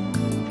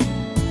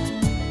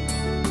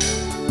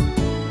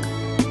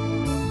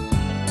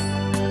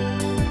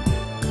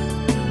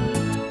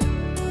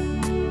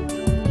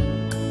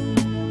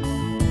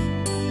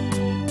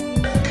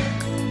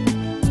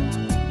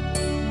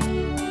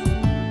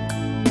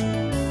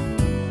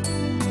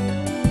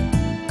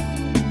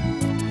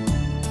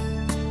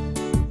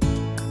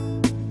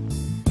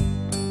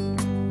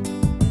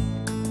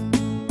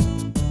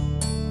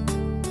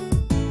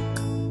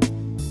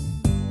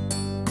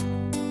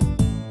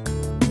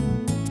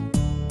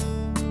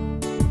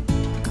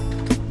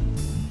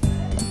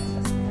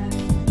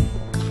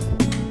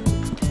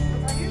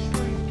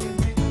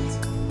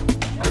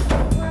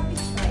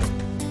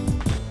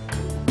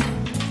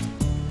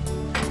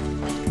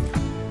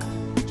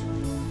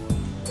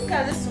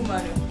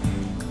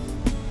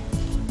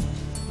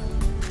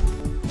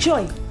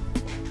 Joy,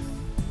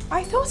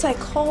 I thought I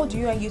called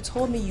you and you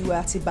told me you were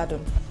at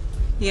Ibadan.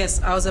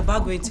 Yes, I was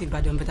about going to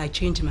Ibadan, but I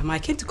changed my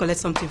mind. I came to collect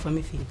something from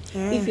Ife.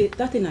 Ife,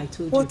 that thing I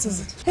told you. What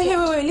is it? Hey,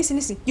 wait,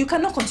 listen. You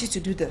cannot continue to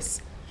do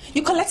this.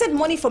 You collected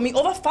money from me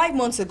over 5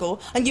 months ago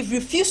and you've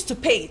refused to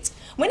pay it.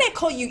 When I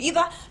call you,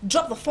 either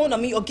drop the phone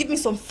on me or give me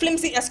some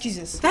flimsy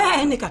excuses.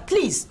 Hey, Nneka,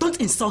 please, don't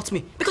insult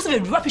me. Because of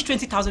a rubbish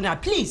 20,000 naira,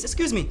 please,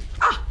 excuse me.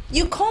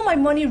 You call my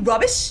money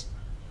rubbish?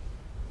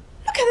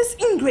 Look at this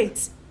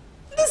ingrate.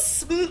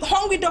 This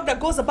hungry dog that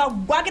goes about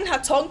wagging her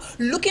tongue,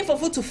 looking for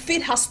food to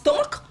feed her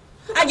stomach?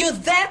 And you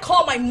there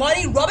call my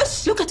money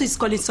rubbish? Look at who's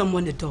calling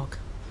someone a dog.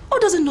 Who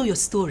doesn't know your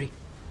story?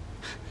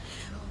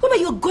 Woman,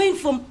 you're going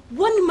from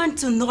one man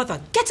to another,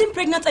 getting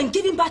pregnant and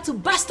giving birth to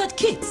bastard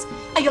kids.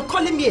 And you're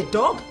calling me a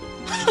dog?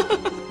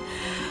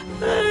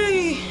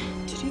 Hey.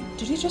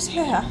 Did you just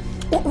hear her?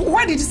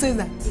 Why did you say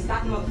that? Is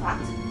that not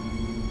fact?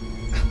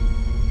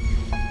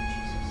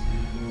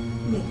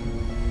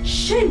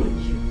 Shame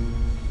on you.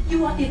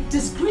 You are a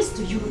disgrace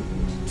to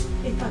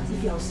humanhood. In fact,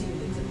 if I'll see you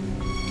later.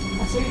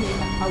 I'll see you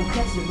later. I'll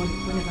get your money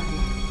whenever I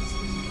want.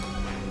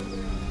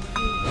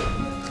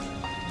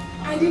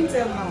 I didn't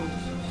tell her.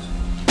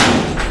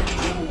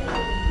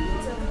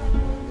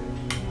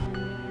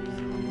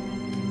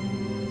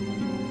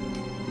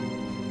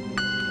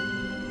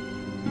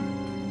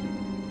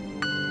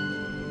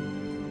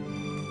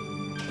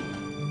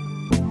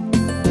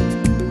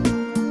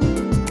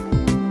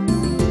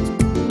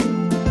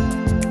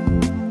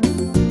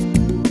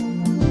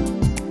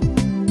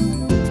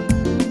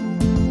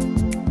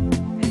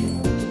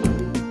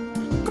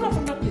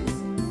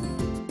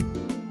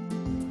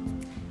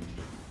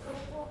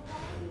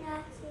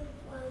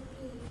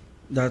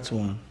 That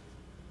one.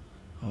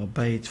 I'll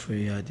buy it for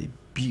you at the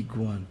big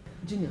one.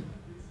 Junior.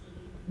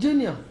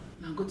 Junior.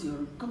 Now go to your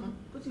room. Come on,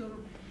 go to your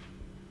room.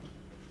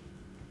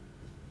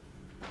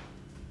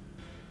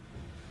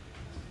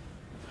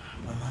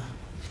 Mama.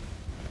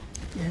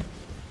 Yeah?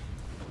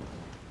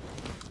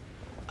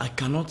 I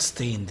cannot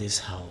stay in this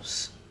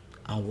house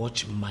and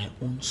watch my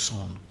own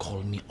son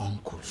call me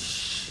uncle.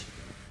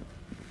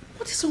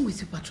 What is wrong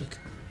with you, Patrick?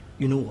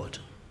 You know what?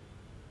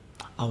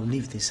 I'll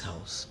leave this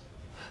house,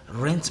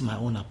 rent my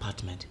own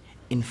apartment.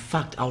 In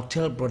fact, I'll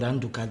tell Brother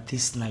Nduka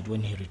this night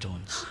when he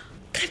returns.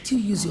 Can't you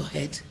use your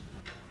head?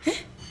 Eh?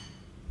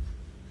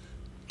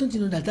 Don't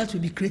you know that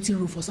will be creating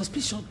room for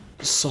suspicion?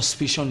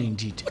 Suspicion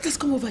indeed. What has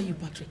come over you,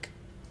 Patrick?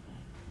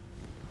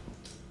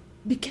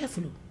 Be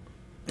careful.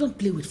 Don't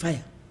play with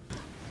fire.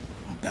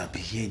 I'll be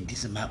here.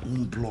 This is my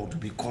own blood to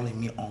be calling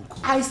me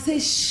uncle. I say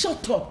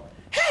shut up.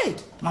 Hey!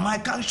 Mama, I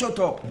can't shut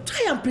up.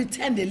 Try and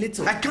pretend a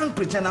little. I can't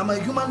pretend. I'm a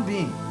human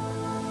being. Anyway,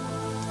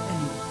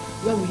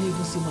 where will you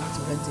even see me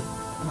to rent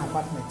an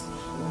apartment?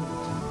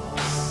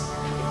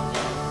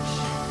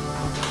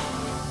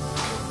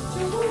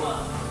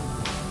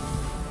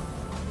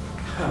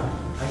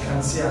 I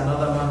can see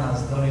another man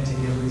has done it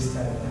again this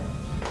time.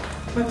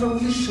 My friend,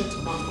 will you shut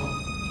your mouth up?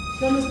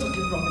 You're always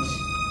talking rubbish.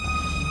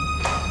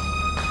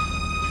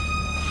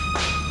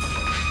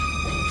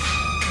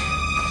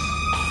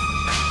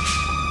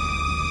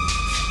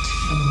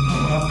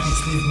 Mama,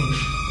 please leave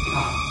me.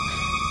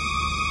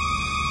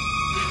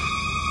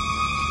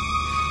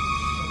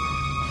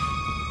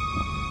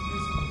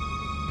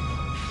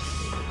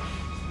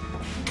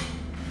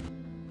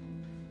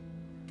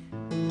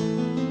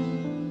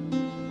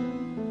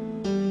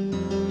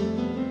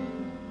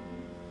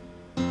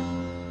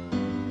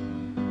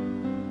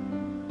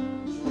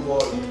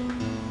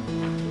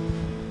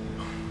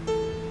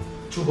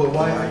 Chuba,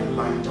 why are you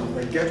lying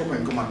down? Get up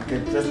and come and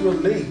get dressed. You're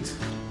late.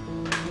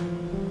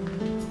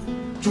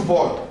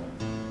 Chuba!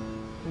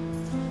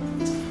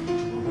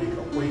 Wake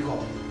up, wake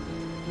up.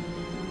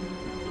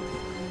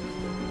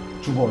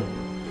 Chuba.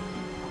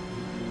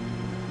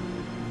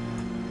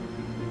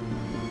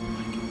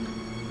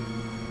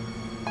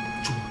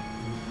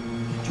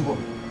 Chuba.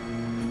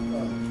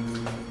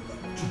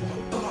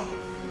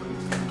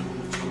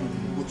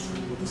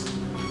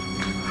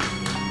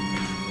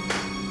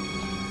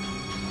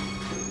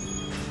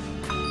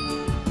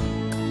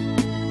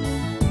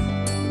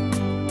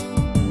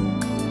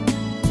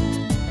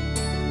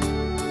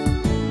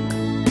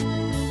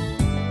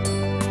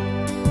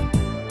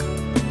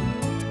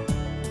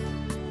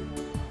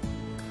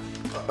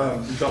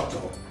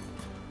 Doctor,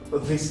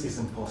 this is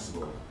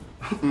impossible.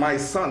 My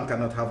son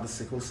cannot have the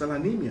sickle cell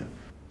anemia.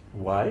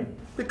 Why?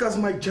 Because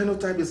my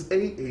genotype is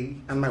AA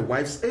and my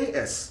wife's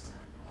AS.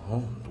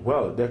 Oh,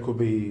 well, there could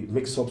be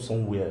mix-up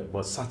somewhere,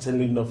 but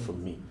certainly not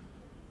from me.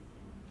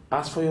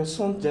 As for your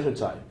son's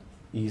genotype,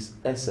 is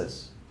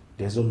SS.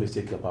 There's no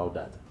mistake about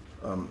that.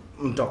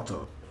 Doctor,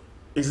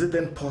 is it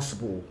then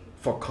possible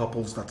for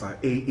couples that are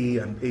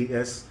AA and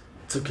AS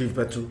to give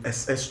birth to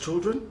SS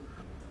children?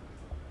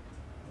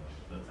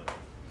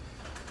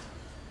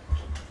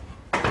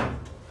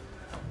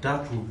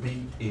 That would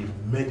be a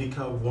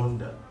medical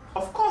wonder.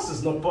 Of course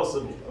it's not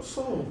possible.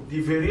 So,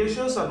 the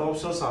variations and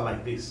options are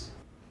like this.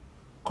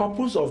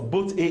 Couples of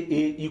both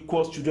AA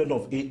equals children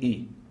of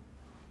AA.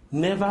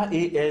 Never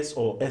AS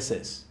or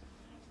SS.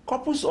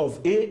 Couples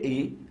of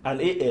AA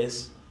and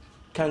AS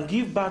can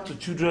give birth to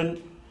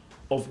children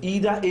of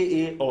either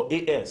AA or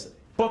AS,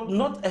 but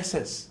not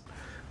SS.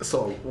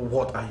 So,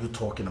 what are you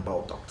talking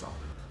about, doctor?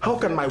 How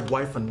can my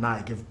wife and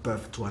I give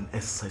birth to an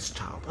SS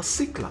child, a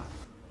sickler?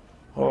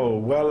 Oh,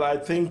 well, I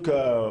think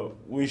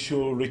we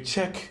should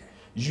recheck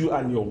you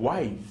and your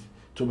wife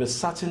to be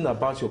certain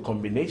about your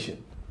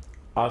combination.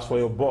 As for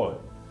your boy,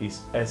 it's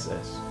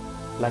SS.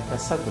 Like I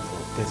said before,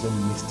 there's no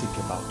mistake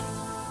about it.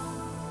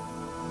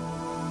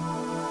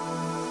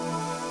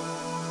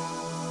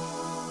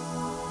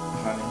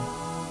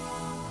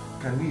 Honey,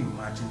 can we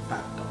imagine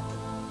that, doctor?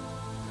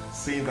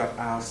 Saying that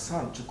our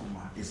son,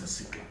 Chukuma, is a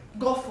sickler.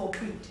 God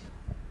forbid.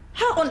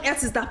 How on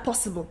earth is that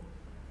possible?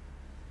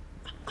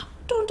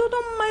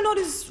 Don't mind all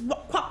these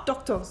quack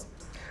doctors.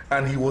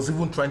 And he was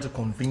even trying to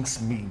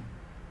convince me,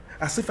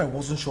 as if I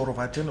wasn't sure of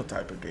our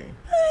genotype again.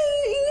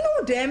 You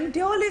know them, they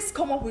always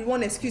come up with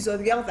one excuse or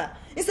the other.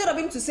 Instead of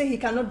him to say he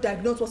cannot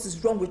diagnose what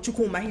is wrong with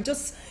Chukuma, he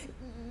just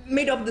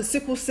made up the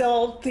sickle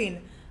cell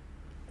thing.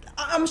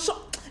 I'm sure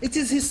it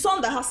is his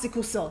son that has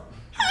sickle cell.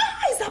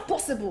 How is that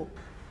possible?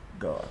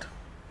 God,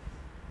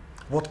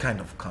 what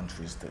kind of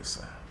country is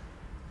this?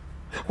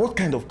 What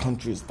kind of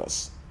country is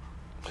this?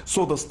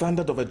 So the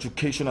standard of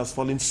education has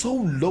fallen so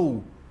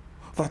low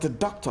that a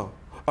doctor,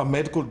 a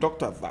medical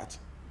doctor at that,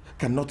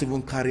 cannot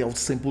even carry out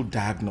simple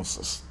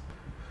diagnosis.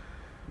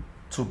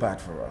 Too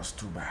bad for us,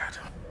 too bad.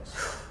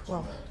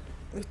 Well,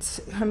 it's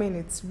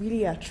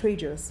really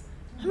outrageous.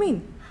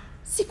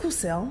 Sickle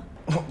cell?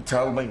 Oh,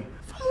 tell me.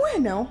 From where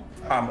now?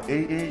 I'm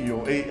AA,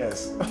 you're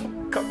AS.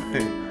 Come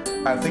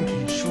here. I think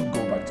he should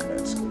go back to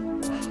med school.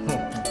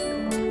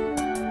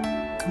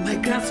 My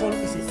grandson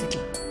is a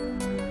sickler.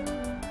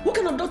 What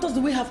kind of doctors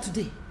do we have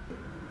today?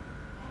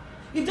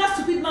 If that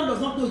stupid man does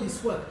not know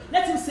his work,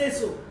 let him say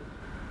so.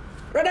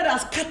 Rather than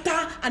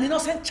scatter an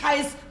innocent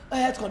child's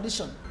health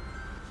condition.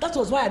 That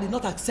was why I did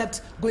not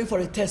accept going for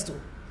a test.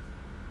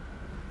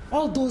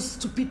 All those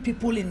stupid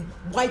people in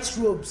white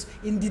robes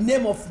in the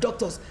name of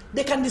doctors,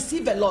 they can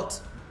deceive a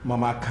lot.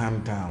 Mama,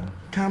 calm down.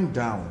 Calm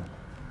down.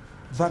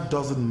 That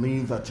doesn't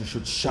mean that you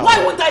should shout.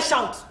 Why won't I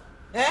shout?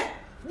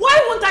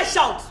 Why won't I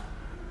shout?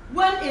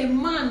 When a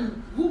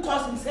man who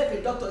calls himself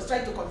a doctor is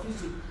trying to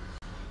confuse you,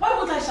 why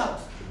won't I shout?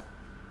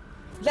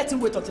 Let him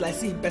wait until I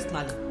see him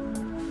personally.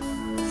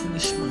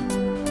 Foolish man.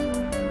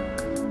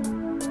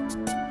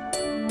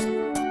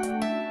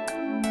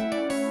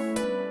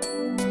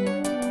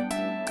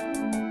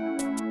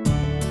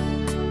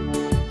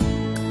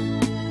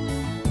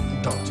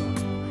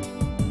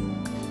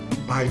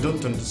 I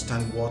don't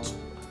understand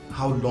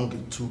how long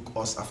it took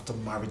us after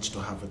marriage to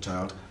have a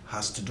child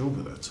has to do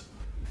with it.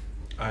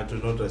 I do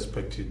not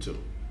expect you to.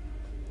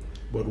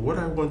 But what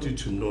I want you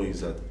to know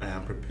is that I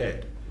am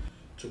prepared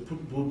to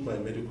put both my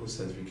medical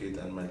certificate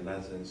and my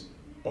license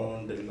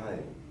on the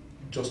line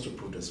just to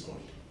prove this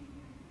point.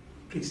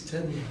 Please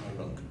tell me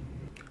how long.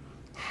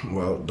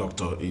 Well,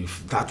 doctor,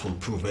 if that will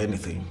prove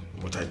anything,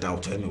 which I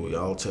doubt anyway,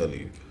 I'll tell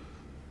you.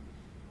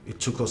 It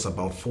took us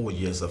about 4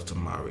 years after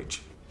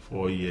marriage.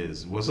 4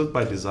 years. Was it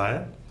by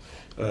desire?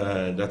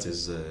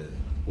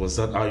 Was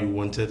that how you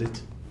wanted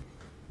it?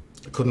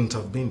 It couldn't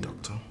have been,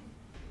 doctor.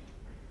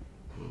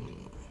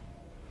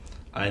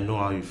 I know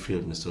how you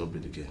feel, Mr.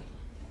 Obidige.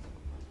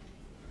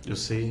 You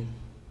see,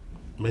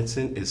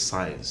 medicine is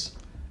science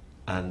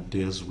and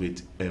deals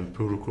with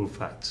empirical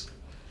facts.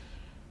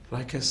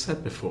 Like I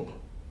said before,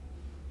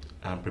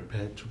 I'm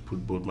prepared to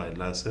put both my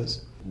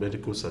license,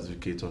 medical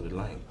certificate on the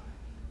line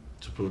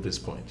to prove this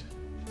point.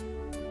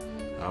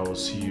 I will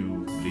see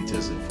you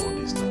latest in 4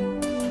 days'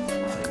 time.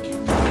 Thank you.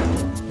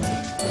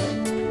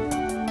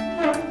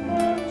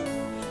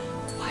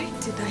 Why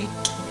did I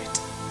do it?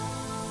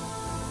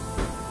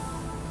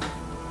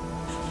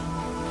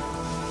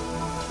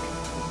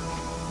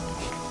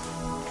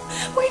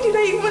 Why did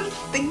I even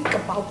think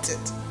about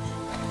it?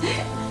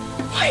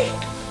 Why?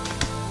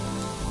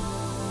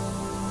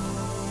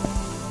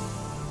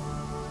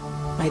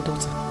 My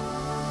daughter,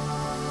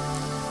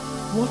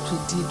 what we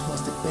did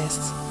was the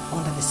best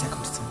under the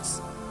circumstance.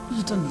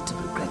 You don't need to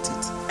regret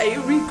it. I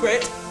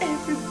regret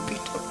every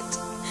bit of it.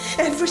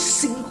 Every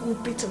single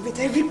bit of it.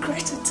 I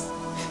regret it.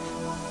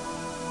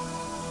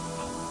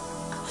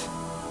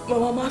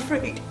 Mama, I'm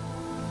afraid.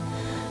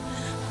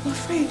 I'm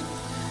afraid.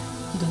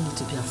 You don't need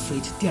to be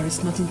afraid. There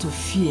is nothing to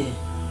fear.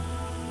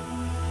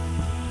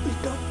 The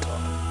doctor.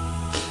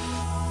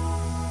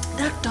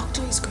 That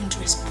doctor is going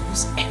to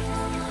expose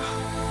everything.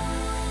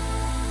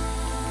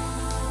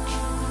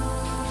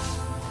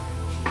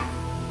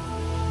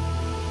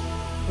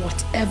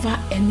 Whatever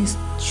any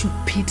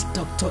stupid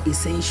doctor is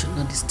saying should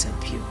not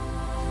disturb you.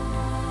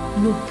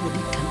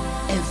 Nobody can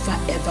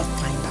ever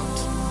find out.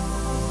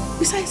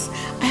 Besides,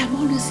 I am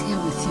always here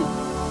with you.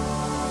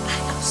 I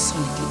am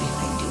solidly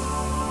behind you.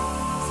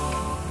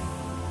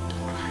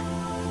 Don't cry.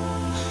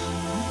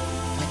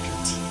 Wipe your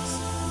tears.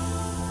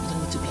 You don't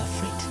need to be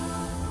afraid.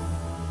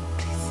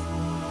 Please.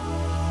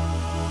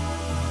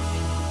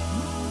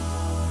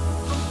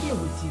 I'm here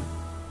with you.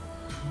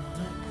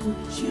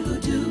 What you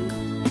do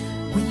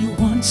when you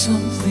want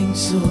something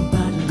so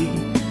badly?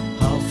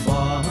 How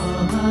far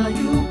are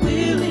you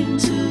willing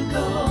to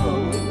go?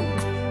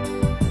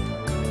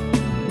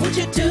 Would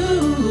you do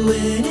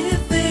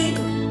anything,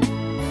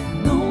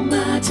 no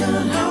matter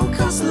how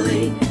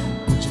costly?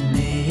 Would you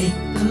make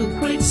the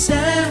great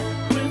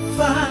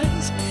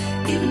sacrifice,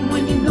 even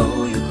when you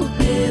know you could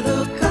pay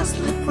the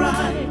costly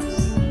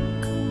price?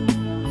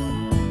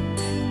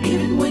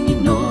 Even when you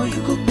know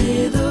you could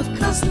pay the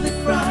costly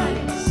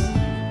price.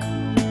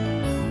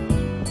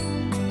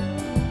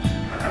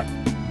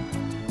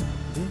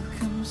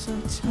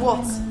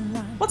 What?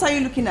 What are you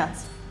looking at?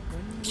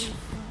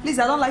 Please,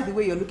 I don't like the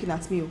way you're looking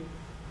at me.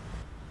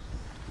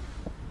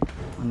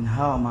 And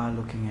how am I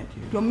looking at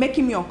you? You're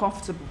making me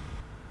uncomfortable.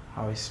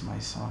 How is my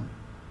son?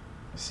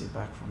 Is he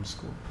back from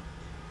school?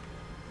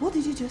 What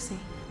did you just say?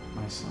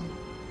 My son.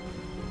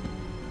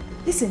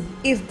 Listen,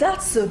 if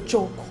that's a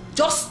joke,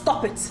 just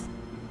stop it.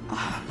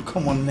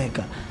 Come on,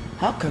 Nneka.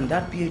 How can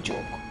that be a joke?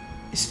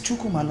 It's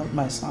Chukwuma, not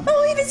my son.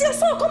 No, if it's your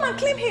son, come and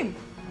claim him.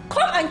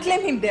 Come and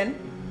claim him then.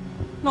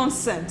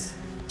 Nonsense.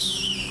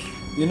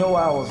 You know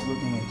why I was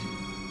looking at you?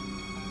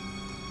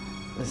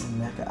 Listen,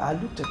 Nneka, I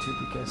looked at you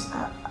because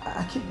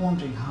I keep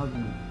wondering how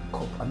you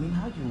cope. I mean,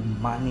 how you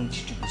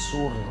manage to be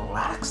so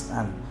relaxed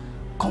and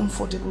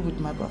comfortable with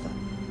my brother.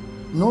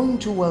 Knowing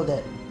too well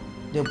that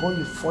the boy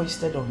you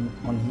foisted on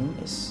him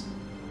is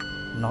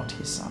not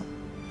his son.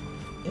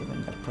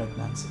 Even that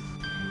pregnancy.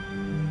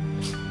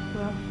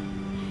 Well,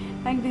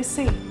 like they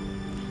say,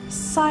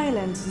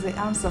 silence is the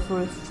answer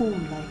for a fool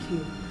like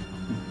you.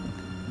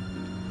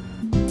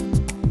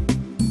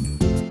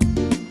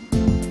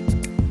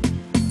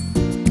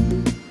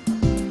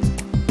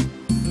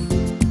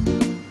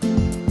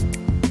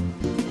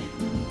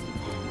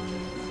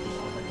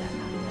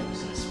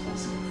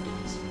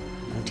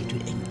 I wanted to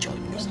enjoy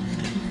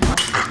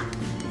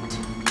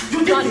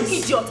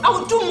idiot. I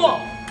will do more.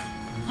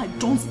 I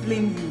don't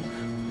blame you.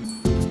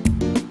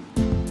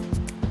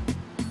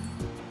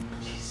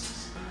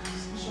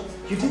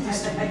 You did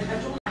this to me. I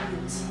don't like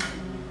it.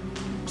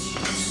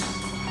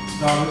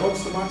 Darling,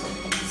 what's the matter?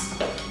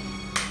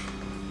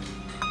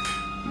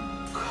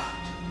 God.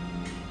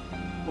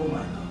 Oh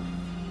my God.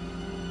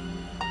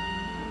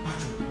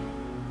 Patrick,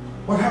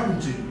 what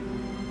happened to you?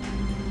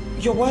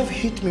 Your wife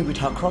hit me with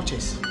her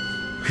crutches.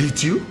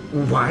 Hit you?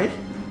 Why?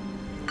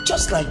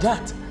 Just like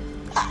that.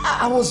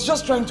 I was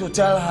just trying to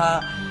tell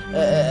her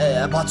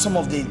about some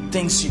of the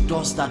things she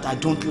does that I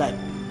don't like.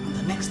 And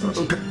the next thing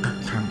Calm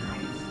down.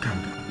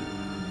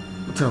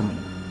 Tell me,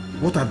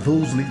 what are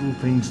those little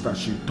things that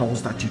she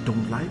does that you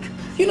don't like?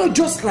 You know,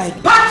 just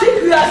like...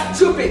 Patrick, you are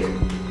stupid.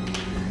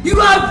 You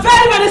are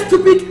very, very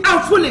stupid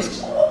and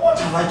foolish. What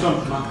have I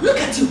done, Mama? Look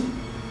at you.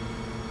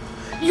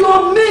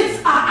 Your mates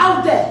are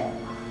out there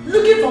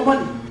looking for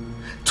money,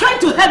 trying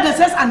to help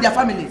themselves and their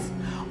families.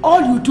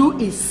 All you do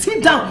is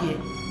sit down here,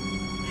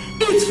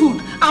 eat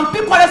food, and be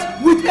honest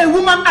with a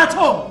woman at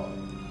home.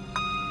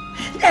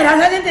 There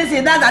are certain things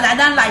in that I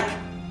don't like.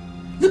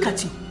 Look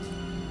at you.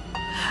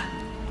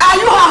 Are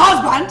you her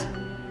husband?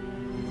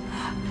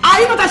 Are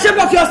you not ashamed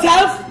of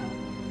yourself?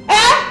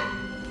 Eh?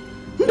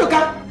 Nduka,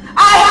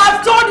 I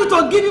have told you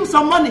to give him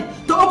some money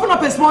to open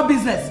up a small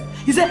business.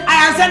 He said,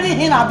 I am sending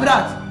him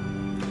abroad.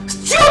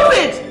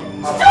 Stupid!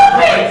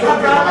 Stupid!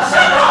 Shut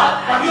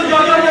up!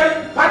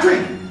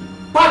 Patrick!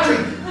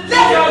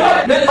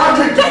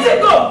 Let him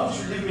go!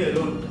 Leave me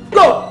alone.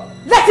 Go!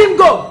 Let him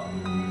go!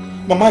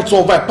 Mama, it's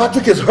alright.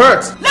 Patrick is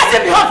hurt. Let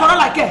him be hurt for all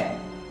I care.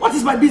 What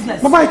is my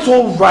business? Mama, it's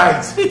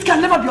alright. It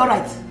can never be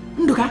alright.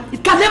 Nduka,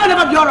 it can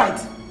never be alright.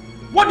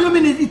 What do you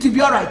mean it will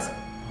be alright?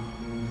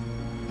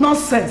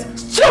 Nonsense.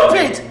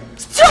 Stupid!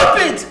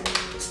 Stupid!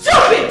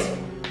 Stupid!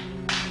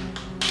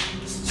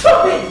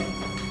 Stupid!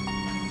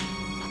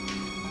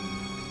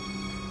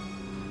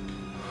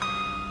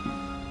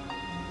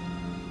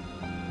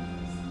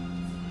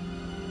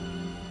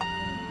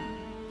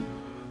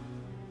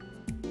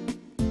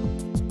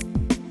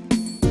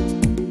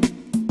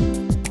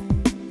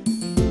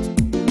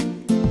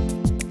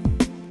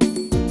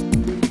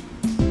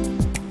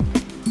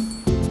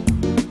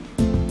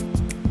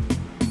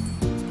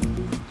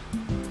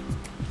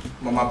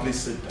 Mama, please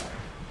sit down.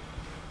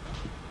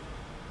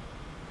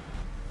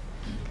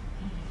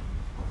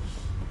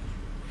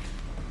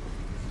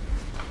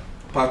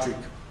 Patrick,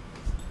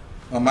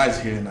 Mama is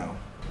here now.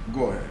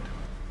 Go ahead.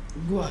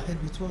 Go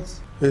ahead with what?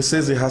 He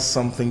says he has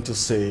something to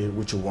say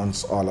which he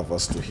wants all of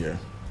us to hear.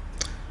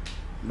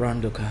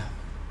 Nduka,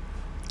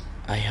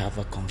 I have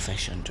a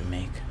confession to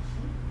make.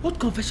 What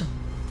confession?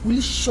 Will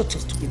you shut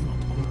your stupid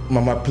mouth?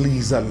 Mama,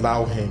 please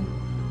allow him.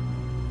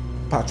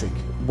 Patrick,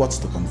 what's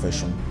the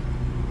confession?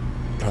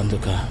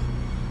 Nduka,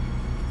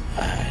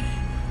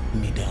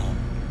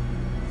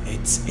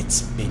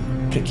 it's been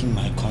pricking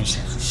my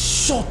conscience.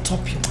 Shut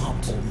up your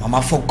mouth. Oh,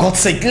 Mama, for God's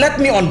sake, let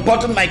me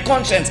unburden my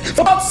conscience.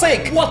 For God's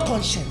sake. What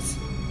conscience?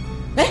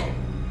 Eh?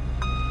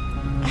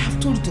 I have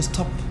told you to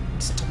stop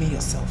disturbing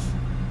yourself.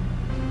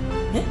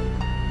 Eh?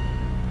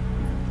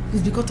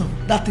 It's because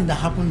of that thing that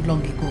happened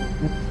long ago.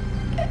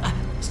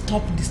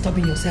 Stop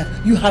disturbing yourself.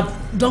 You have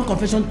done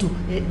confession to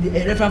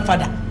a Reverend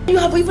Father. You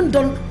have even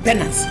done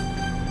penance.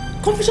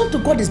 Confession to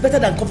God is better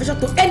than confession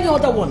to any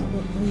other one.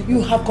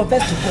 You have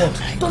confessed to God.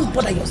 Don't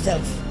bother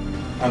yourself.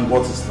 And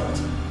what is that?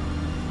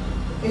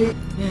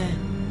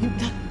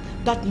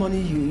 That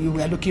money you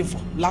were looking for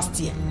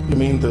last year. You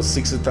mean the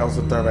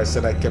 60,000 that I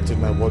said I kept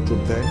in my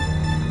wardrobe then?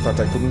 That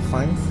I couldn't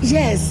find?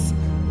 Yes.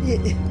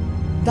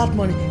 That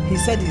money, he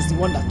said he's the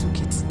one that took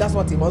it. That's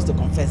what he wants to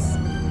confess.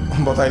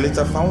 But I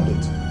later found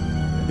it.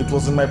 It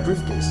was in my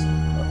briefcase.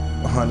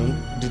 Honey,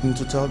 didn't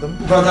you tell them?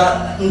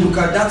 Brother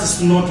Nduka, that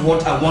is not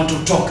what I want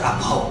to talk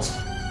about.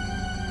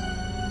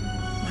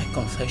 My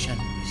confession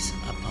is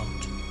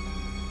about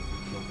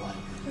your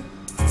wife.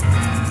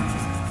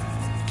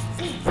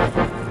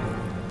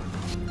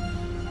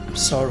 I'm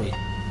sorry.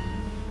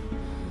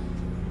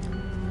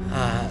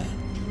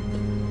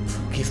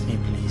 Forgive me,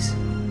 please.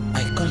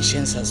 My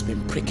conscience has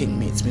been pricking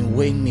me. It's been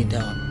weighing me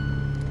down.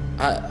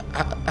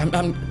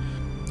 I'm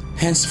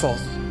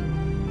henceforth,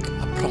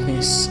 I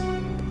promise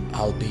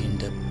I'll be in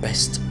the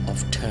best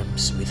of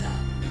terms with her.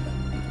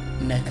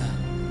 Nneka,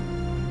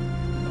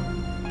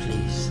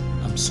 please,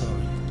 I'm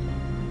sorry.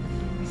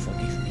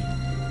 Forgive me.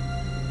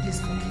 Please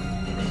forgive me.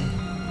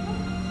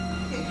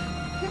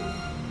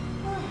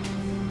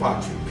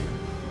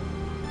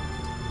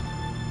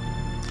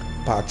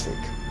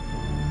 Patrick,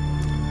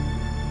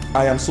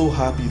 I am so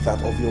happy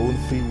that of your own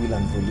free will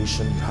and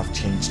volition you have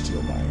changed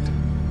your mind.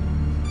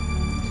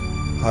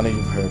 Honey,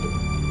 you've heard him.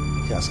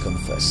 He has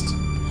confessed.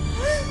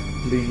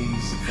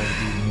 Please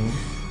forgive me.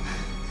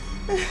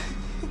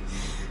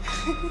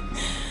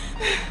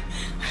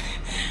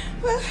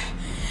 Well,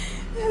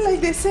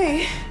 like they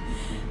say,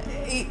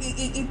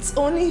 it's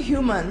only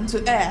human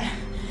to err.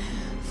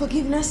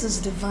 Forgiveness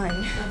is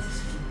divine.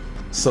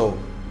 So,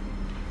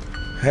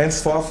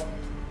 henceforth,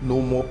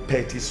 no more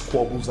petty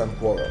squabbles and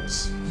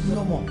quarrels.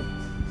 No more.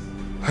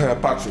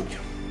 Patrick,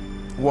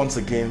 Once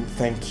again,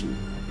 thank you.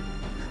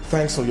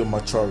 Thanks for your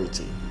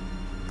maturity.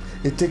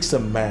 It takes a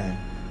man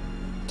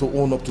to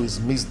own up to his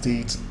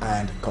misdeeds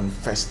and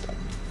confess them.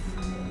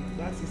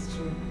 That is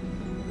true.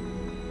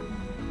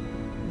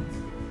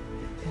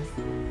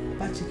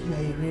 Patrick, you are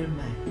a real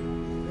man.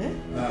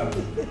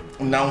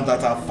 Now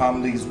that our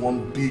family is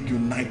one big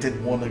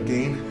united one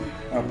again,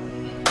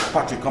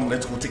 Patrick, come,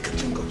 let's go take a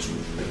drink or two.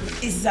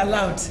 It's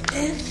allowed.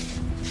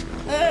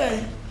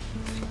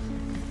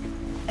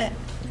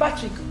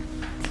 Patrick,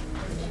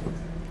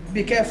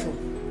 be careful.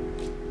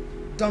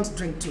 Don't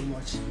drink too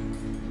much.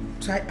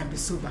 Try and be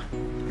sober.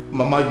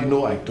 Mama, you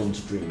know I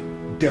don't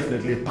drink.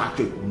 Definitely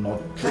Patrick will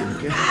not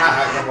drink.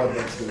 Come on,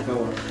 let's go. Come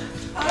on.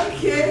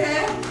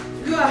 Okay,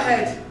 go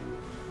ahead.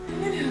 I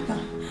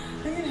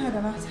nearly had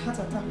an heart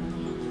attack.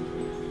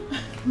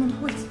 Mama,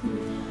 wait.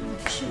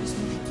 I'm sure it's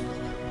not.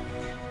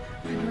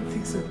 I don't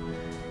think so.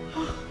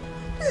 Oh,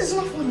 this is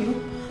not funny.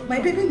 My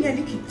baby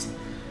nearly kicked.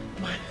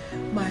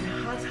 My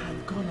heart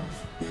had gone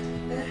off.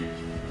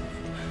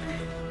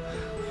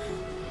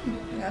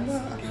 I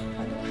don't.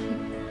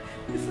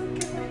 It's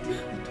okay, my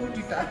dear. I told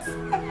you that.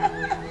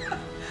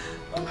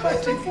 Oh,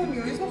 it's not funny.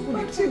 It's not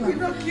funny. Patrick will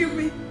not kill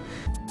me.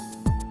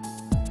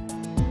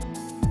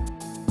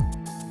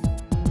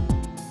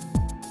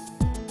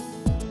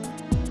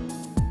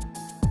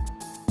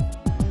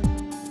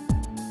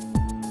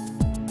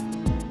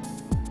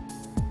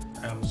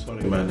 I'm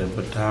sorry, madam,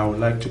 but I would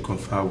like to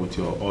confer with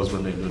your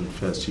husband alone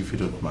first, if you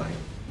don't mind.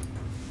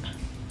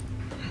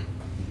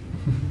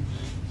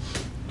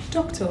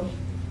 Doctor,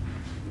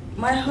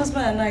 my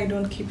husband and I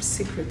don't keep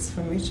secrets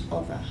from each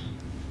other.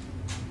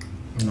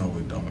 No,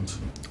 we don't.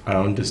 I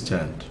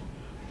understand,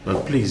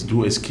 but please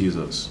do excuse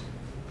us.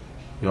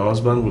 Your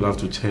husband will have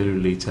to tell you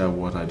later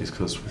what I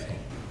discussed with him.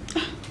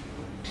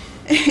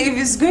 If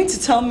he's going to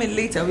tell me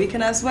later, we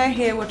can as well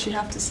hear what you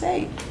have to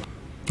say.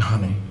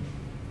 Honey,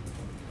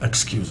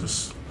 excuse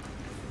us.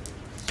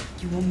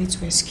 You want me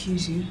to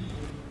excuse you?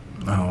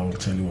 I'll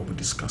tell you what we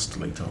discussed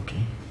later,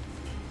 okay?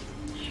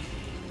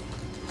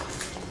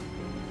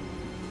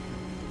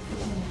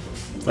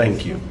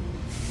 Thank you.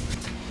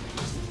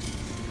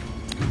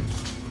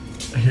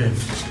 Here,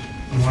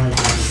 why don't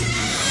you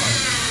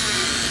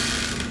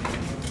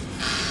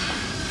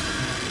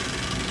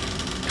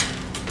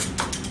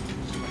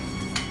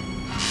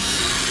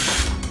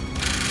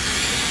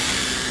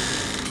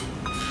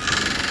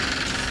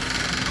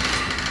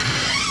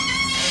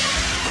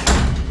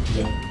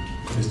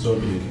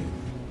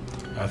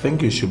I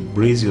think you should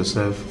brace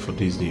yourself for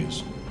this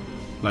news.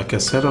 Like I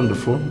said on the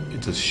phone,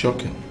 it is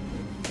shocking.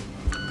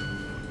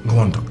 Go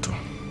on, doctor.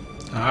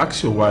 I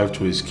asked your wife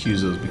to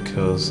excuse us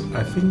because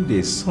I think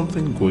there's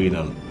something going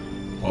on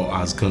or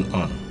has gone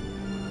on.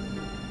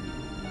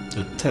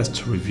 The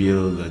test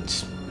revealed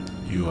that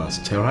you are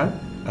sterile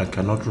and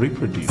cannot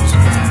reproduce.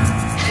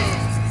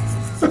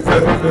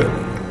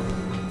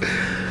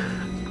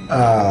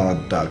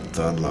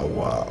 Dr.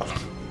 Lawal.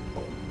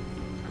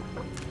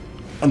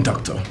 And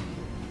doctor,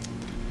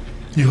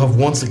 you have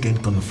once again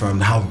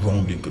confirmed how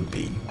wrong you could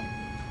be.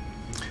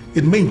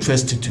 It may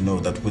interest you to know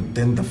that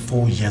within the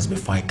 4 years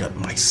before I got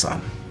my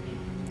son,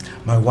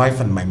 my wife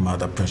and my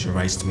mother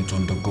pressurized me to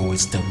undergo a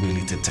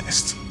sterility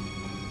test.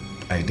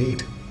 I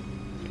did.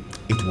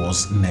 It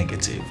was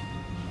negative.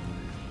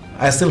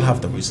 I still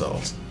have the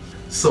results.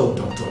 So,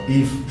 doctor,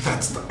 if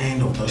that's the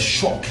end of the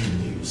shocking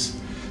news,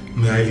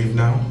 may I leave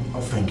now?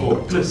 Oh, thank you. Oh,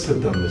 please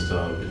sit down, Mr.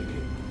 Abedeke.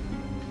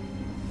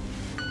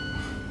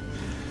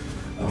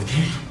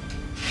 Okay.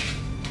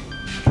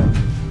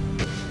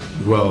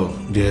 Well,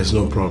 there's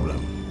no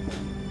problem.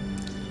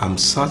 I'm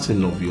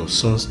certain of your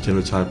son's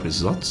genotype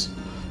results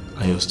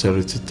and your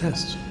sterility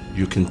test.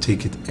 You can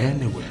take it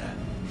anywhere.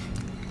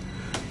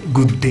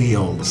 Good day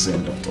all the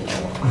same, Dr.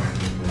 Lawal.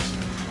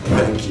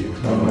 Thank you.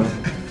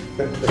 Have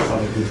a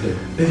good day.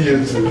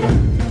 You too.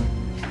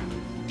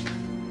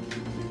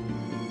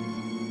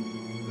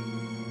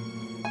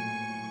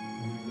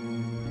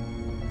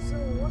 So,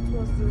 what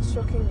was the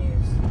shocking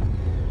news?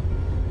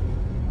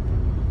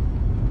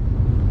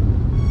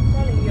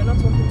 Darling, you're not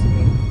talking to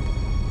me.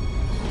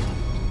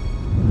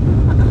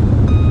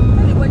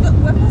 Darling,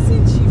 we're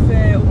passing Chief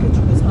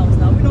Okechuk's house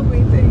now. We're not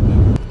going there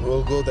again.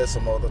 We'll go there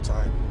some other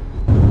time.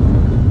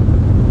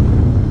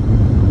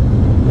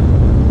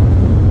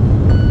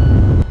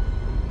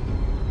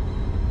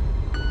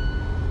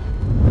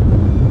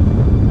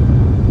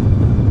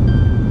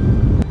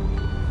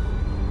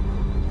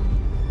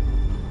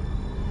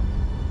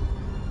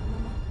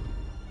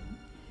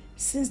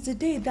 Since the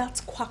day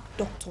that quack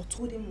doctor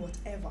told him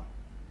whatever,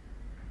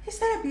 he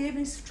started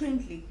behaving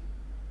strangely.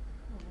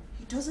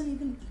 He doesn't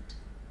even eat.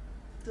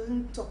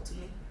 Doesn't talk to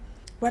me.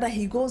 Rather,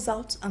 he goes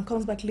out and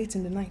comes back late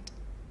in the night.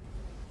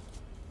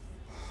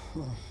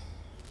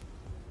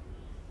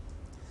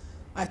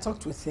 I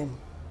talked with him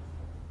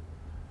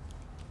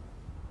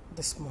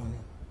this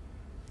morning,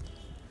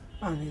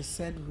 and he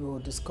said we will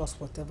discuss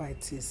whatever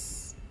it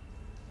is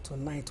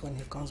tonight when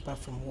he comes back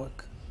from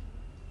work.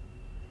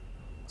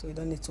 So you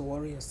don't need to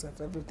worry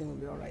yourself. Everything will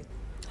be all right.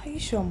 Are you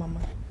sure, Mama?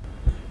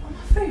 I'm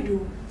afraid.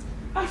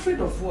 Afraid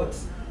of what?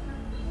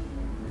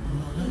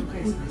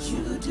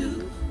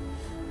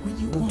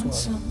 Don't worry.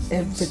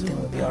 Everything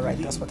will be alright.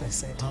 That's what I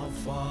said.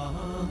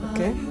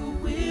 Okay?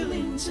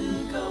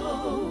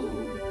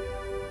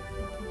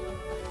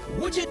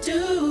 Would you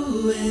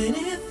do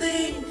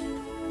anything,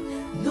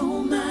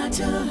 no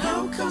matter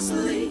how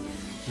costly?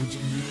 Would you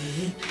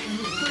make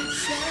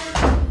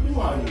Who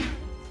are you?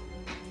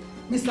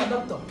 Mr.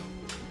 Doctor,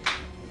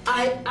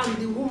 I am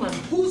the woman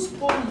whose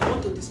home you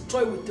want to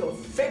destroy with your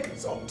fake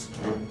result.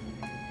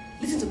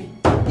 Listen to me.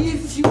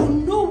 If you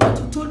know what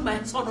you told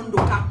my son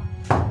Nduka,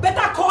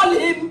 better call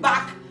him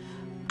back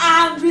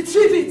and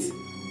retrieve it.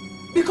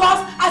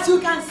 Because as you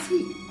can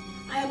see,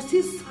 I am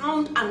still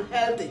sound and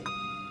healthy.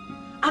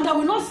 And I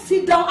will not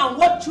sit down and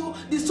watch you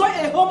destroy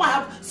a home I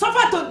have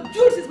suffered to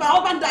build since my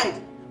husband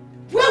died.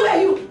 Where were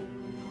you?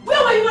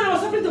 Where were you when I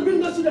was suffering to bring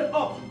those children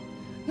up?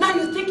 Now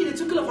you think in the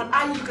twinkle of an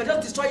eye you can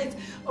just destroy it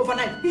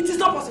overnight. It is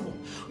not possible.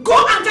 Go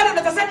and tell them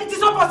that I said it is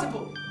not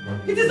possible.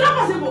 It is not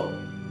possible.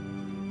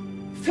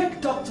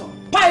 Fake doctor.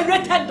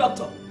 Pirated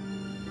doctor.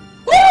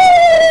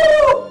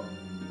 Woo!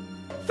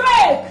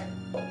 Fake!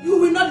 You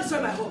will not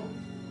destroy my home.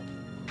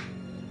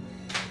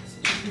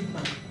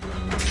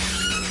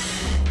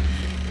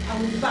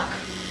 I will be back.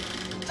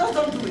 Just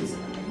don't do it.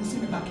 You'll see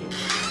me back here.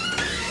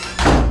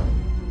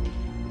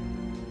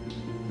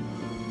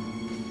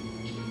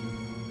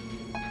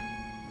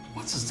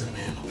 What is the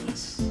meaning of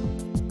this?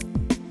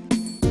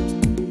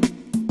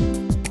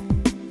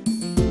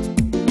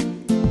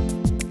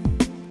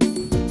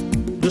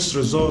 This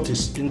result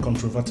is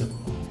incontrovertible.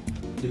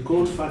 The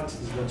cold fact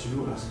is that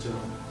you are still.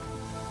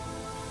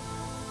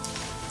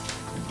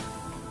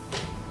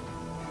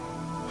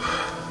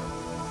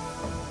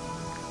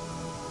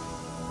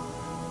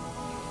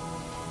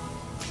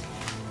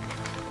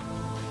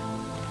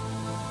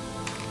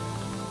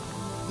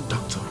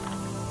 Doctor,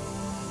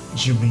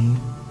 you mean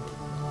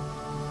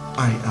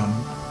I am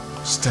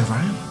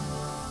sterile?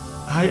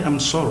 I am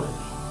sorry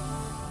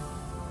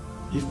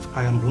if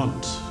I am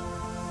blunt,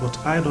 but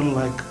I don't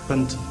like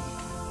painting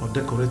or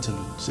decorating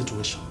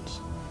situations.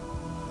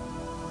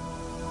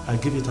 I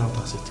give it out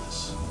as it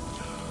is.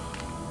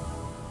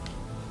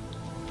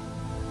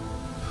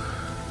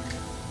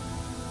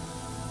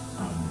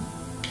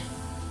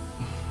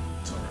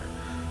 Sorry.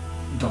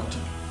 Doctor,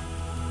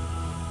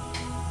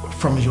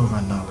 from your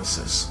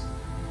analysis,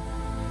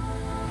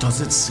 does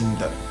it seem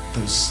that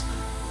this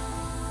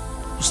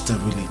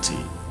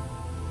sterility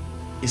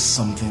is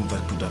something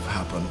that could have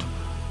happened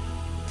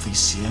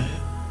this year,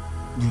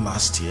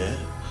 last year?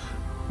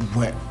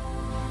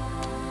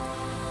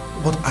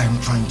 What I am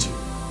trying to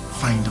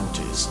find out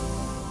is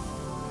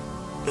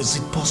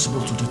it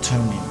possible to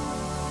determine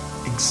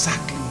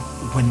exactly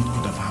when it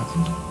could have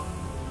happened?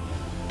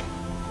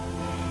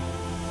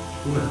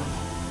 Well,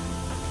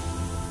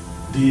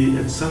 the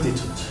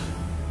exactitude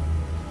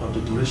of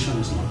the duration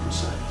is not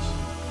precise,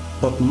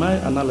 but my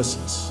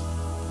analysis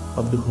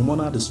of the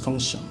hormonal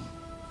dysfunction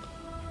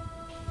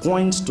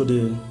points to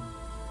the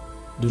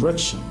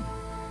direction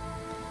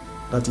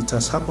that it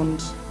has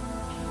happened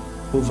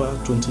over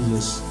 20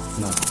 years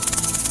now.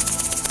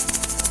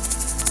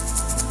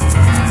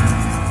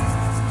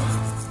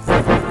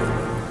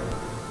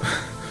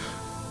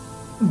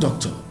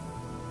 Doctor,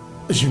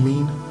 you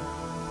mean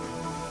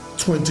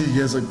 20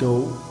 years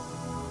ago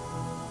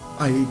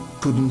I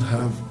couldn't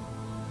have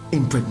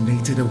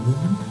impregnated a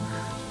woman?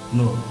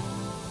 No,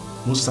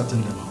 most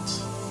certainly not.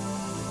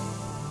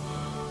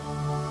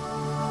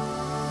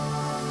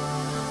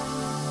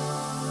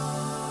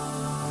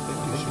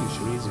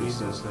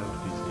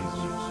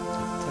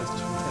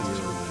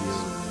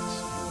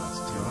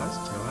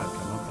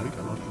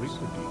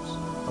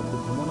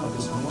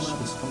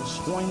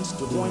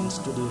 Points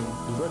to the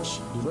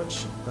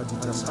direction that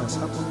it has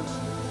happened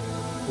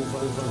over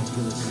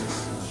 20 years.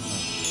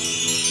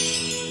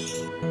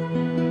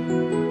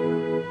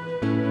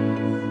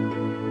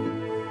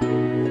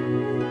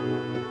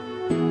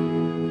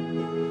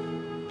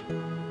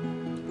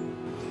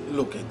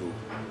 Look, Edo,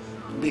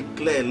 be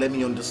clear, let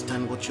me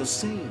understand what you're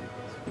saying.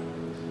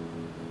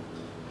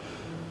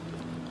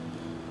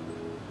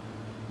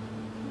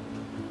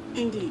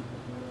 Indeed,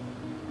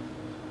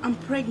 I'm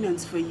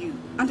pregnant for you,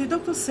 and the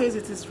doctor says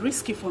it is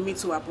risky for me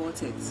to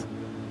abort it.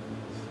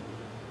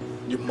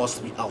 You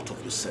must be out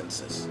of your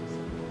senses.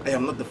 I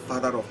am not the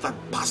father of that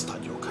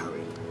bastard you're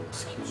carrying.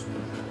 Excuse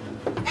me.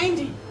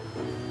 Andy!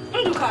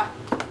 Nduka!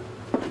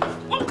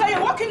 Nduka,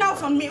 you're walking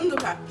out on me,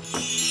 Nduka!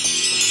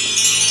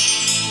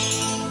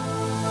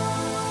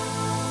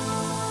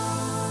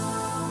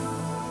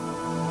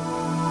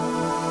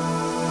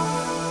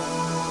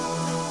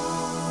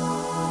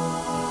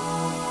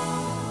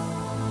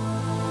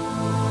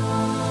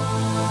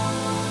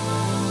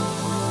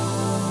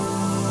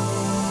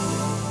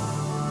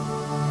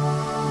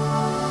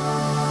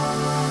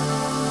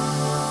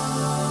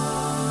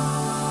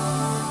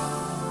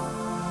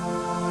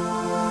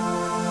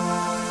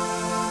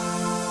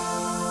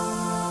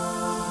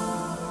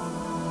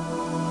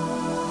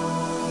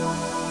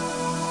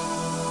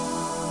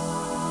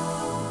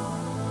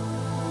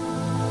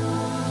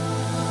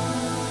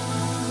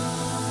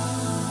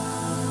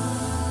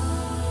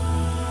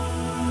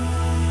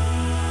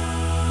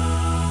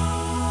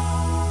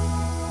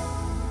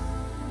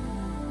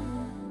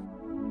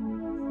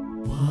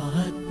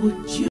 What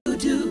would you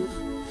do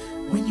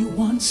when you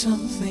want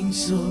something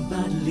so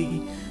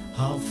badly?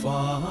 How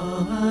far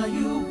are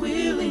you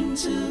willing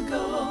to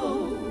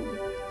go?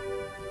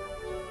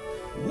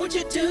 Would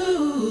you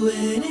do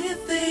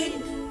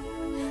anything,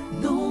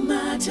 no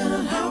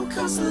matter how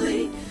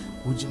costly?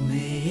 Would you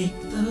make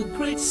the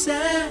great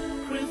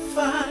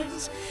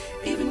sacrifice,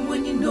 even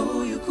when you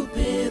know you could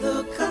pay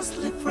the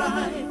costly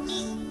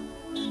price?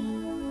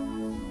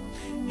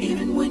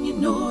 Even when you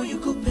know you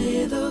could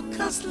pay the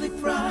costly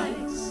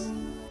price.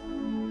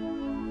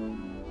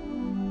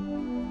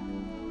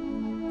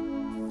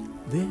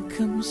 There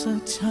comes a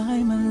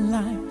time in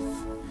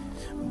life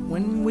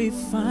when we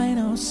find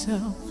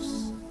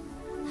ourselves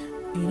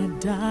in a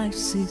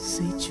dicey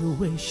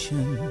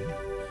situation,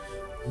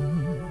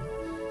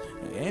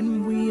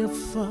 and we are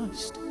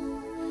forced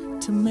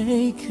to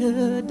make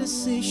a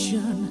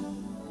decision,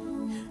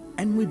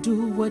 and we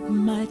do what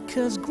might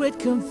cause great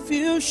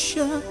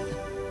confusion,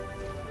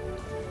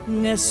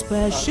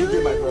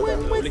 especially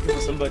when we looking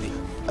for somebody.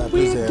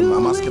 Please,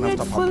 I'm asking it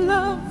after for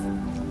love.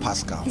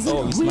 Pascal.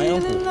 Oh, it's my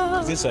uncle.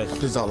 Is this right?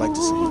 Please, I'd like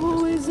to see you.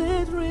 Who is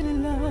it really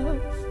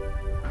love?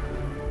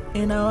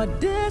 In our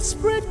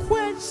desperate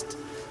quest,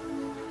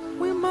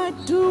 we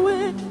might do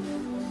it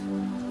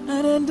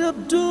and end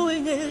up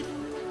doing it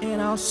in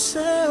our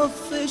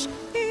selfish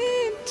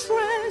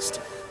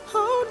interest.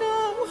 Oh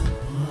no.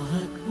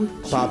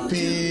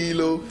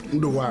 Papilo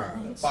Nduka.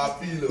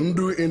 Papilo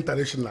Ndu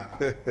International.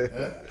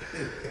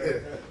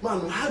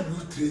 Man, how do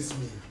you trace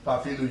me?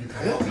 Papilo, you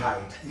cannot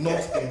hide.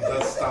 Not in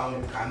this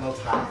town, you cannot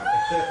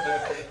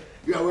hide.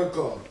 You are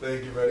welcome.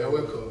 Thank you very much. You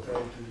are welcome.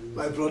 Thank you.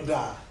 My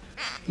brother,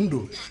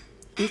 Ndu,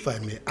 if I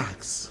may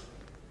ask,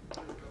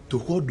 to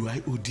what do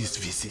I owe this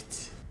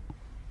visit?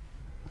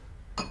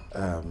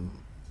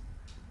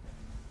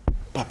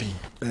 Papi.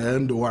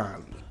 And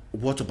one.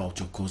 What about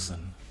your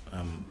cousin,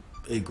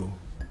 Ego?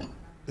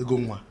 Ego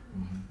Nwa.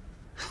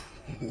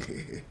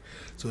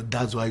 So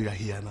that's why you are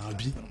here now,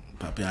 Abi?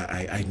 Papi,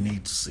 I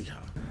need to see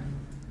her.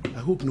 I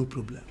hope no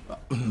problem.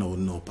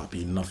 No,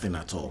 Papi, nothing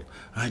at all.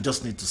 I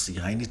just need to see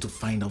her. I need to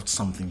find out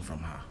something from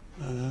her.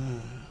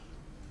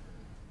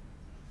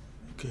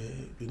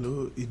 Okay, you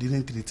know, he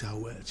didn't treat her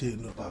well. You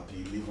know.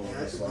 Papi, leave all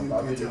this one.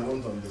 Papi, you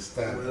won't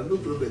understand. Well, no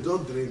problem.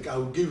 Just drink. I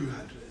will give you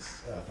her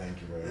address.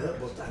 Thank you very much.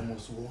 But I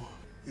must warn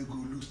you, go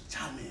look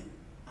charming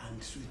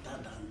and sweeter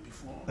than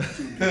before.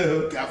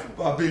 So be careful.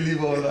 Papi,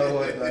 leave all that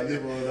one.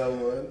 Leave all that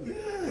one.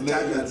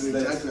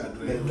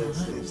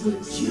 What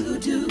would you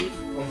do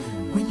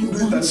when you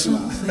want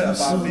something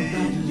so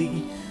badly?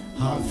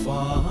 How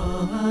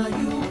far are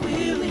you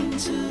willing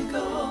to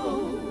go?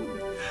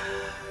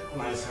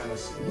 Nice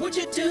Hennessy. Would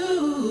you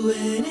do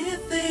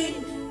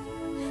anything,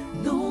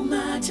 no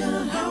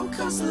matter how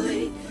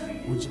costly?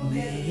 Would you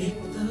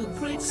make the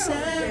great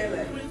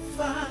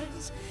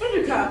sacrifice?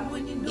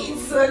 When you know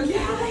It's a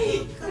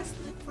lie.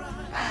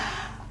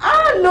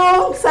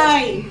 Long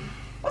time.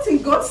 What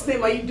in God's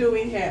name are you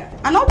doing here?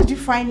 And how did you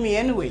find me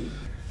anyway?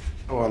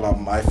 Well,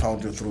 I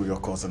found you through your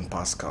cousin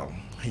Pascal.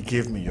 He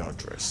gave me your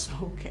address.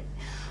 Okay.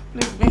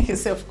 Please make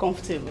yourself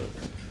comfortable.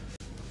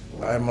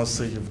 I must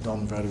say you've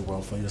done very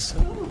well for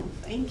yourself. Oh,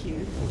 thank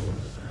you.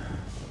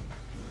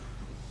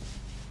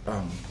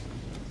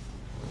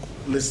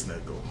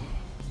 Listen, Ego.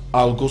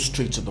 I'll go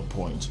straight to the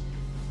point.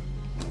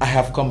 I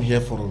have come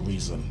here for a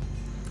reason.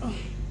 Oh,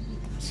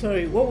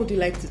 sorry, what would you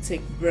like to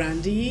take?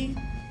 Brandy?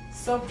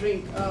 Soft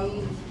drink?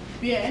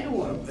 Beer,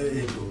 anyone?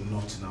 Ego,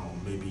 not now,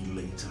 maybe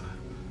later.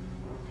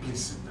 Please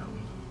sit down.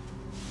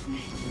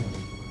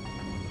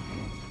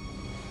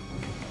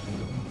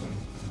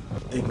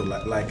 Ego,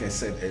 like I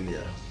said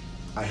earlier,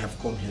 I have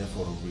come here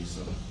for a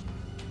reason.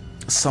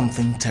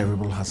 Something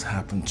terrible has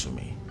happened to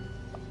me.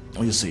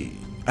 You see,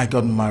 I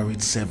got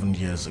married 7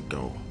 years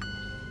ago,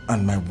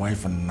 and my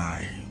wife and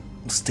I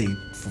stayed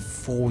for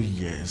 4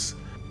 years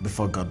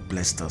before God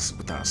blessed us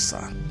with our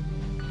son.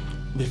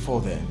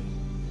 Before then,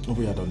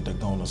 we had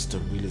undergone a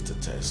sterility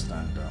test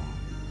and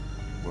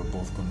were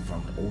both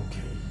confirmed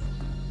okay.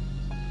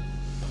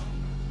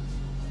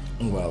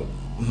 Well,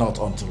 not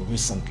until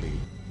recently,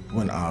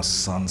 when our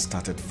son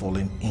started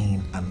falling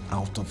in and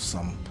out of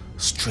some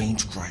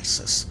strange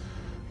crisis.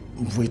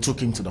 We took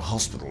him to the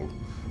hospital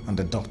and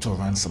the doctor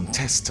ran some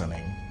tests on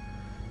him,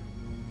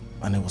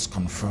 and it was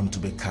confirmed to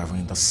be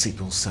carrying the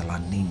sickle cell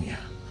anemia.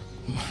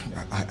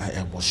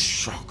 I was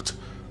shocked.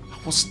 I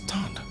was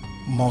stunned.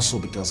 More so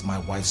because my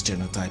wife's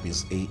genotype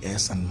is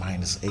AS and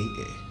mine is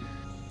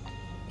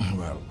AA.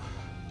 Well,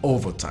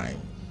 over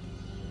time,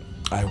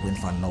 I went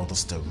for another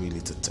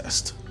sterility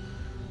test,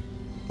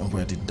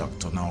 where the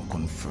doctor now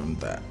confirmed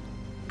that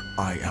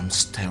I am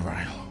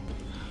sterile.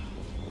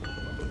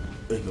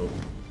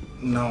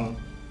 Now,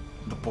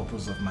 the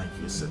purpose of my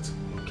visit,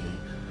 okay?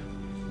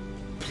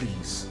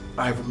 Please,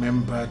 I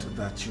remembered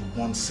that you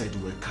once said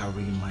you were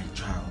carrying my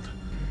child.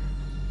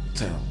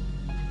 Tell,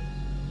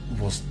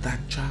 was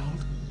that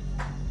child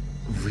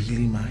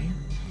really mine?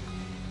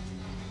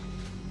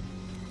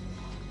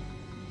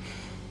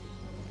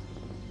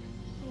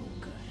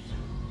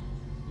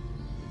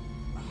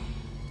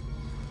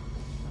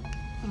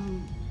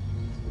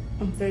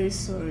 I'm very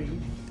sorry.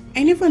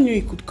 I never knew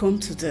it could come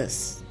to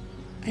this.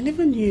 I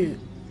never knew.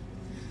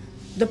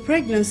 The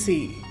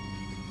pregnancy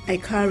I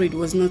carried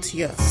was not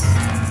yours.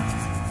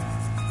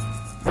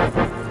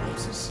 I'm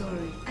so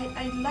sorry.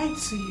 I lied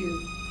to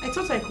you. I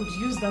thought I could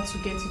use that to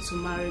get you to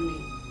marry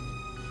me.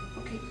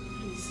 Okay,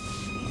 please,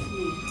 leave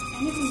me.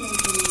 I never knew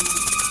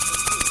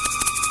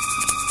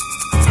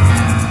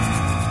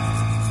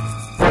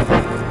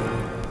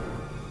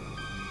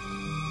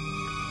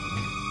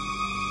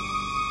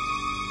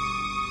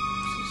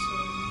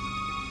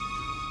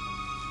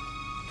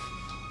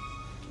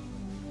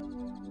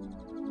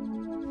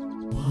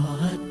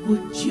What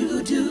would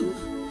you do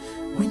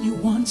when you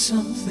want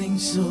something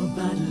so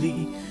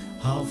badly?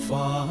 How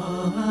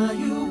far are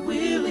you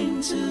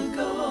willing to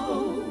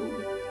go?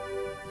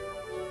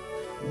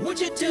 Would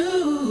you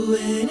do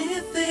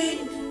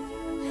anything,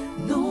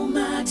 no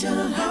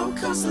matter how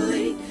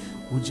costly?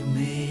 Would you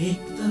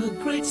make the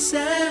great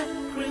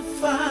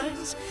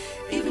sacrifice,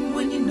 even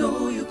when you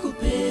know you could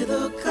pay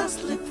the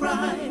costly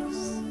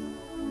price?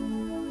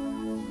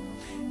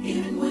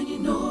 Even when you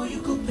know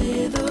you could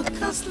pay the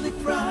costly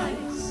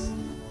price.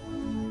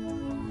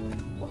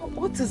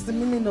 What is the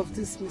meaning of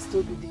this,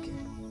 Mr. Obidike?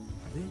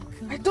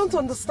 I don't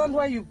understand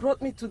why you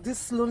brought me to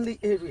this lonely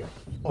area.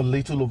 A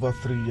little over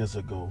 3 years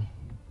ago,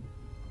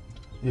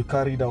 you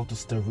carried out a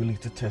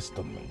sterility test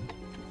on me.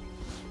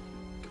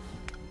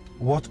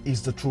 What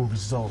is the true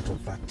result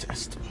of that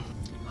test?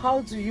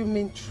 How do you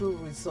mean true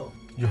result?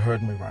 You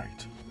heard me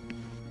right.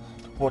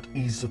 What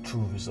is the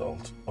true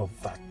result of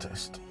that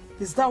test?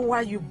 Is that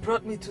why you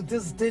brought me to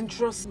this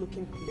dangerous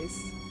looking place?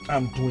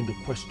 I'm doing the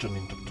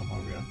questioning, Dr.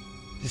 Maria.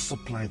 You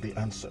supply the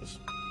answers.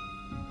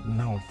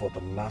 Now, for the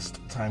last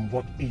time,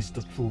 what is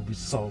the true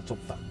result of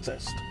that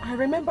test? I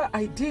remember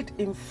I did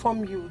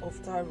inform you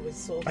of that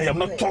result. I am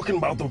not talking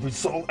about the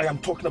result. I am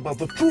talking about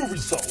the true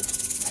result.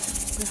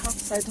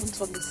 Perhaps I don't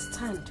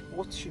understand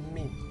what you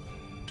mean.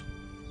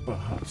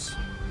 Perhaps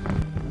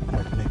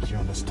might make you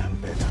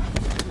understand better.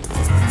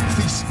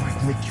 This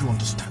might make you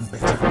understand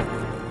better.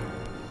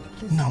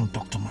 Please. Now,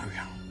 Dr.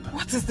 Maria.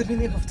 What is the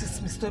meaning of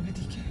this, Mr.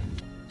 Obidike?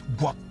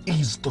 What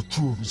is the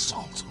true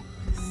result?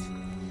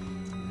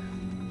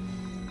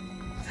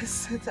 They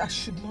said I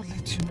should not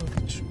let you know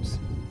the truth.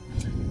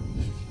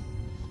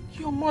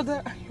 Your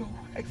mother and your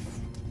wife,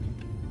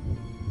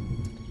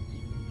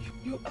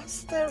 you are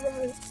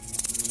sterile.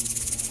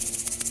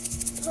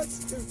 That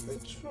is the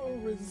true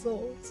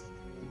result.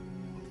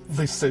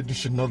 They said you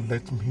should not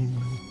let me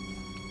know.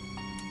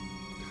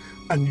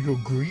 And you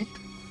agreed?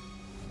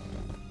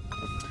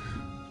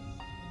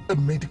 A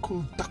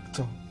medical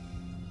doctor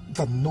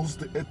that knows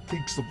the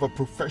ethics of a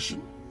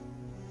profession,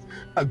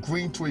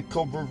 agreeing to a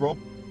cover-up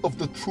of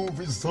the true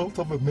result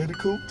of a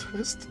medical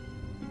test?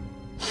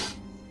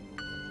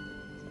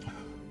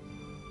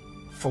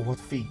 For what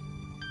fee?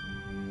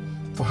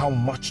 For how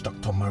much,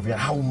 Dr. Maria?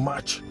 How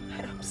much?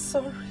 I am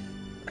sorry.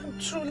 I'm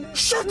truly...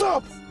 Shut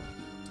up!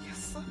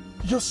 Yes, sir.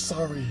 You're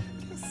sorry.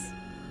 Yes.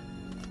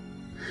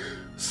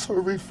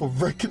 Sorry for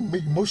wrecking me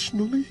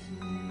emotionally.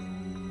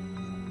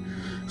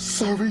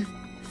 Sorry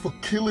for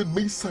killing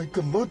me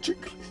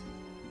psychologically.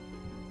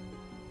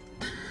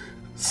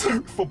 Sorry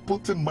for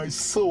putting my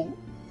soul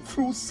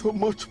through so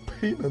much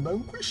pain and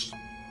anguish.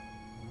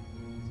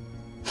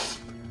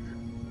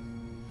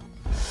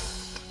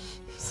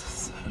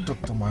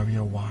 Dr.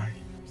 Maria, why?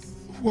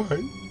 Why?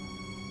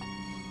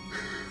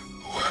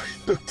 Why,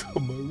 Dr.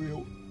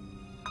 Maria?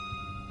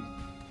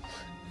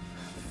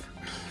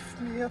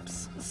 Forgive me, I'm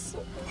so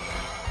sorry.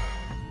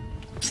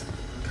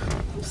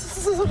 I'm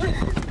so sorry.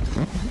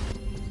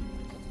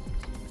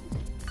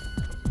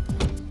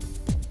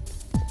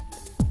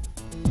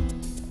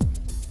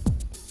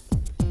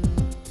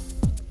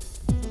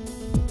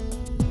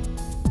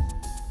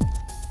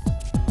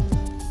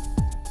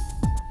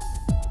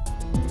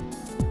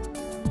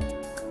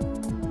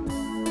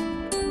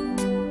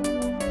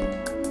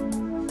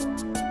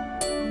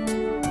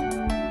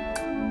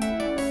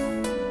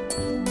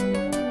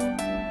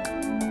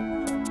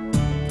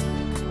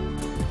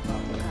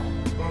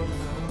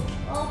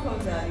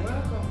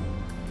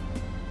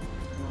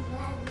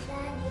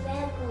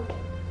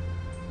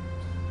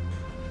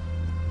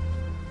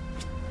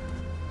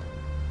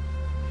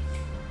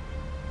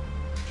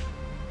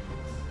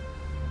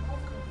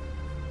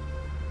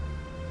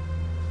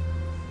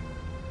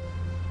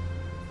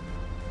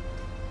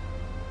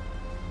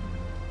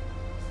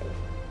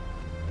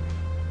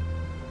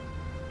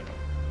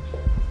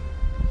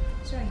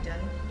 Sorry,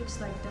 darling. Looks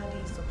like Daddy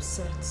is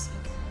upset.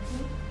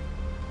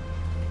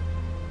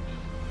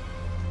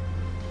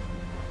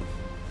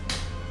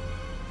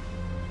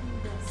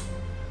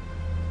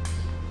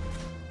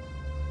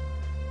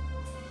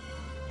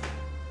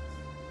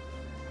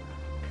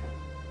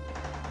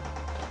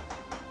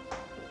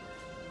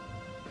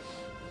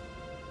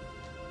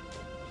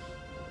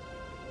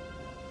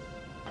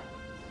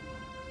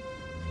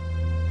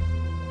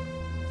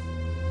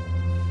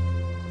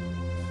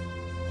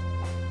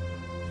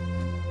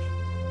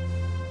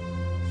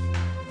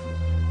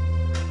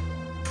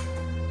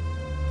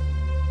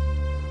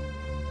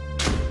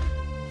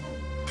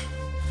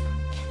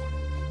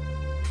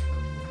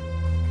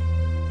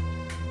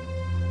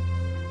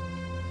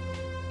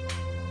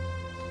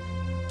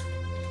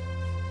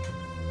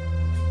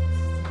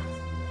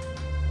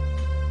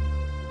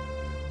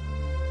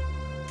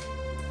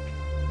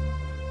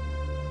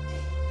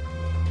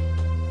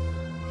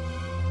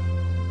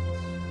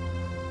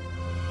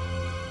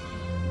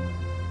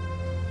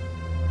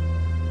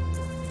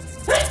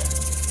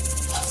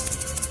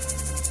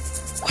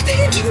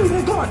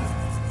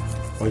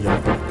 I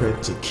am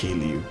prepared to kill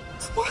you.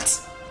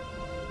 What?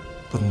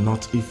 But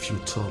not if you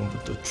tell me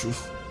the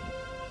truth.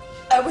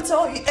 I will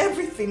tell you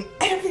everything,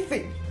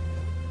 everything.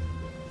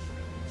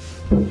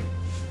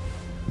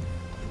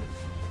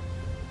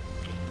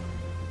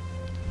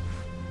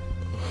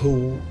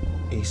 Who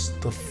is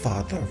the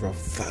father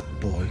of that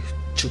boy,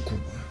 Chukuma?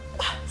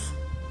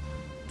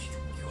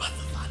 You are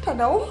the father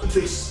now?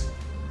 This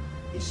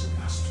is the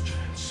last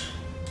chance.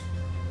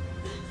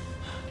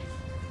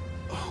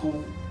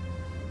 Who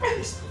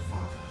is the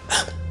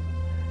father?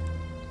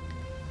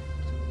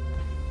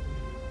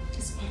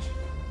 It's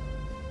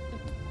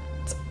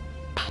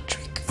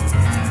Patrick.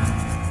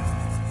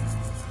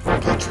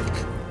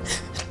 Patrick?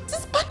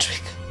 It's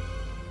Patrick.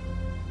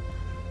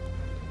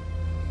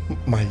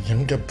 My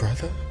younger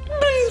brother?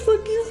 Please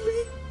forgive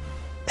me.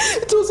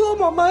 It was all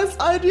Mama's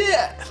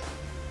idea.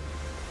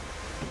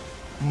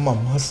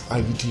 Mama's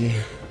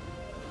idea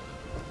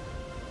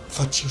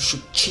that you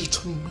should cheat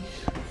on me.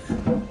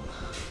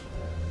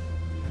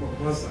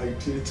 Mama's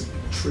idea to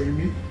betray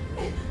me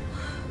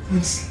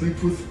and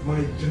sleep with my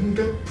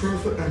younger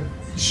brother, and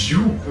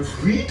you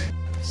agreed?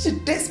 She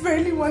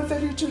desperately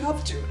wanted you to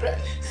have children.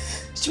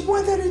 She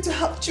wanted you to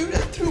have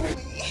children through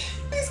me.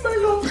 Please, my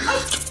love.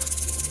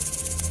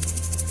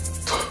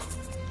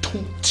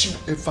 Don't you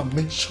ever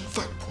mention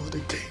that word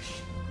again.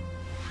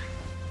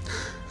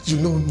 You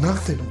know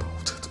nothing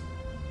about it.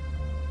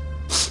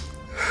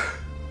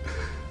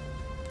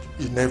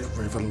 You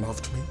never ever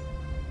loved me.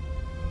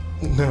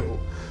 No.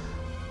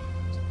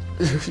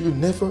 You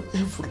never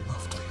ever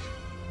loved me.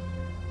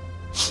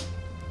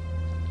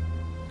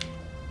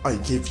 I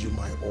gave you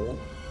my all.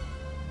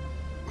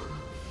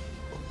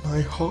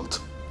 My heart.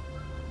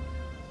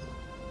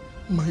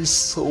 My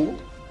soul.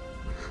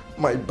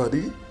 My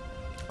body.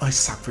 I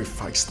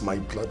sacrificed my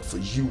blood for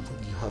you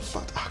when you had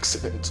that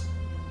accident.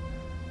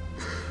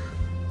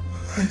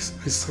 I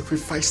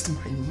sacrificed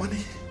my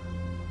money.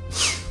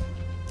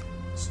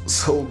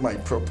 Sold my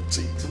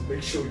property to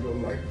make sure you're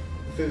like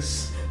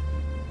this.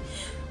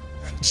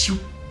 And you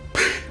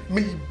paid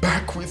me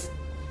back with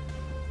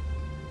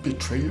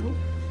betrayal?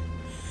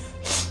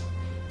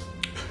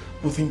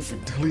 With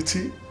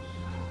infidelity?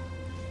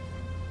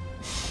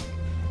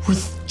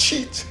 With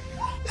cheating?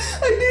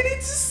 I needed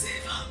to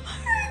save our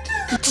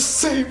marriage. To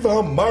save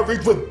our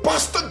marriage with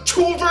bastard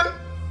children?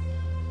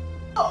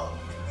 Oh,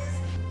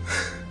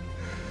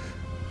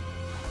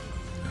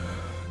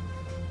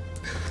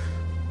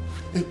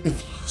 If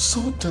you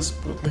so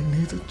desperately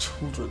needed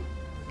children,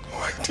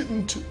 why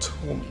didn't you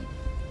tell me?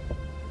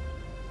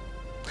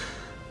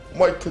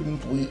 Why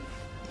couldn't we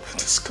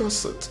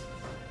discuss it?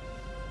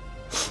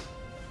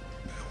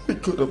 We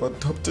could have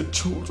adopted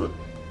children.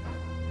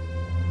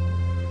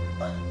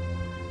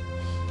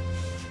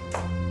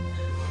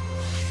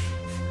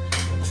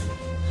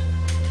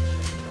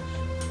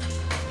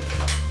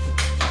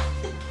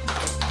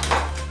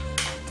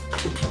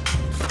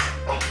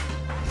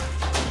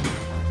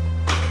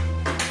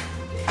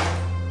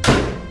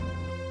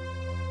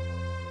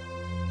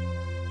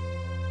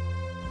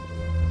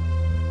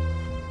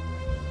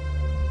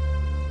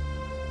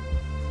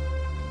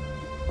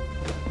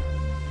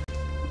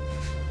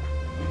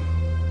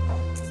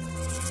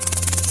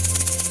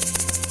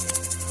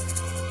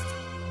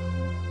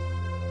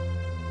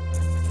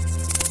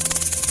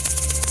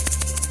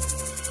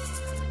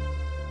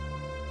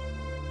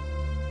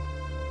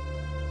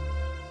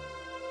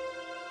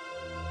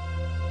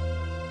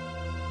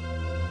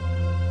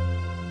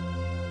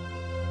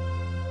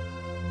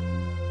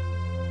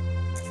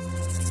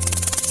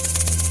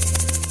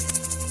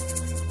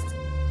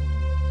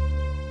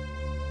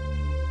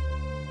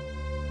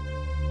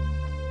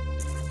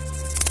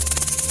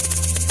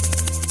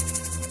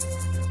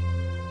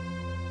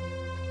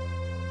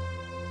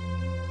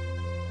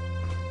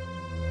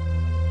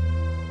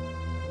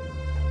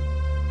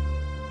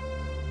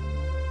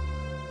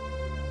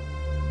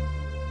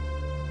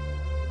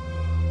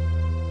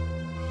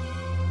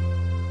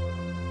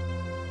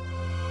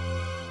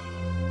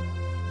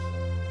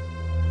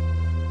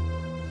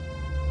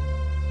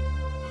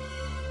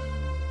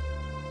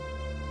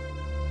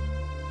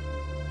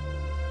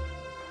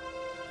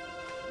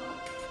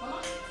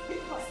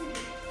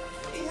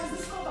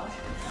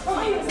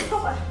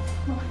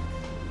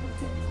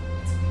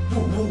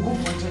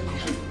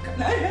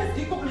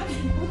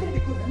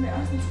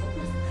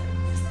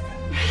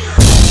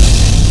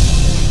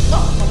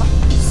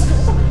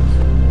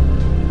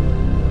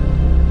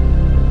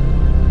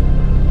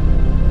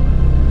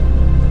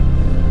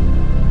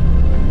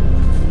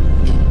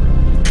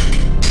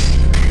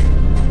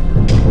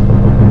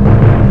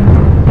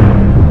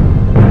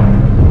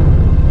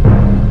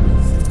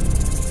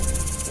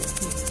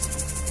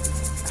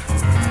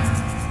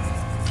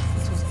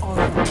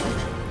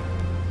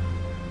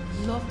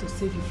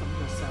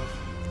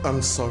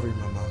 I'm sorry,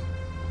 Mama,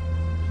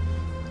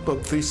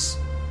 but this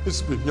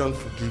is beyond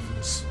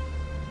forgiveness.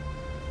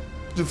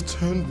 You've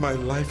turned my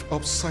life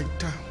upside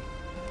down.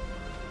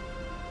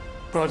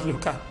 Brother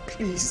Nduka,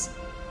 please.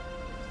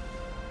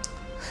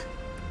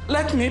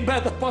 Let me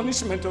bear the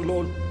punishment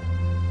alone.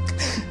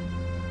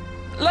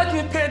 Let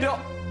me pay the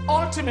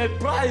ultimate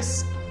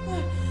price.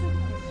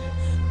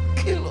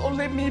 Kill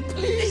only me,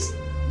 please.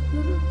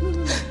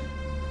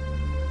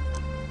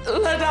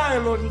 Let I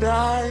alone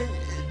die.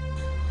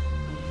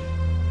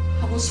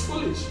 I was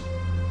foolish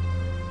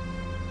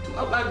to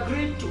have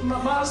agreed to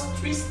Mama's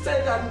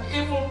twisted and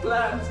evil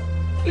plans.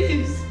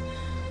 Please.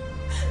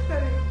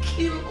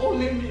 Kill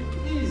only me,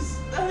 please.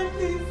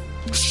 Please.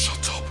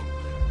 Shut up.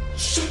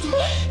 Shut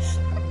up.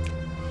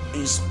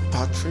 Is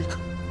Patrick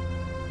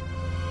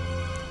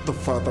the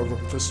father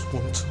of this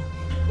one too?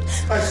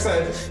 I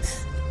said,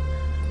 is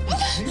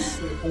he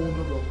the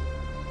owner of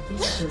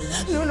this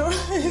place? No,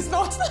 he's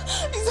not. I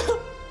don't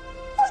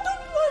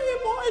know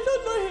him. I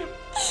don't know him.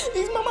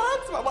 He's Mama.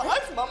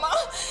 Ask Mama.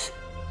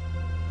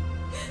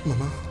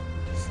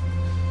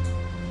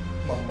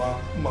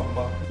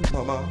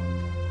 Mama.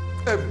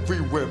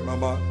 Everywhere,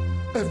 Mama.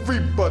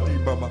 Everybody,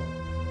 Mama.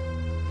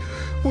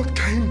 What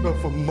kind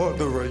of a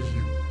mother are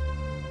you?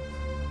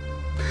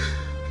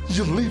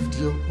 You lived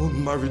your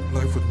own married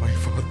life with my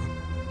father.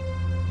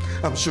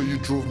 I'm sure you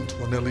drove him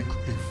to an early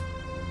grave.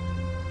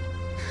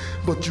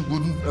 But you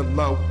wouldn't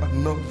allow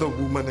another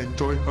woman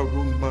enjoy her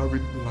own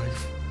married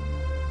life.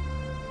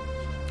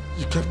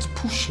 You kept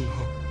pushing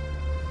her,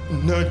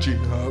 nudging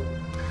her.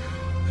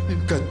 You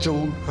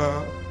cajoled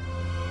her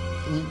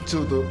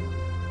into the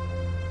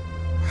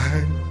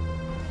hang.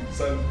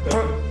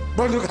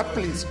 Brother,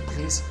 please.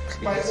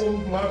 My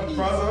own blood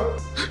brother.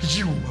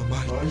 You,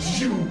 Mama,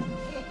 you.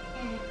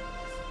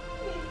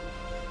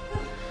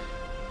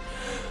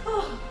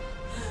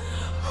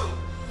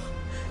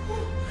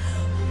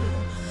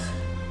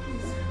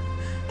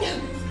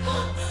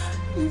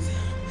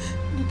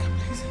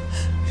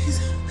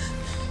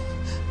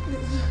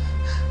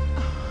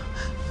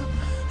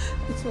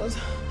 It was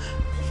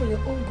for your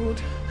own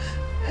good.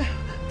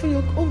 For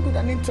your own good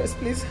and interest,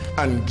 please.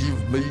 And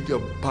give me a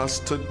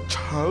bastard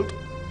child?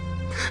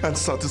 And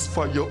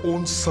satisfy your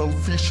own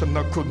selfish and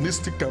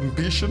anachronistic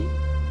ambition?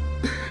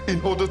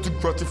 In order to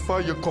gratify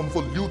your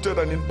convoluted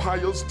and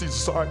impious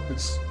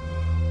desires?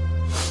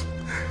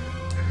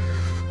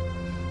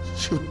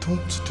 You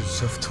don't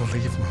deserve to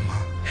live,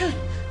 Mama.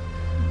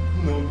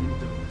 No, you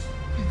don't.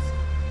 Please.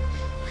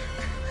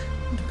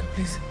 Nduka,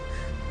 please.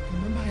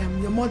 Remember, I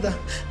am your mother.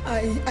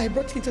 I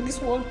brought you to this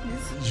world,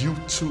 please. You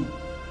too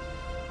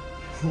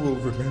will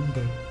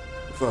remember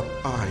that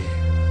I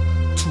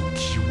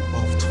took you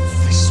out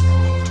of this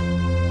world.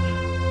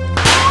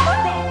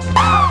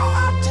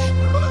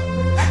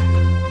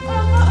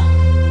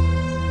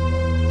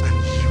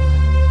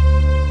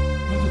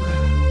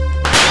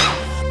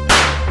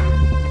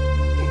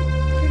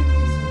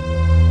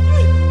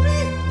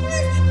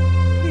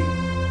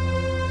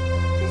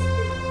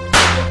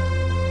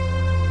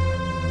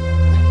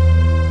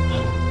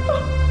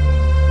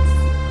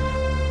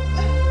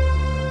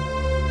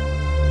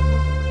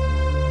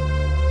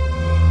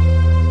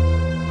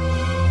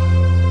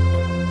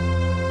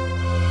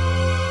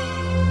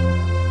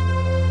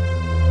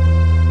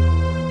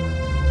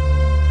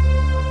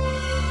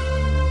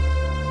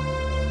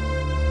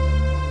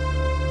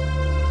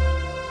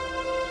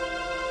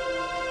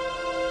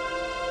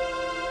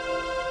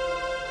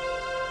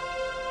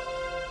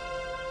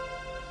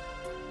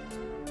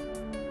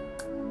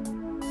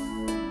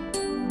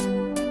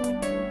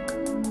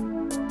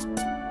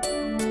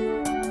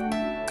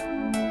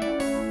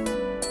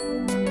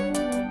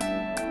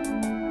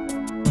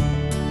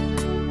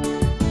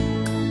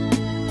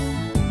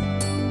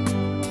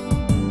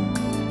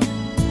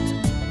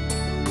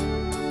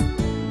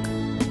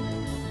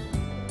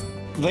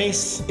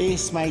 This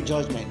is my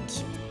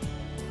judgment.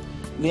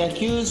 The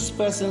accused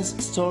person's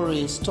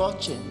story is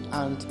touching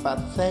and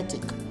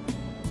pathetic,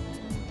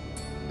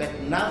 but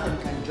nothing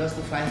can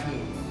justify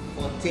him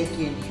for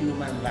taking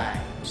human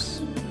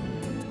lives.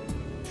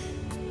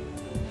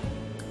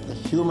 The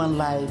human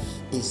life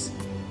is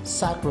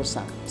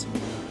sacrosanct.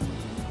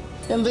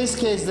 In this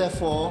case,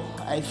 therefore,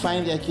 I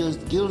find the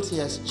accused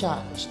guilty as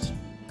charged.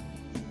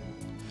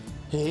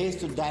 He is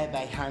to die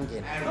by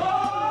hanging.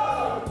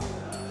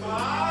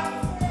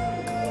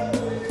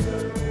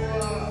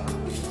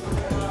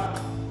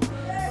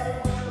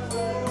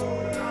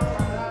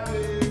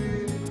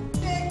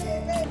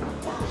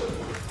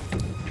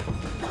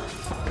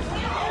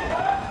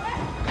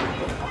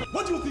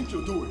 What do you think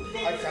you're doing?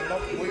 I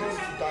cannot wait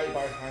to die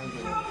by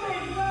hanging.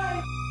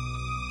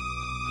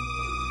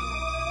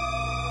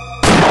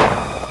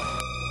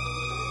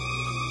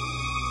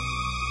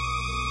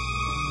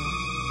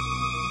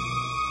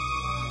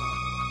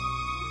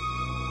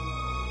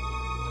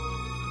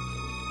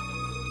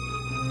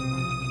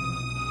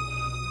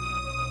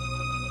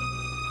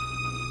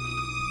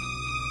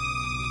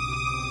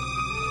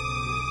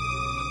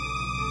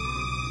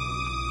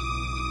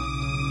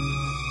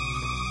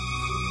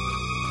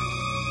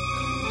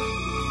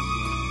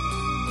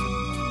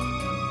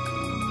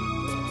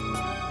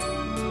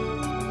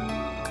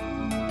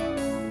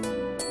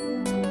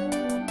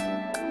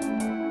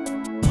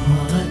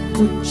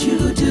 What would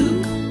you do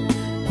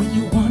when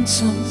you want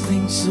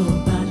something so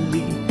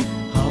badly?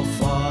 How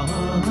far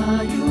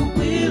are you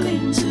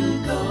willing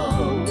to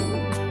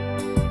go?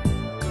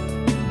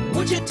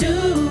 Would you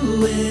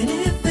do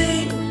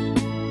anything,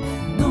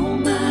 no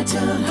matter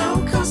how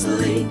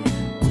costly?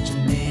 Would you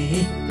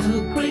make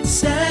a great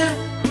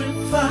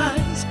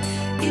sacrifice,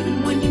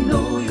 even when you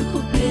know you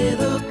could pay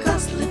the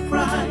costly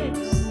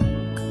price?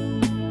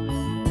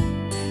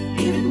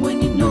 Even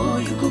when you know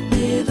you could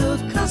pay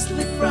the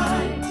costly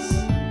price.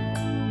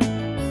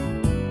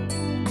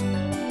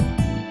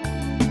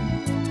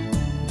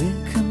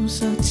 There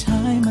comes a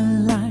time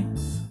in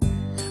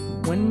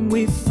life when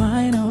we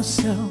find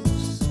ourselves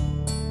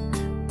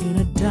in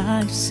a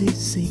dicey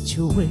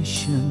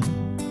situation,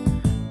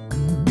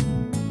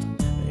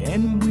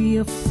 and we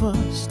are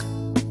forced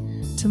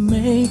to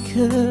make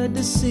a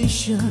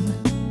decision,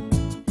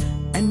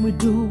 and we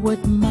do what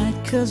might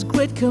cause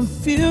great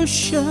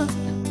confusion,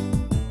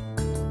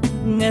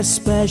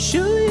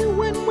 especially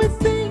when we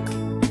think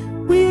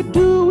we're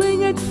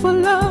doing it for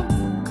love.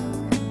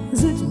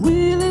 Is it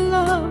really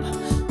love?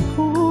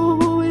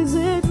 Oh, is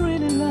it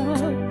really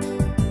love?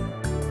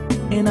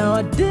 In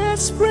our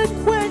desperate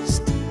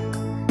quest,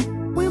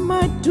 we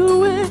might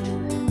do it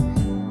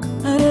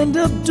and end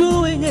up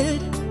doing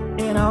it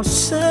in our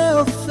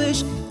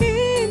selfish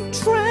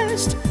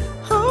interest.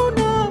 Oh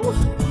no.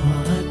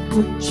 What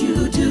would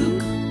you do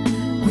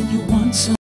when you want something?